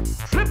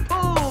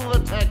 triple the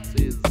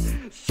taxes,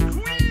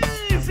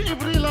 squeeze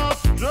every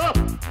last drop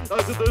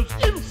out of those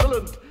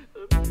insolent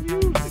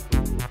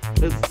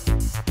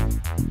musicals.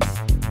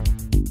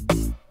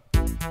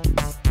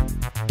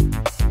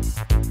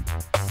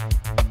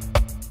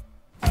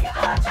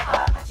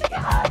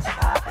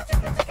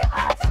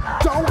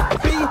 Don't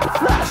be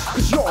flash,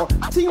 cause you're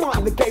team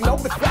on the game.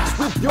 Don't be flash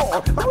with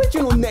your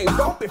original name.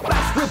 Don't be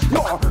flash with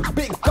your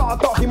big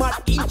dog. He might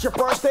eat your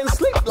first and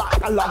sleep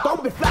like a log.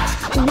 Don't be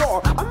flash in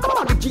your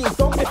Amari jeans.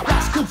 Don't be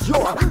flash cause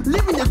you're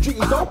living your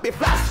dreams. Don't be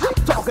flash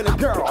with talking a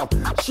girl.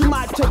 She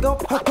might take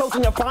off her clothes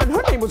and you'll find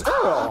her name was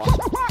Earl.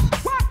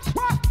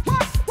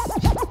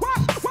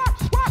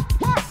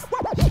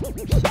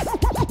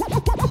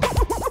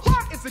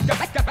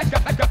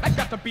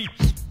 Got the beat.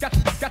 Got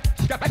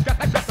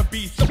the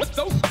beat.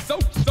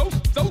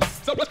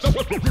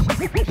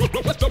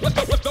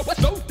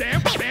 So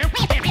damn.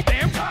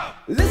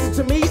 Listen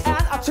to me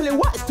and I'll tell you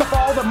what, it's tough.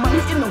 All the money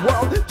in the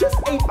world just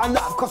ain't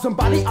enough, cause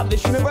somebody of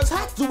this universe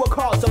has to work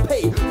hard to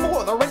pay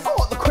for the rent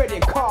or the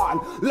credit card.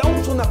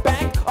 Loans from the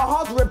bank are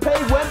hard to repay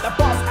when the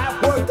boss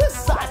at work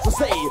decides to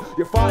say,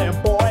 you're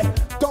fired, boy,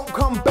 don't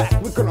come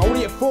back, we can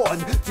only afford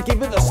to give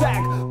you the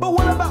sack. But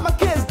what about my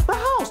kids, my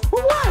house,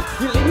 my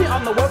wife? You leave me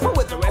on the welfare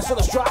with the rest of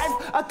the strife?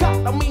 I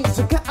got the means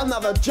to get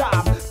another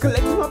job.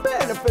 Collecting my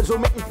benefits will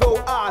make me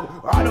feel odd.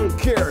 I don't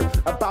care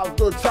about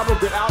the trouble,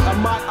 get out of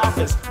my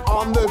office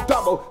on the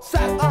double.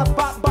 Sat on a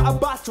spot by a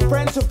bunch of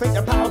friends who think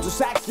the power to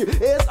sack you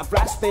is a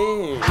flash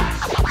thing.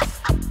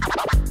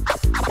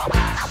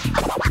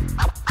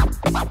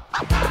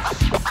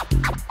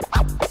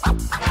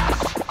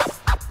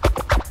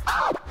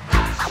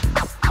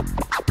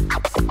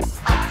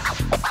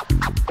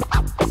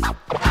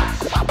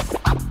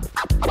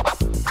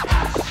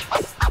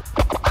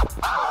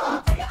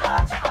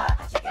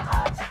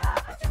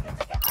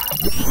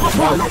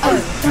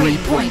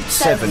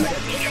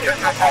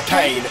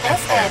 Kane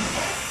FM.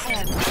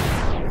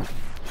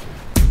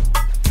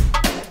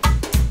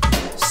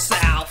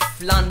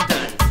 South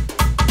London.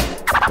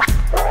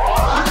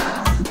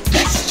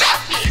 This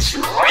stuff is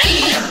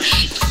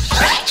really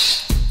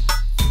fresh.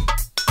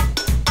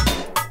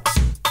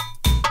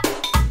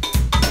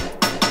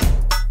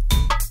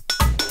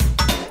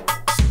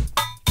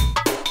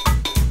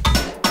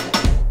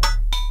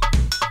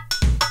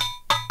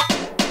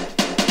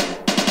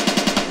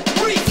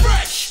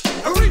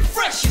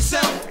 Refresh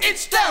yourself,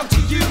 it's down to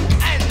you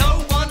and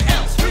no one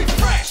else.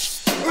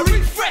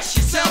 Refresh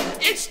yourself,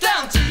 it's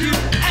down to you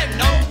and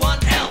no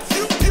one else.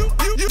 You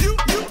are the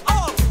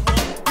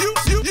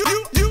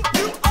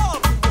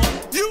one.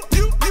 You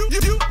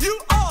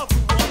are the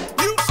one.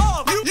 You are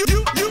the one.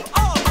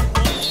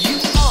 You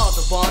are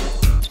the one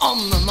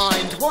on the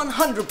mind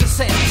 100%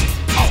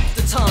 of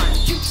the time.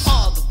 You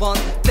are the one,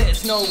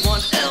 there's no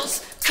one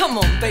else. Come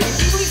on, baby,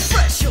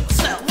 refresh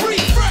yourself.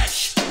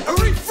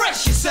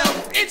 Refresh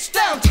yourself, it's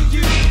down to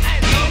you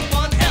and no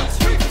one else.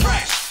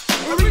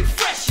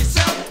 Refresh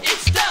yourself,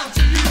 it's down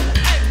to you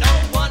and no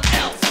one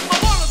else. I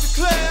wanna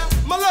declare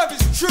my love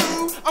is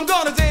true. I'm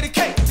gonna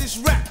dedicate this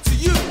rap to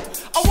you.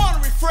 I wanna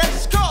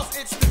refresh cause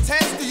it's the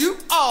test. You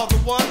are the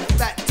one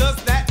that does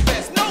that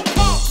best. No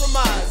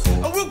compromise,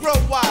 and we'll grow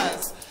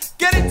wise.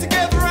 Get it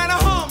together and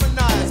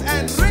harmonize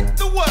and rid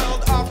the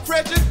world of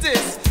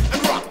prejudice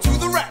and rock to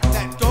the rap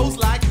that goes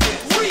like this.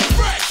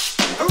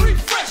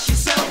 Refresh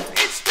yourself,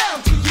 it's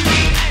down to you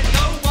and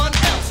no one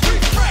else.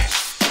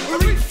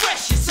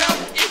 Refresh yourself,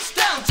 it's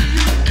down to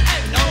you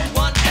and no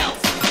one else.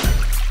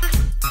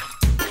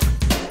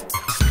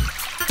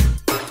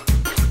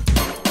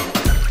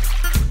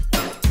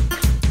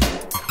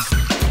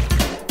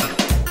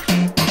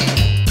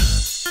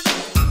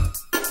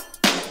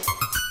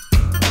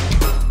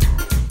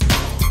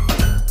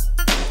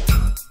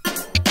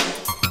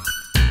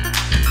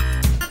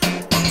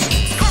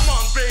 Come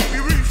on, baby,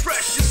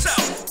 refresh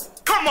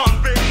yourself. Come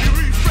on, baby,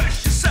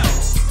 refresh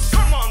yourself.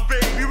 Come on,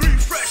 baby,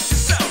 refresh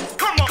yourself.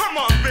 Come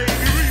on,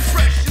 baby,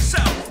 refresh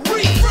yourself.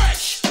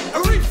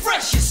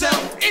 Refresh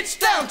yourself, it's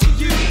down to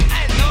you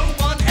and no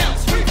one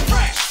else.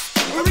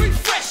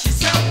 Refresh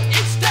yourself,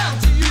 it's down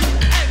to you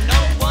and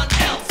no one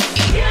else.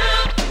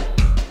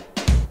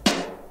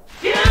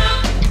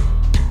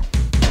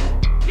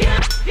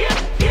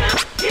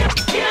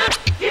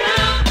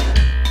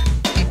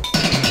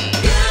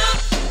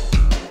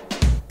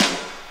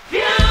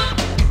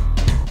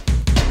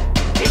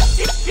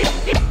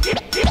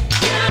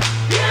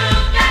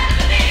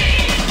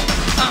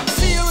 I'm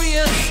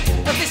serious,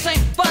 but this ain't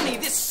funny,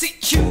 this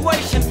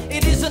situation,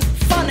 it isn't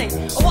funny.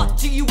 What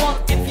do you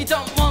want if you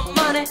don't want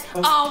money?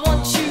 I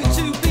want you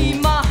to be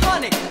my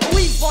honey.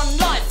 We've one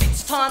life,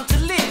 it's time to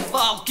live.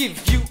 I'll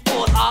give you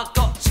all I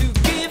got to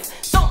give.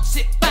 Don't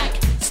sit back,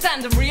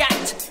 stand and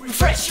react.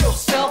 Refresh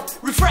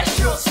yourself with this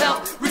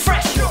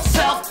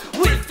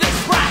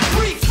rap.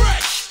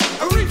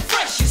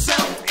 Refresh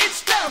yourself,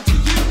 it's down to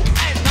you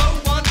and no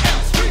one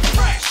else.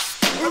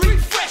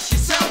 Refresh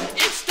yourself,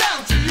 it's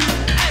down to you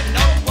and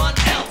no one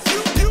else.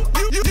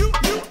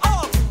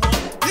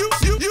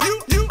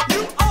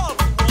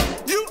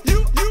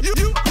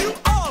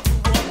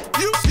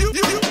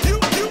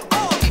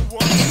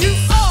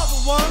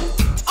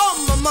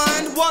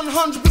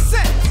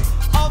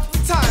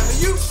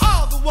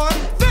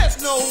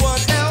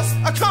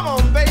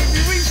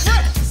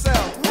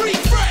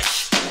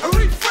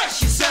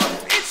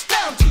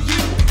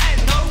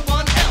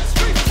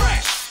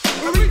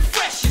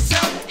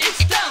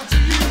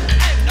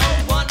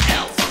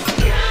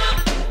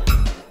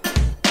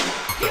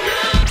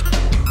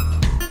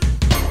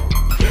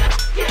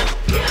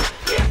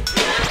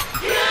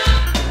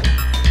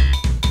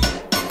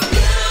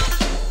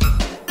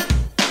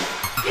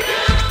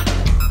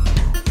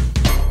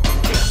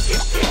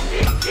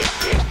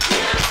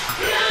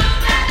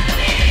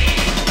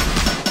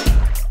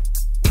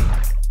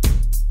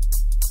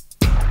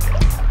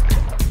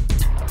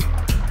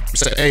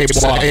 Say, hey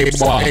boy, hey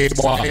boy, hey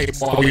boy, hey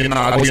boy, oh you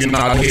not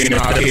hearing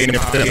it.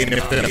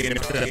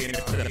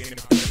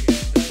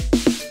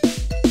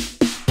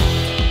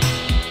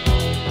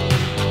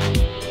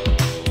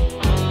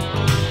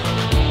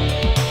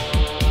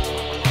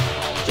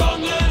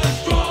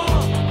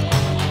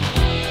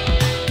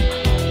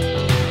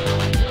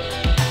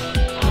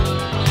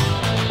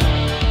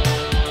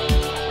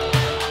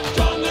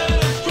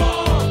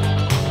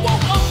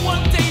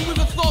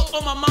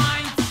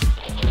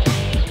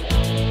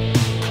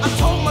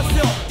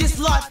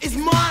 Is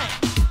mine.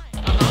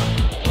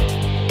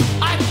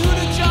 I do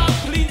the job,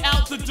 clean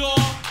out the door.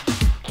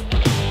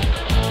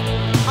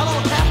 I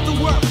don't have to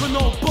work for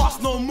no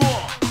boss no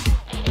more.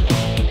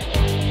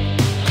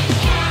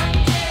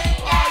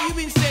 Oh, you've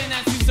been saying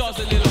that since I was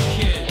a little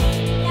kid.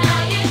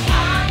 Can't you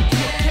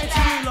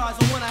realize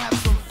I wanna have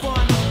some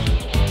fun?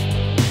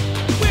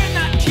 We're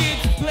not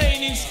kids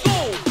playing in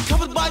school,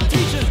 covered by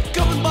teachers,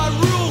 governed by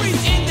rules.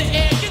 Breathe in the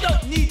air, you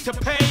don't need to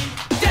pay.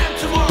 Damn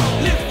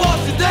tomorrow, live for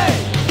today.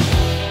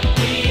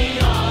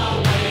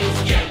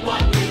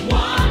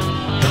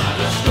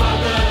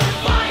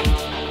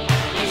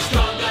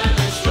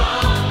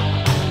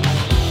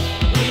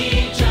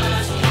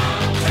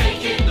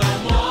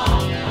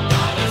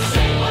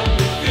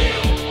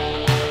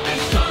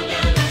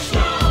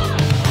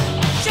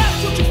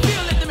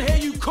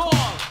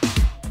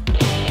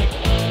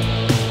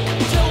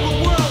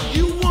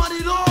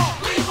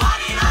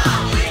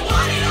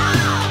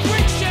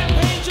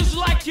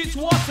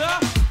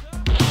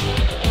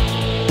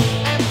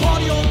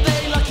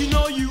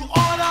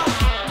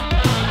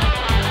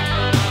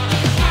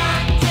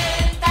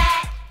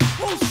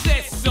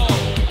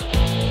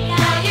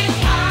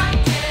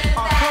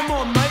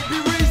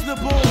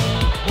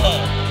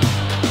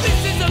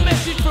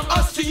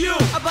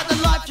 About the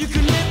life you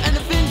can live and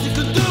the things you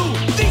can do.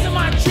 These are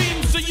my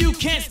dreams, so you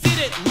can't steal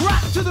it.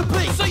 Rock to the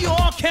beat, so you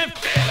all can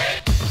feel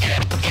it.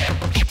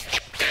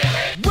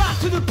 Rock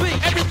to the beat,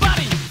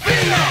 everybody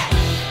feel it.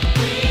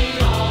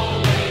 We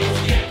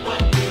always get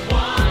what we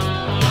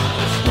want.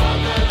 The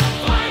stronger the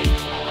fight,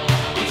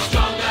 be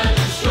stronger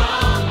than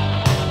strong.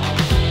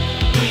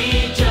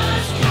 We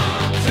just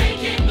can't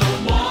take it no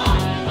more.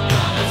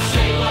 Gotta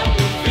say what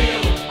we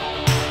feel,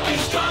 be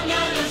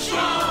stronger than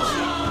strong.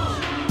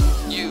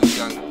 You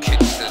young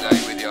kids today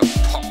with your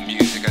pop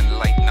music and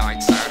late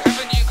nights out,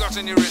 haven't you got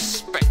any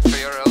respect for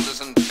your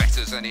elders and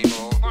betters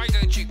anymore? Why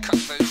don't you cut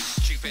those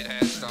stupid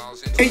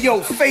hairstyles into... Hey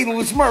yo, Fatal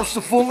is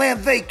merciful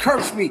and they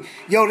curse me.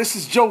 Yo, this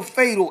is Joe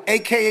Fatal,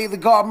 aka the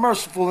God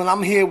Merciful, and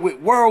I'm here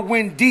with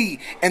Whirlwind D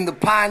and the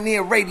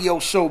Pioneer Radio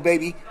Show,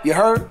 baby. You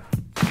heard?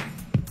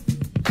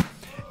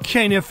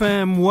 Kane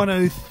FM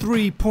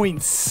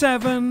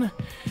 103.7.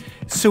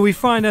 So we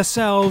find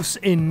ourselves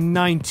in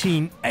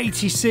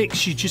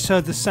 1986. You just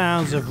heard the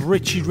sounds of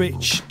Richie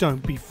Rich,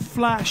 Don't Be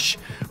Flash,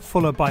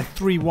 followed by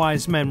Three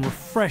Wise Men,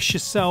 Refresh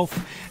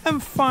Yourself,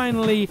 and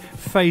finally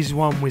Phase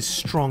 1 with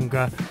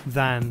Stronger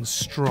Than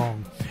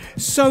Strong.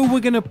 So we're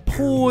going to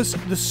pause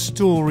the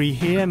story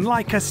here, and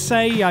like I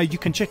say, you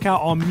can check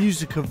out our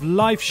Music of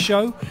Life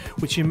show,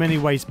 which in many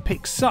ways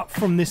picks up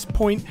from this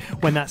point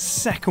when that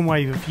second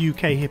wave of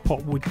UK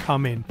hip-hop would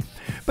come in.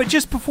 But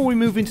just before we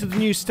move into the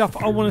new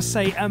stuff, I want to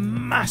say a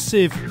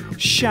massive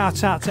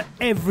shout out to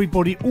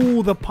everybody,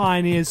 all the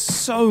pioneers,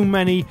 so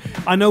many.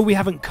 I know we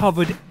haven't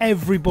covered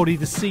everybody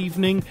this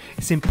evening.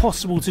 It's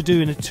impossible to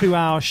do in a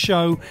 2-hour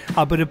show,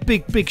 but a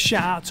big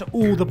shout out to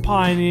all the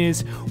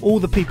pioneers, all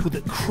the people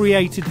that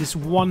created this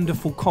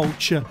wonderful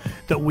culture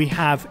that we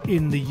have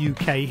in the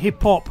UK.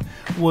 Hip-hop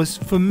was,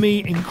 for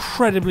me,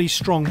 incredibly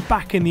strong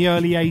back in the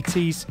early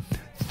 80s,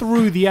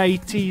 through the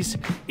 80s,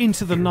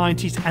 into the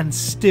 90s, and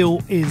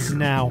still is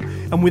now.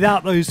 And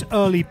without those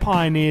early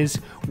pioneers,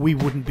 we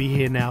wouldn't be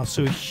here now.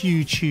 So a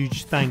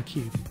huge thank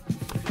you.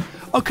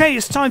 Okay,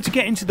 it's time to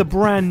get into the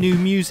brand new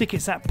music.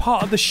 It's that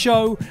part of the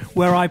show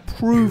where I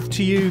prove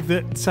to you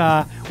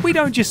that we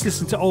don't just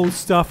listen to old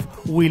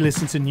stuff, we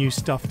listen to new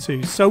stuff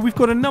too. So we've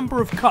got a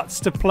number of cuts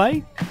to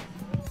play.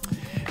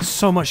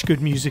 So much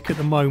good music at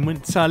the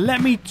moment.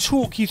 Let me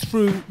talk you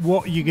through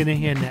what you're going to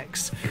hear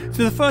next.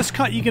 So the first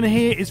cut you're going to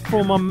hear is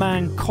from my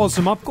man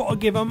Cosm. I've got to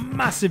give a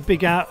massive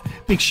big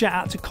shout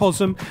out to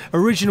Cosm,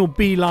 original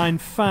Beeline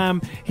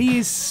fam. He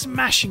is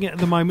smashing it at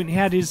the moment. He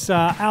had his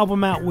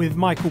album out with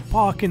Michael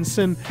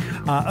Parkinson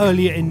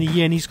earlier in the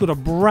year, and he's got a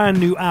brand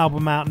new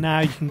album out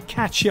now. You can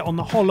catch it on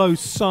the Hollow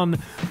Sun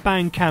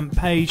Bandcamp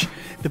page.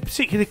 The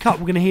particular cut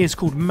we're going to hear is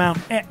called Mount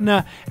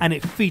Etna, and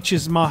it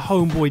features my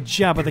homeboy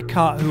Jabba the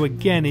Cut, who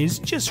again is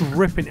just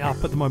ripping it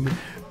up at the moment.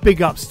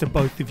 Big ups to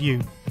both of you.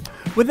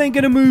 We're then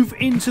going to move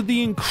into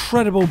the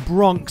incredible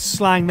Bronx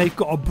Slang. They've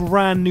got a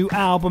brand new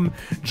album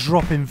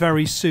dropping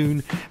very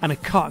soon, and a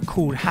cut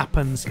called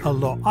Happens a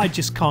Lot. I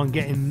just can't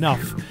get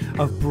enough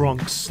of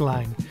Bronx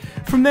Slang.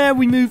 From there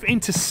we move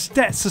into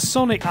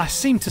Stetsasonic.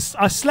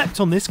 I slept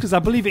on this because I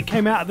believe it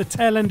came out at the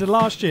tail end of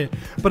last year,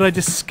 but I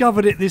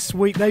discovered it this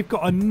week. They've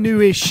got a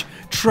newish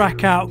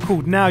track out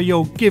called Now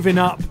You're Giving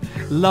Up.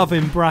 Love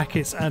in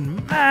brackets,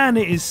 and man,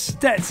 it is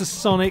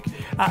Stetsasonic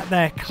at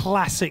their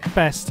classic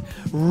best.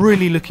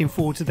 Really looking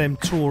forward to them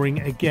touring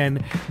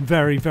again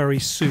very, very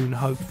soon,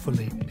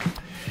 hopefully.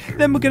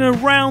 Then we're going to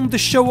round the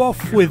show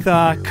off with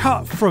a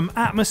cut from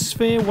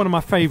Atmosphere, one of my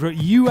favourite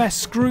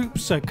US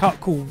groups, a cut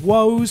called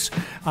Woes.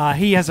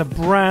 He has a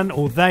brand,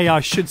 or they,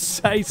 I should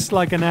say,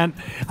 Slug and Ant,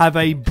 have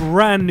a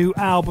brand new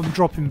album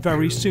dropping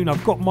very soon.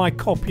 I've got my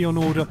copy on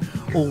order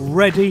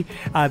already.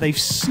 They've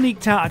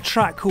sneaked out a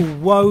track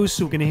called Woes,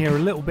 so we're going to hear a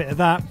little bit of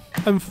that.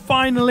 And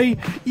finally,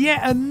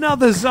 yet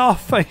another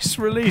Czarface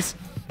release.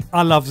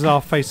 I love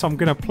Czarface, so I'm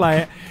going to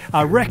play it.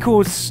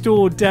 Record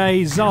Store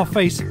Day,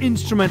 Czarface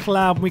instrumental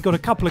album. We got a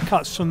couple of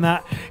cuts from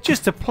that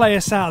just to play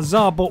us out.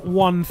 Zarbot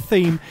 1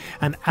 theme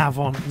and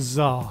Avant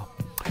Czar.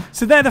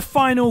 So they're the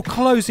final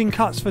closing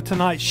cuts for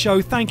tonight's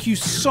show. Thank you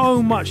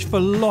so much for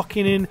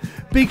locking in.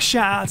 Big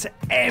shout out to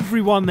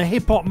everyone, the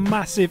hip hop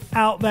massive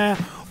out there,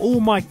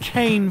 all my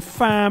Kane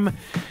fam.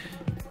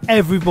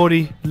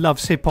 Everybody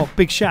loves hip hop.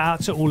 Big shout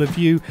out to all of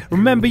you.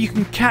 Remember, you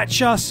can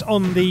catch us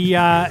on the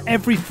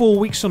every 4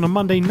 weeks on a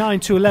Monday 9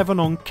 to 11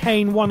 on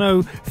Kane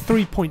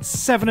 103.7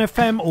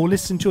 FM, or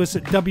listen to us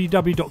at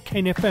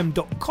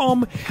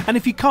www.kanefm.com. And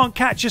if you can't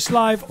catch us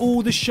live,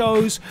 all the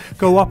shows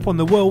go up on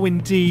the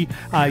Whirlwind D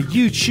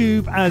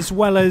YouTube, as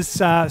well as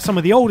some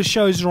of the older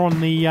shows are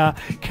on the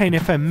Kane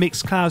FM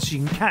Mixcloud, so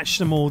you can catch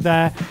them all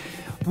there.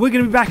 We're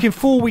going to be back in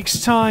 4 weeks'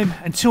 time.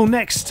 Until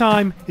next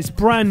time, it's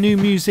brand new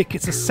music.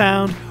 It's a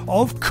sound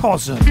of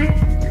Cosm.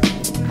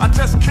 I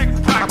just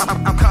kicked back.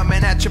 I'm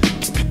coming at you.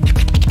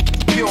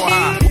 Pure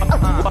high.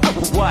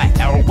 What?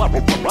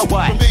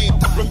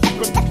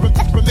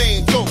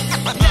 Remain dope.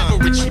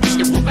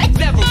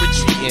 Never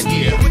retreat in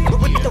here. With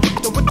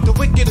the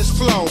wickedest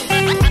flow.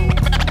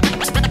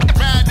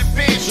 Ride the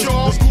bench,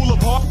 y'all. The school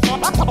of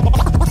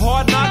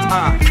hard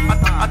knocks.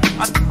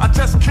 I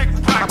just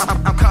kicked back.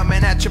 I'm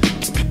coming at you.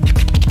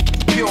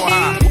 Pure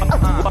high.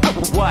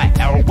 What?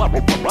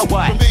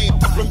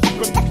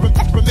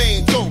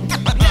 Remain dope.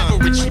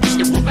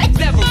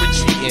 Never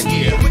retreat in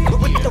here. With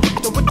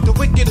the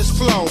wickedest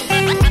flow.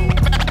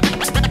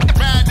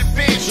 Ride the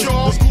bench,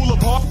 y'all. The school of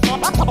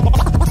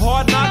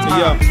hard knocks.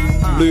 Yeah,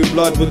 blue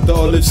blood with the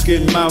olive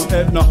skin, Mount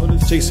Etna.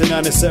 Chasing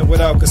anisette with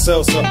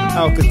Alka-Seltzer.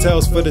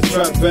 Alcatels for the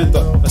trap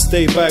vendor. I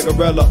stay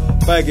bagarella,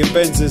 bagging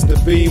Benzes. The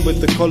beam with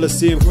the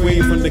Coliseum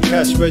queen from the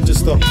cash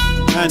register.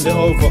 Hand it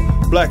over,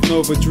 Black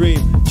Nova Dream.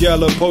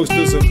 Yellow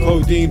posters of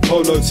codeine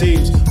polo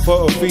teams.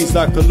 Photo feeds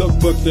like a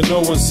lookbook that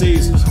no one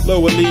sees.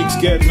 Lower leagues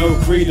get no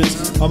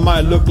credence. I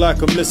might look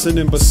like I'm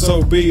listening, but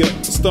so be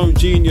it. Stone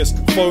genius,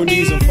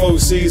 phonies and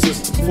faux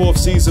Caesars. 4th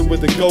season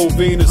with the gold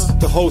Venus.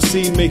 The whole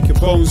scene make your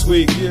bones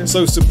weak.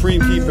 So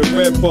supreme, keep it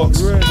red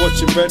box.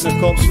 Watching retina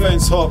cops,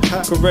 fence hop.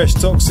 Koresh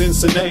toxins,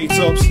 Cincinnati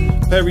tops.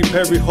 Peri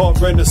Peri hot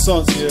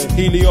renaissance.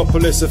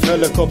 Heliopolis of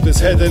helicopters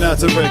heading out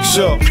to wreck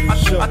shop. I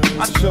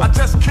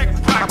just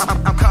kicked back.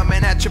 I'm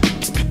coming at you.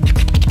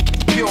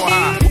 Pure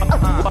high.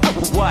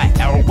 What?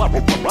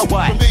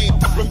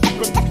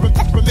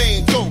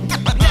 Remain dope.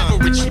 Never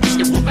retreat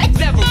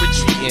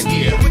in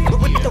here. With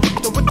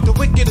the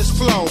wickedest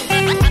flow.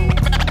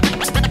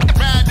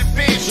 Ride the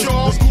bench,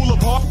 y'all. The school of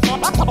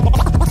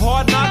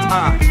hard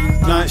knocks.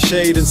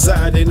 Nightshade and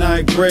Saturday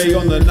night grey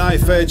on the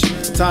knife edge.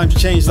 Times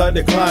change like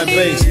the climb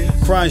base.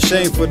 Crying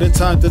shame for the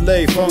time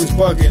delay. Phones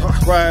bugging,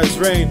 right as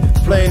rain.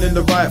 Playing in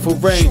the rifle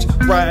range.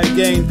 Right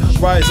again,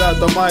 rise out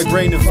the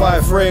migraine in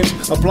 5 frames.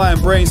 Applying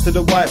brains to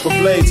the wiper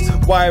blades.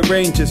 Wide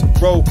ranges,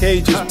 roll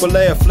cages.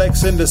 Belay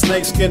flexing the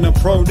snakeskin and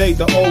pronate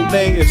the old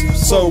natives.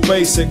 So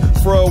basic,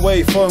 throw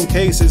away phone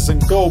cases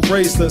and gold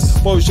bracelets.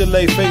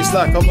 Beaujolais face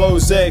like a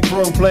mosaic,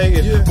 chrome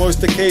plated.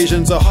 Most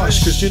occasions are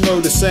hush, cause you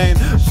know the saying.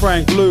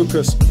 Frank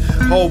Lucas.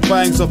 Whole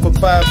bangs off of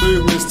bad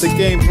movements. The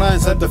game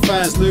plans had the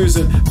fans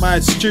losing.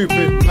 Mad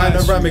stupid,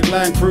 panoramic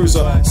Land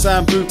Cruiser.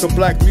 Sambuca,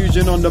 Black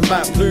Fusion on the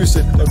map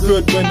lucid. A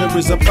good winner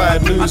is a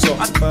bad loser.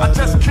 I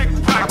just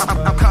kicked back.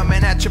 I'm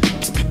coming at you.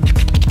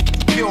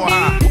 Pure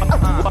high.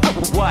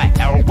 What?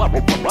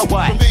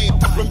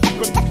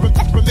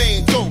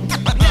 Remain dope.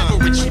 Never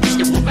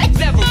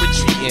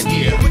retreat in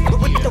here. With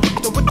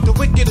the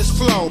wickedest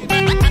flow.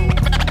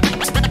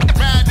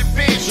 Ride the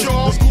bench,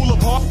 y'all. The school of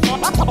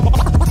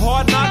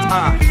hard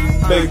knocks.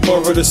 Big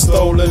brother the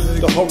stolen.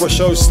 The horror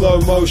shows slow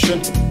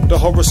motion. The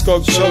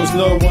horoscope shows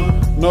no one.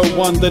 No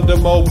wonder the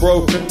mold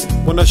broken.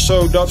 When I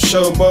showed up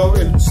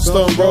showboating.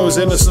 Stone rose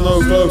in a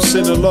snow globe.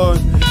 Sit alone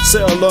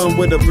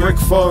with a brick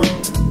phone.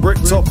 Brick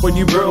top when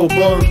you brittle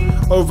bone.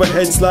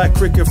 Overheads like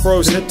cricket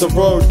throws hit the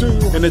road.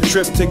 In a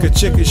triptych of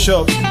chicken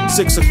shops.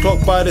 6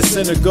 o'clock by the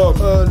synagogue.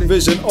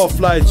 Vision off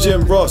like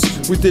Jim Ross.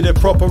 We did it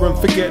proper and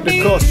forget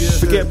the cost.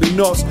 Forget the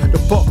knots. The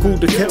pot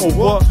called the kettle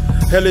what?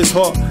 Hell is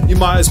hot, you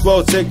might as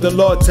well take the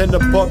lot. 10 a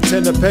pop,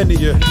 10 a penny.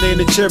 Name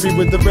the cherry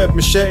with the red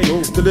machete.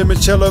 The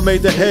limoncello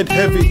made the head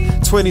heavy.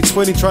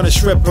 2020 trying to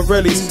shred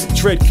Pirellis.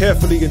 Tread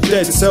carefully and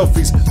dead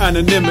selfies.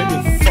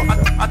 Anonymity.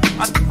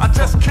 I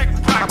just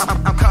kicked back.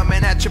 I'm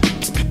coming at you.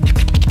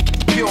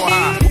 Pure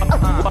high.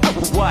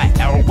 What?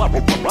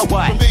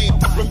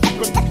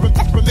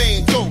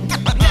 Remain dope.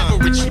 Never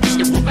retreat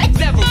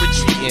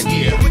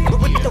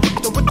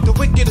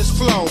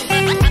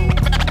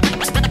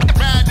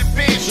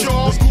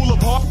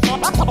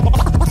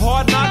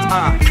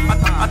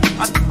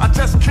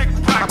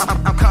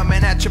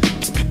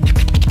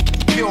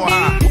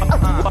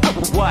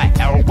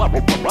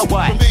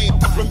What?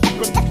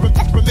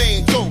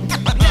 Remain dope.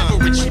 Never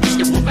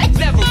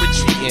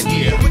retreat in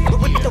here.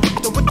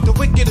 The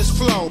wickedest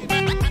flow.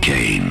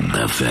 Kane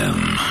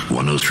FM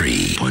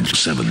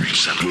 103.7.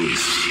 This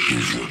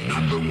is your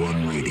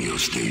 #1 radio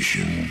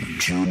station.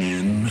 Tune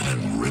in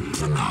and rip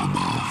the knob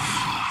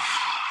off.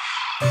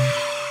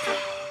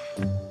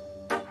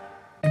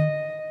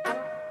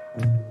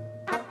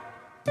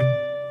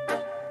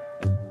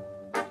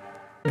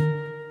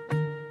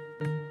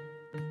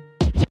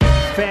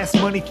 Fast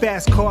money,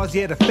 fast cars,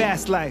 yeah, the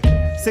fast life.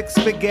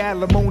 6-figure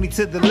alimony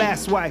to the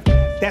last wife.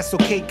 That's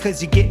okay,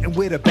 cause you're getting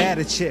with a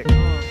badder chick.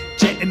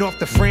 Jetting off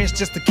the French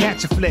just to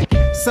catch a flick.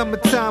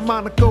 Summertime,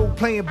 Monaco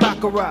playing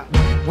Baccarat.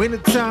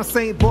 Wintertime,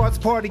 St. Bart's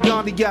party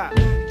on the yacht.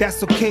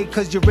 That's okay,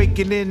 cause you're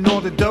raking in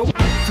all the dope.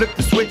 Flip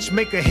the switch,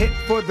 make a hit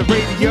for the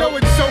radio. You know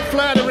it's so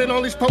flattering,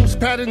 all these post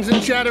patterns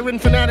and chattering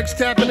fanatics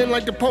tapping in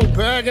like the Pope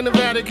bagging the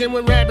Vatican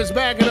with rappers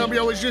backing up.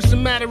 Yo, it's just a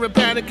matter of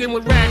panicking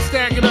with racks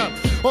stacking up.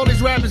 All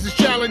these rappers is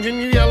challenging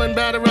you, yelling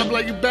batter up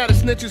like you batter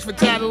snitches for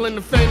tattling.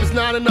 The fame is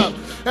not enough.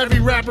 Every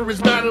rapper is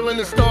battling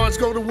the stars,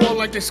 go to war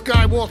like they're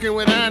skywalking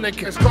with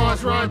Anakin. As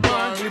cars ride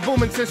by, your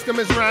booming system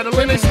is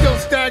rattling. They still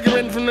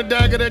staggering from the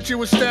dagger that you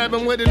were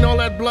stabbing with, and all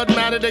that blood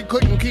matter they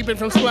couldn't keep it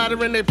from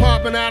splattering. They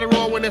popping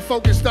Adderall when their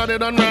focus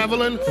started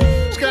unraveling.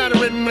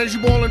 Scattering as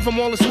you ballin' from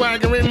all the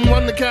swaggering.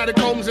 Run the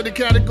catacombs of the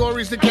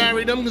categories that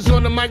carry them. Cause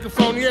on the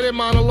microphone, yeah, their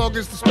monologue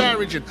is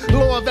disparaging. The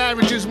law of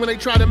averages when they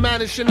try to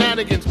manage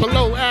shenanigans.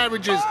 Below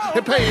averages,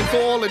 they're paying for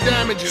all the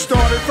damages.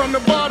 Started from the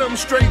bottom,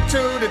 straight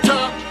to the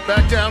top.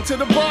 Back down to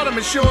the bottom,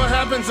 it sure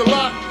happens a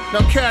lot.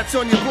 Now cats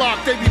on your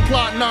block, they be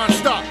plotting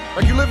non-stop.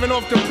 Like you living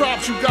off the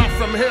props you got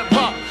from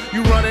hip-hop.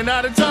 You running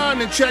out of time,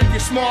 then check your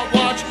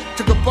smartwatch.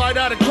 Took a bite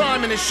out of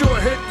crime and it sure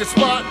hit the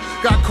spot.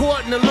 Got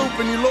caught in the loop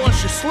and you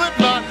lost your slip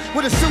knot.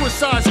 With a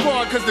suicide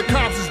squad cause the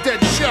cops is dead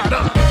shot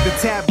up. The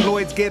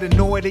tabloids get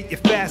annoyed at your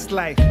fast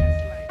life.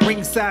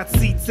 Ringside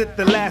seats at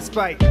the last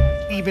fight.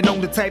 Even on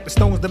the type of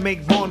stones that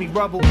make Barney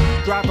rubble.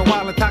 Driving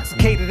while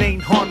intoxicated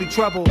ain't hardly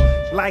trouble.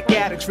 Like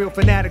addicts, real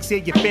fanatics, yeah,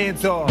 your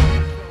fans are.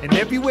 And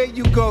everywhere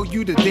you go,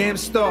 you the damn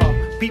star.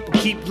 People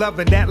keep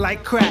loving that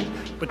like crack.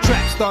 But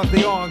trap stars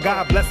they are, and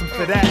God bless them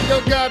for that.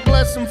 Yo, God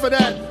bless them for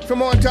that.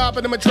 From on top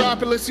of the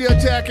metropolis, you're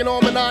attacking all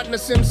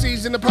monotonous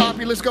MCs and the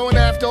populace. Going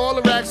after all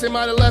the racks they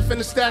might have left in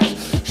the stacks.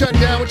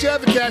 Shutting down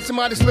whichever cats that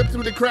might have slipped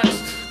through the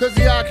cracks. Cause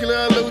the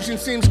ocular illusion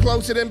seems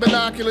closer than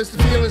binoculars.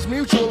 The feeling's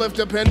mutual if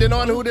depending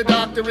on who the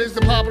doctor is.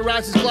 The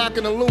paparazzi's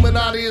clocking,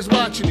 Illuminati is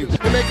watching you.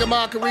 They make a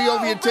mockery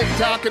over your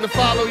TikTok and to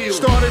follow you.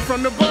 Started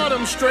from the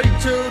bottom, straight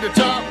to the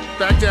top.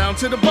 Back down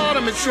to the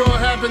bottom, it sure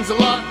happens a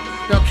lot.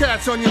 Now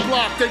cats on your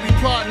block, they be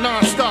plotting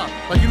non-stop.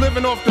 Like you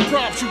living off the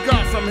props you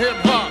got from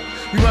hip-hop.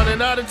 You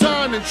running out of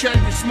time, then check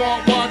your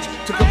smartwatch.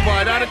 Took a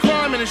bite out of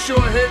crime and it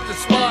sure hit the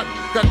spot.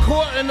 Got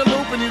caught in the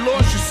loop and you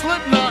lost your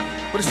slip knot.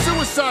 With a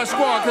suicide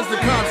squad cause the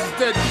cops is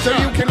dead. So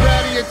you can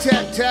rattle your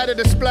tatted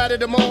or splatter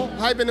them all.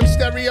 Hyping them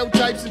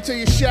stereotypes until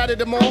you shatter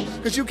them all.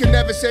 Cause you can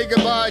never say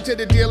goodbye to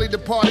the dearly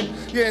departed.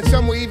 Yeah, and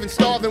some were even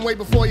starving way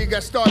before you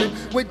got started.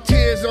 With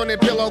tears on their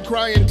pillow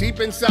crying deep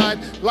inside.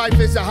 Life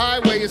is a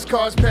highway as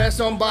cars pass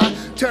on by.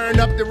 Turn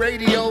up the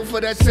radio for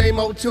that same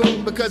old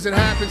tune. Because it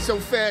happens so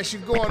fast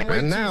you're going way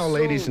And now,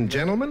 too ladies and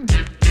gentlemen,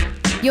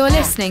 You're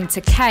listening to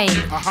Kane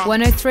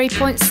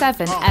 103.7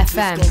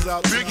 FM.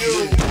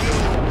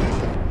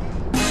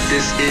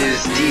 This is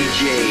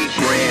DJ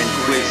Grand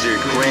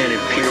Wizard, Grand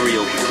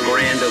Imperial,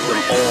 Grand of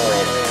them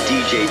all,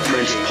 DJ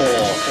Prince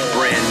Paul,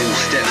 brand new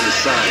Steps of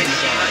Sonic.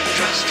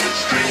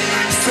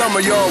 Some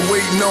of y'all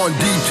waiting on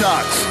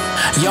detox.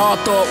 Y'all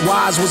thought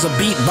Wise was a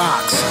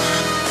beatbox.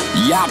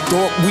 Y'all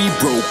thought we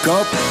broke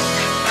up.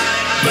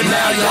 But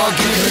now y'all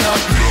giving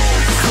up.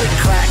 Click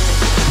clack,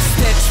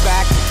 steps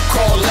back.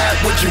 Call that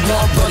what you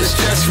want, but it's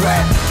just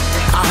rap.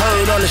 I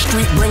heard on the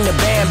street, bring the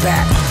band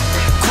back.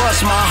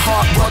 Cross my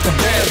heart, brought the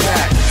band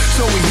back.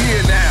 So we here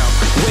now.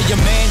 Where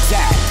your man's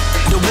at?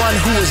 The one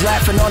who was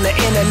laughing on the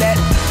internet.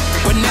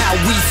 But now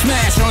we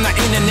smash on the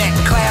internet.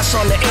 Class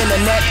on the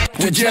internet.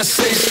 We just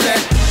say step.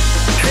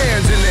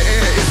 Hands in the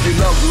air if you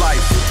love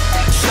life.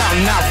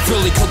 Shouting out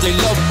Philly cause they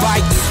love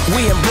bites.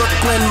 We in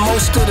Brooklyn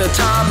most of the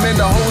time. And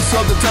the host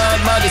of the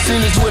time might have seen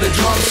us with a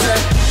drum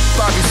set.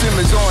 Bobby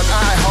Simmons on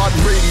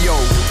iHeartRadio.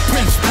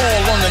 Prince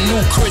Paul on the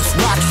new Chris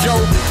Rock show.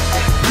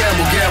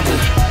 Gamble, gamble.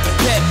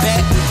 Bet,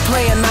 bet.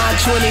 Playing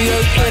 928,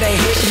 it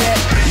ain't hit yet.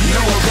 You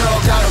know a girl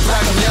got a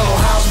black and yellow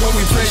house. When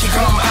we play, she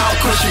come out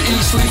cause she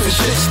eat, sleep, and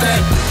shit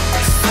stank.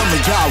 Some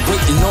of y'all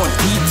waiting on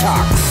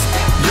detox.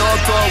 Y'all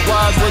thought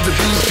Wise was a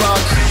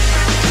beatbox.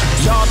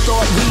 Y'all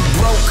thought we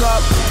broke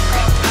up.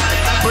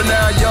 But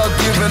now y'all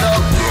giving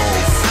up.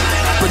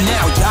 But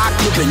now y'all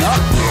giving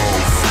up.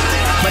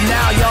 But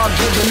now y'all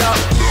giving up.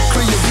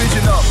 Clean your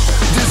vision up.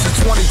 This is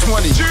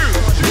 2020.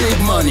 Big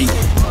money,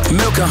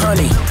 milk and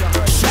honey.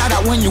 Shout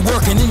out when you're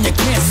working and you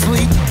can't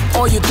sleep.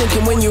 All you're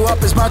thinking when you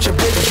up is about your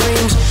big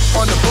dreams.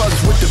 On the bus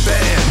with the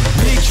band.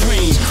 Big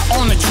dreams,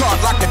 on the chart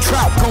like a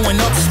trout going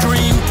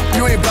upstream.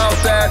 You ain't about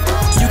that.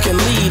 You can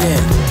lead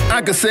in.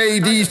 I can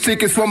save these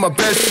tickets for my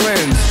best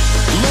friends.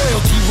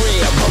 Loyalty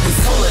rare, but we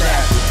full of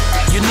that.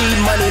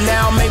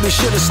 y'all maybe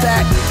should've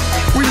stacked.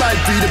 We might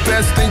be the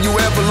best thing you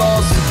ever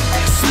lost.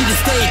 See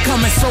this day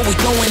coming, so we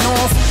going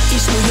off.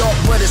 East New York,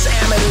 but it's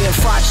Amity and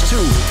Foch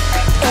too.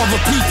 All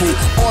the people,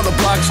 all the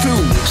blocks too.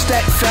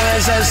 Stack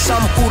fans and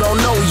some who don't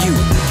know you.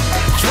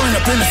 Join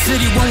up in the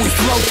city when we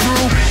flow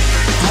through.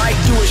 Might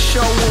do a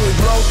show when we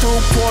blow through.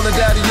 Paul and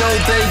Daddy O,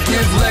 they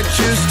give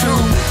lectures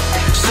too.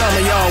 Some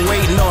of y'all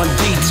waiting on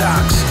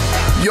detox.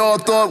 Y'all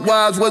thought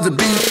Wives was a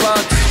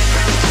beatbox.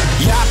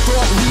 Y'all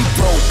thought we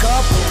broke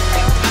up,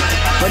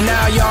 but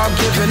now y'all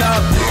giving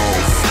up.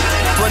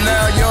 But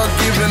now y'all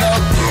giving up.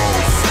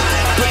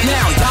 But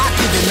now y'all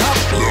giving up.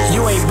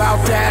 You ain't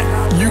about that.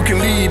 You can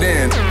lead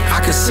in.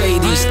 I could say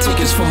these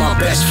tickets for my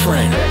best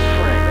friend.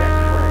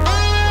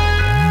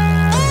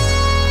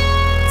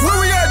 Where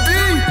we at, D?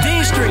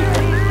 Dean Street.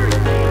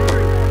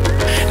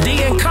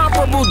 The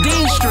incomparable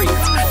Dean Street.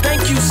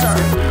 Thank you, sir.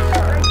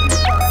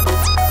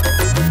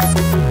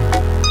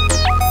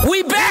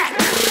 We back.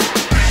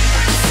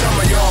 Some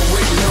of y'all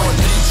waiting on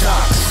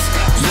detox.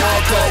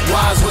 Y'all thought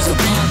Wives was a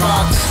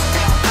beatbox.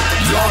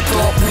 Y'all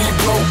thought we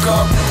broke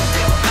up,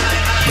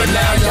 but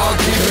now y'all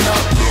giving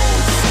up.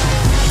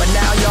 But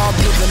now y'all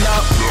giving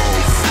up.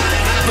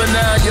 But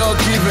now y'all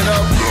giving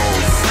up.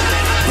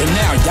 But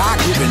now y'all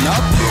giving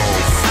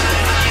up.